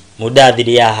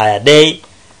Mudadhiri ya haya day,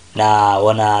 na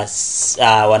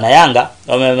wana Yanga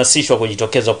wamehamasishwa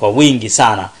kujitokeza kwa wingi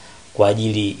sana kwa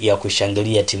ajili ya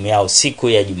kushangilia timu yao siku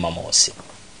ya Jumamosi.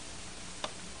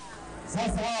 Sasa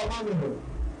hawa mambo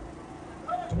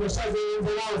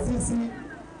tumeshazungumza nao sisi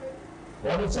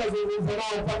wameshazungumza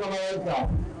nao mpaka malaika.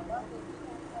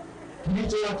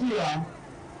 Kilichobakia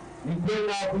ni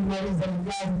kwenda kuimaliza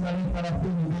kazi taarifa na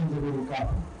pili Benjamin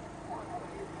Mkapa.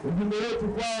 Ujumbe wetu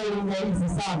kwao ni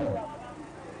rahisi sana.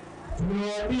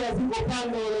 Tumewaambia ziko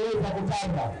pande wanaweza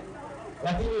kutanga,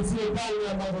 lakini sio pande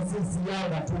ambazo sisi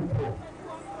Yanga tupo.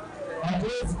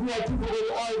 Hatuwezi kuwa tupo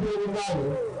kwenye ardhi ya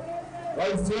nyumbani.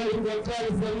 Waisraeli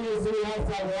Daktari Samia Suluhu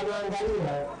Hassan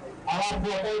wanaangalia, alafu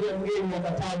wakaja mgeni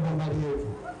wakatanga mbali yetu.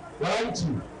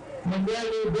 Wananchi,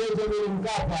 twendeni Benjamin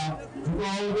Mkapa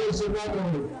tukawaonyeshe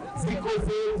mambo. Ziko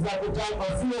sehemu za kutamba,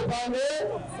 sio pande,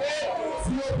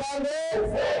 sio pande,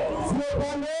 sio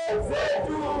pande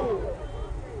zetu.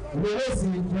 Umerosi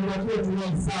tunakuwa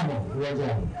tunai sana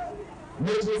uwanjani.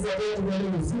 Mechi za tatu na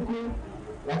leo usiku,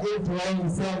 lakini tunaini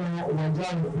sana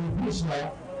uwanjani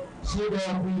kuepusha shida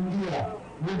ya kuingia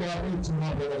muda wa mechi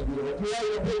hapa karibia. Lakini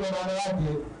hayo pia maana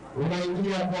yake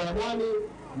unaingia kwa amani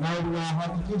na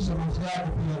unahakikisha maisha yako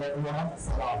pia yanakuwa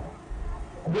salama.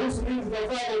 Kuhusu nini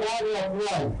tunafanya baada ya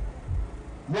kuwahi,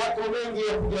 yako mengi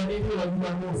ya kujadiliwa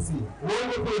Jumamosi.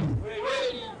 Uongo kweli?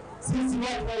 Sisi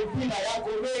watu wa mpira yako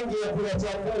mengi ya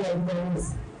kuyachambua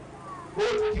Jumamosi. Kwa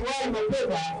hiyo tukiwahi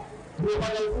mapema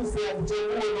tumepata fursa ya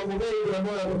kuchambua mambo mengi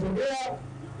ambayo yametokea,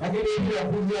 lakini pia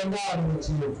kujiandaa na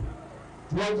mechi yetu.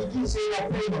 Tuhakikishe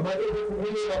mapema, majengo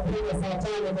kufunguliwa mapema saa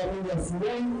 5 kamili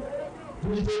asubuhi.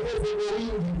 Tujitokeze kwa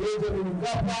wingi Benjamin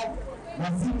Mkapa na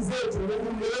simu zetu na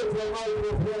ujumbe wetu ambao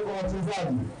tunapeleka kwa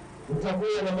wachezaji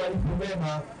utakuwa na malipo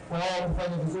mema kwa wao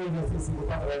kufanya vizuri na sisi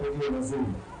kupata matokeo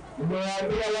mazuri.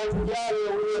 Nimewaambia watu jana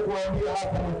ule kuambia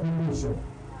hapa makumbusho.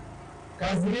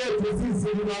 Kazi yetu sisi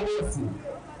Jumamosi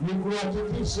ni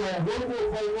kuhakikisha robo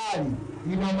fainali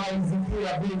inamalizikia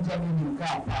Benjamin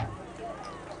Mkapa.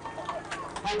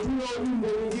 Hatuna ujumbe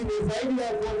mwingine zaidi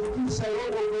ya kuhakikisha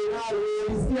robo fainali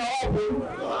inamalizia wapi?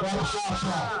 Kwa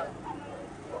Mkapa.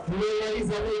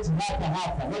 Tumemaliza mechi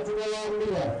hapa na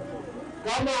tunawaambia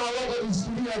kama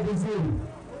hawatajishikilia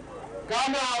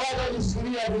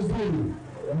vizuri,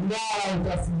 mnara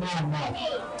utasimama.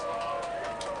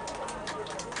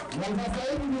 Na sasa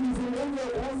hivi nilizungumza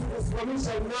kuhusu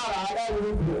kusimamisha mnara adani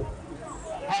hivyo.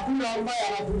 Hakuna ambaye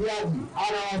anatujaji,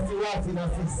 ana wasiwasi na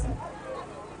sisi.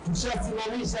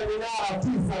 Tushasimamisha minara 9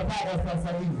 mpaka sasa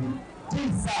hivi.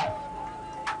 9.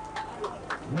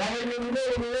 Na wenye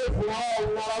minara mirefu na wao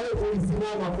mnara wetu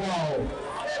ulisimama kwao.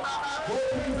 Kwa hiyo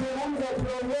nilizungumza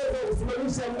tunaongeza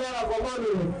kusimamisha mnara kwa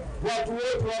mami watu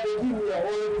wote wa Bugimya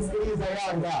wanaosikiliza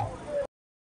Yanga.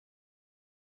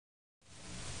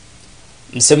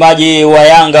 Msemaji wa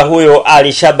Yanga huyo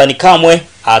Ali Shabani Kamwe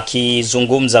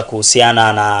akizungumza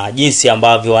kuhusiana na jinsi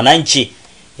ambavyo wananchi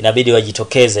inabidi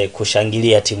wajitokeze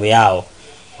kushangilia timu yao,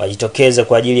 wajitokeze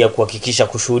kwa ajili ya kuhakikisha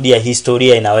kushuhudia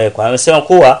historia inawekwa. Amesema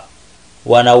kuwa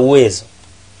wana uwezo.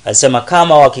 Anasema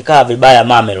kama wakikaa vibaya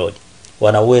Mamelodi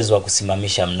wana uwezo wa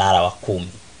kusimamisha mnara wa 10.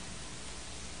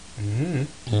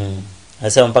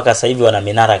 Anasema mpaka sasa hivi wana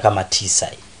minara kama 9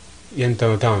 hivi. Yani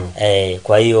 5.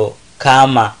 Kwa hiyo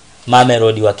kama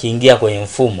Mamelodi wakiingia kwenye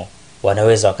mfumo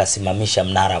wanaweza wakasimamisha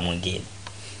mnara mwingine.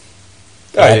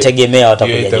 Nategemea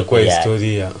watakuja kwa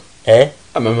historia.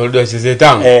 Mamelodi wacheze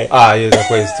 5. Hiyo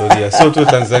itakuwa historia. Sio tu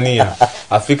Tanzania,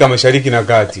 Afrika Mashariki na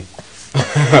Kati.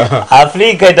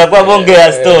 Afrika itakuwa bonge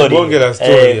la story. Bonge la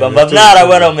story. Kwamba mnara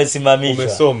bwana umesimamishwa.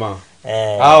 Umesoma.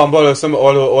 Hao ambao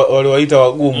waliwaita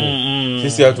wagumu.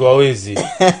 Sisi hatuwawezi.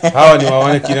 Hawa ni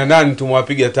waone kina nani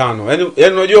tumwapiga 5.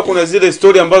 Yaani unajua kuna zile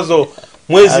story ambazo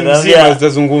mwezi mzima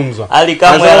zitazungumzwa.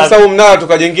 Sasa mnara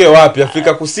tukajengee wapi?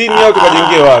 Afrika Kusini au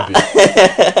tukajengee wapi?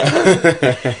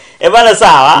 Bana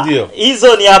sawa.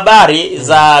 Hizo ni habari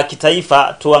za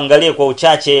kitaifa. Tuangalie kwa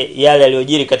uchache yale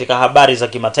yaliyojiri katika habari za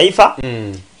kimataifa.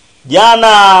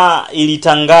 Jana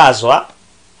ilitangazwa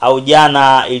au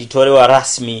jana ilitolewa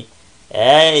rasmi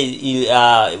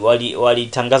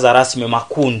walitangaza rasmi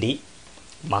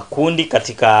makundi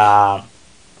katika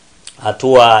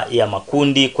hatua ya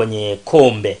makundi kwenye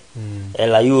kombe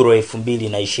la Euro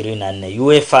 2024,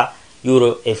 UEFA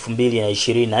Euro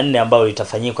 2024 ambayo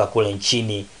itafanyika kule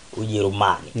nchini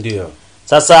Ujerumani. Ndio.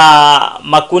 Sasa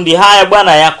makundi haya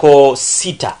bwana yako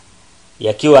 6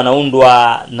 yakiwa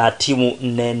yanaundwa na timu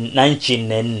 4 na nchi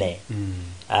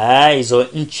 4. Hizo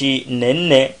nchi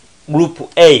 4 group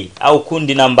A au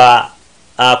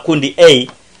kundi A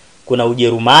kuna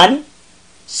Ujerumani,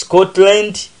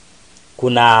 Scotland,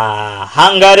 kuna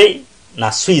Hungary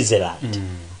na Switzerland.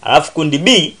 Alafu kundi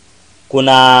B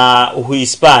kuna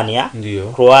Uhispania,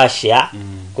 Croatia,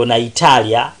 kuna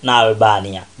Italia na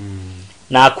Albania.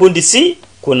 Na kundi C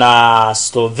kuna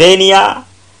Slovenia,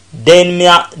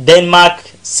 Denmark,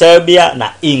 Serbia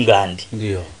na England.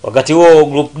 Ndio. Wakati huo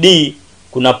group D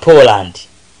kuna Poland.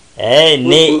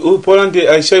 Poland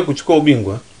aishawahi kuchukua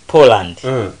ubingwa? Poland.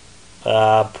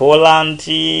 Poland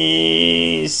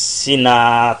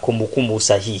sina kumbukumbu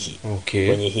sahihi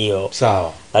kwenye hiyo.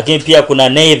 Sawa. Lakini pia kuna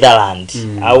Netherlands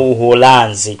au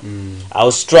Uholanzi,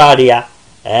 Australia,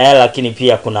 lakini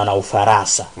pia kuna na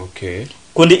Ufaransa.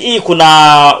 Kundi hii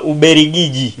kuna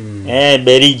Ubelgiji,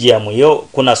 Belgium hiyo,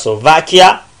 kuna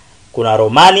Slovakia, kuna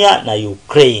Romania na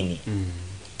Ukraine.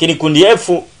 Lakini kundi F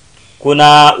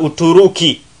kuna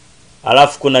Uturuki,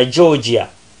 alafu kuna Georgia.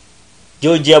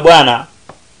 Georgia bwana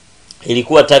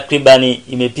ilikuwa takribani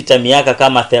imepita miaka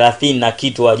kama 30 na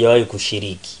kitu hawajawahi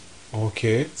kushiriki.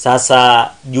 Sasa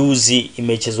juzi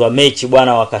imechezwa mechi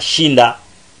bwana, wakashinda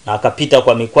na wakapita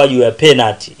kwa mikwaju ya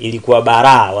penalty, ilikuwa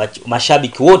baraa,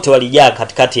 mashabiki wote walijaa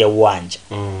katikati ya uwanja.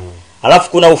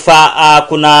 Alafu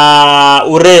kuna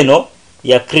Ureno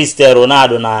ya Cristiano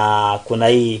Ronaldo na kuna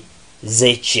hii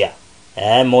Czechia.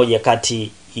 Moja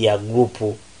kati ya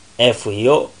grupu F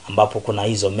hiyo ambapo kuna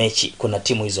hizo mechi, kuna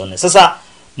timu hizo nne. Sasa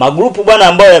magrupu bwana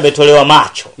ambayo yametolewa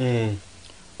macho.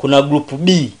 Kuna grupu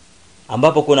B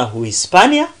ambapo kuna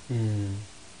Uhispania,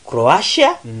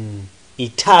 Croatia,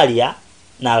 Italia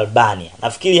na Albania.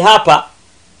 Nafikiri hapa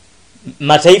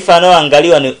mataifa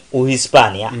yanayoangaliwa ni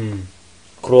Uhispania,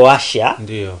 Croatia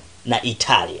na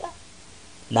Italia.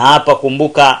 Na hapa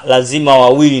kumbuka lazima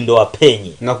wawili ndo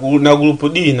wapenye. Na grupu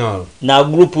D nalo. Na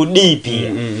grupu D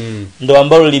pia. Ndo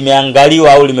ambalo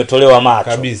limeangaliwa au limetolewa macho.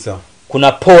 Kabisa.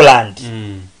 Kuna Poland.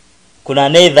 Kuna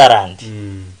Netherlands.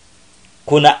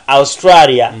 Kuna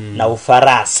Australia na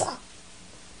Ufaransa.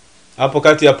 Hapo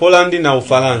kati ya Poland na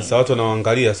Ufaransa watu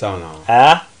wanaangalia sana.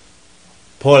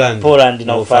 Poland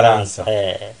na Ufaransa.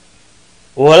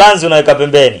 Uholanzi unaweka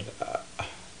pembeni.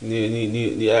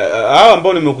 Ni hao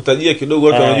ambao nimekutajia kidogo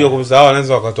watu wanajua kwamba hawa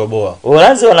wanaweza wakatoboa.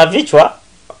 Uholanzi wana vichwa,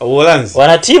 Uholanzi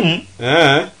wana timu.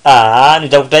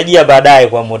 Nitakutajia baadaye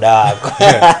kwa muda wako.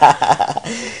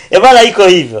 Bana iko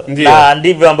hivyo. Na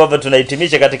ndivyo ambavyo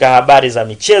tunahitimisha katika habari za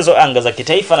michezo anga za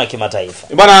kitaifa na kimataifa.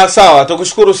 Bana sawa,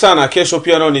 tukushukuru sana. Kesho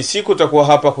pia nao ni siku tutakuwa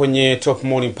hapa kwenye Top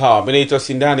Morning Power. Mimi naitwa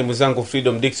Sindani mwenzangu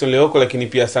Freedom Dickson Leoko, lakini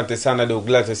pia asante sana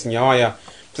Douglas Nyawaya.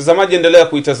 Mtazamaji endelea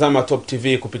kuitazama Top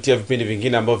TV kupitia vipindi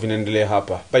vingine ambavyo vinaendelea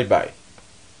hapa. Bye bye.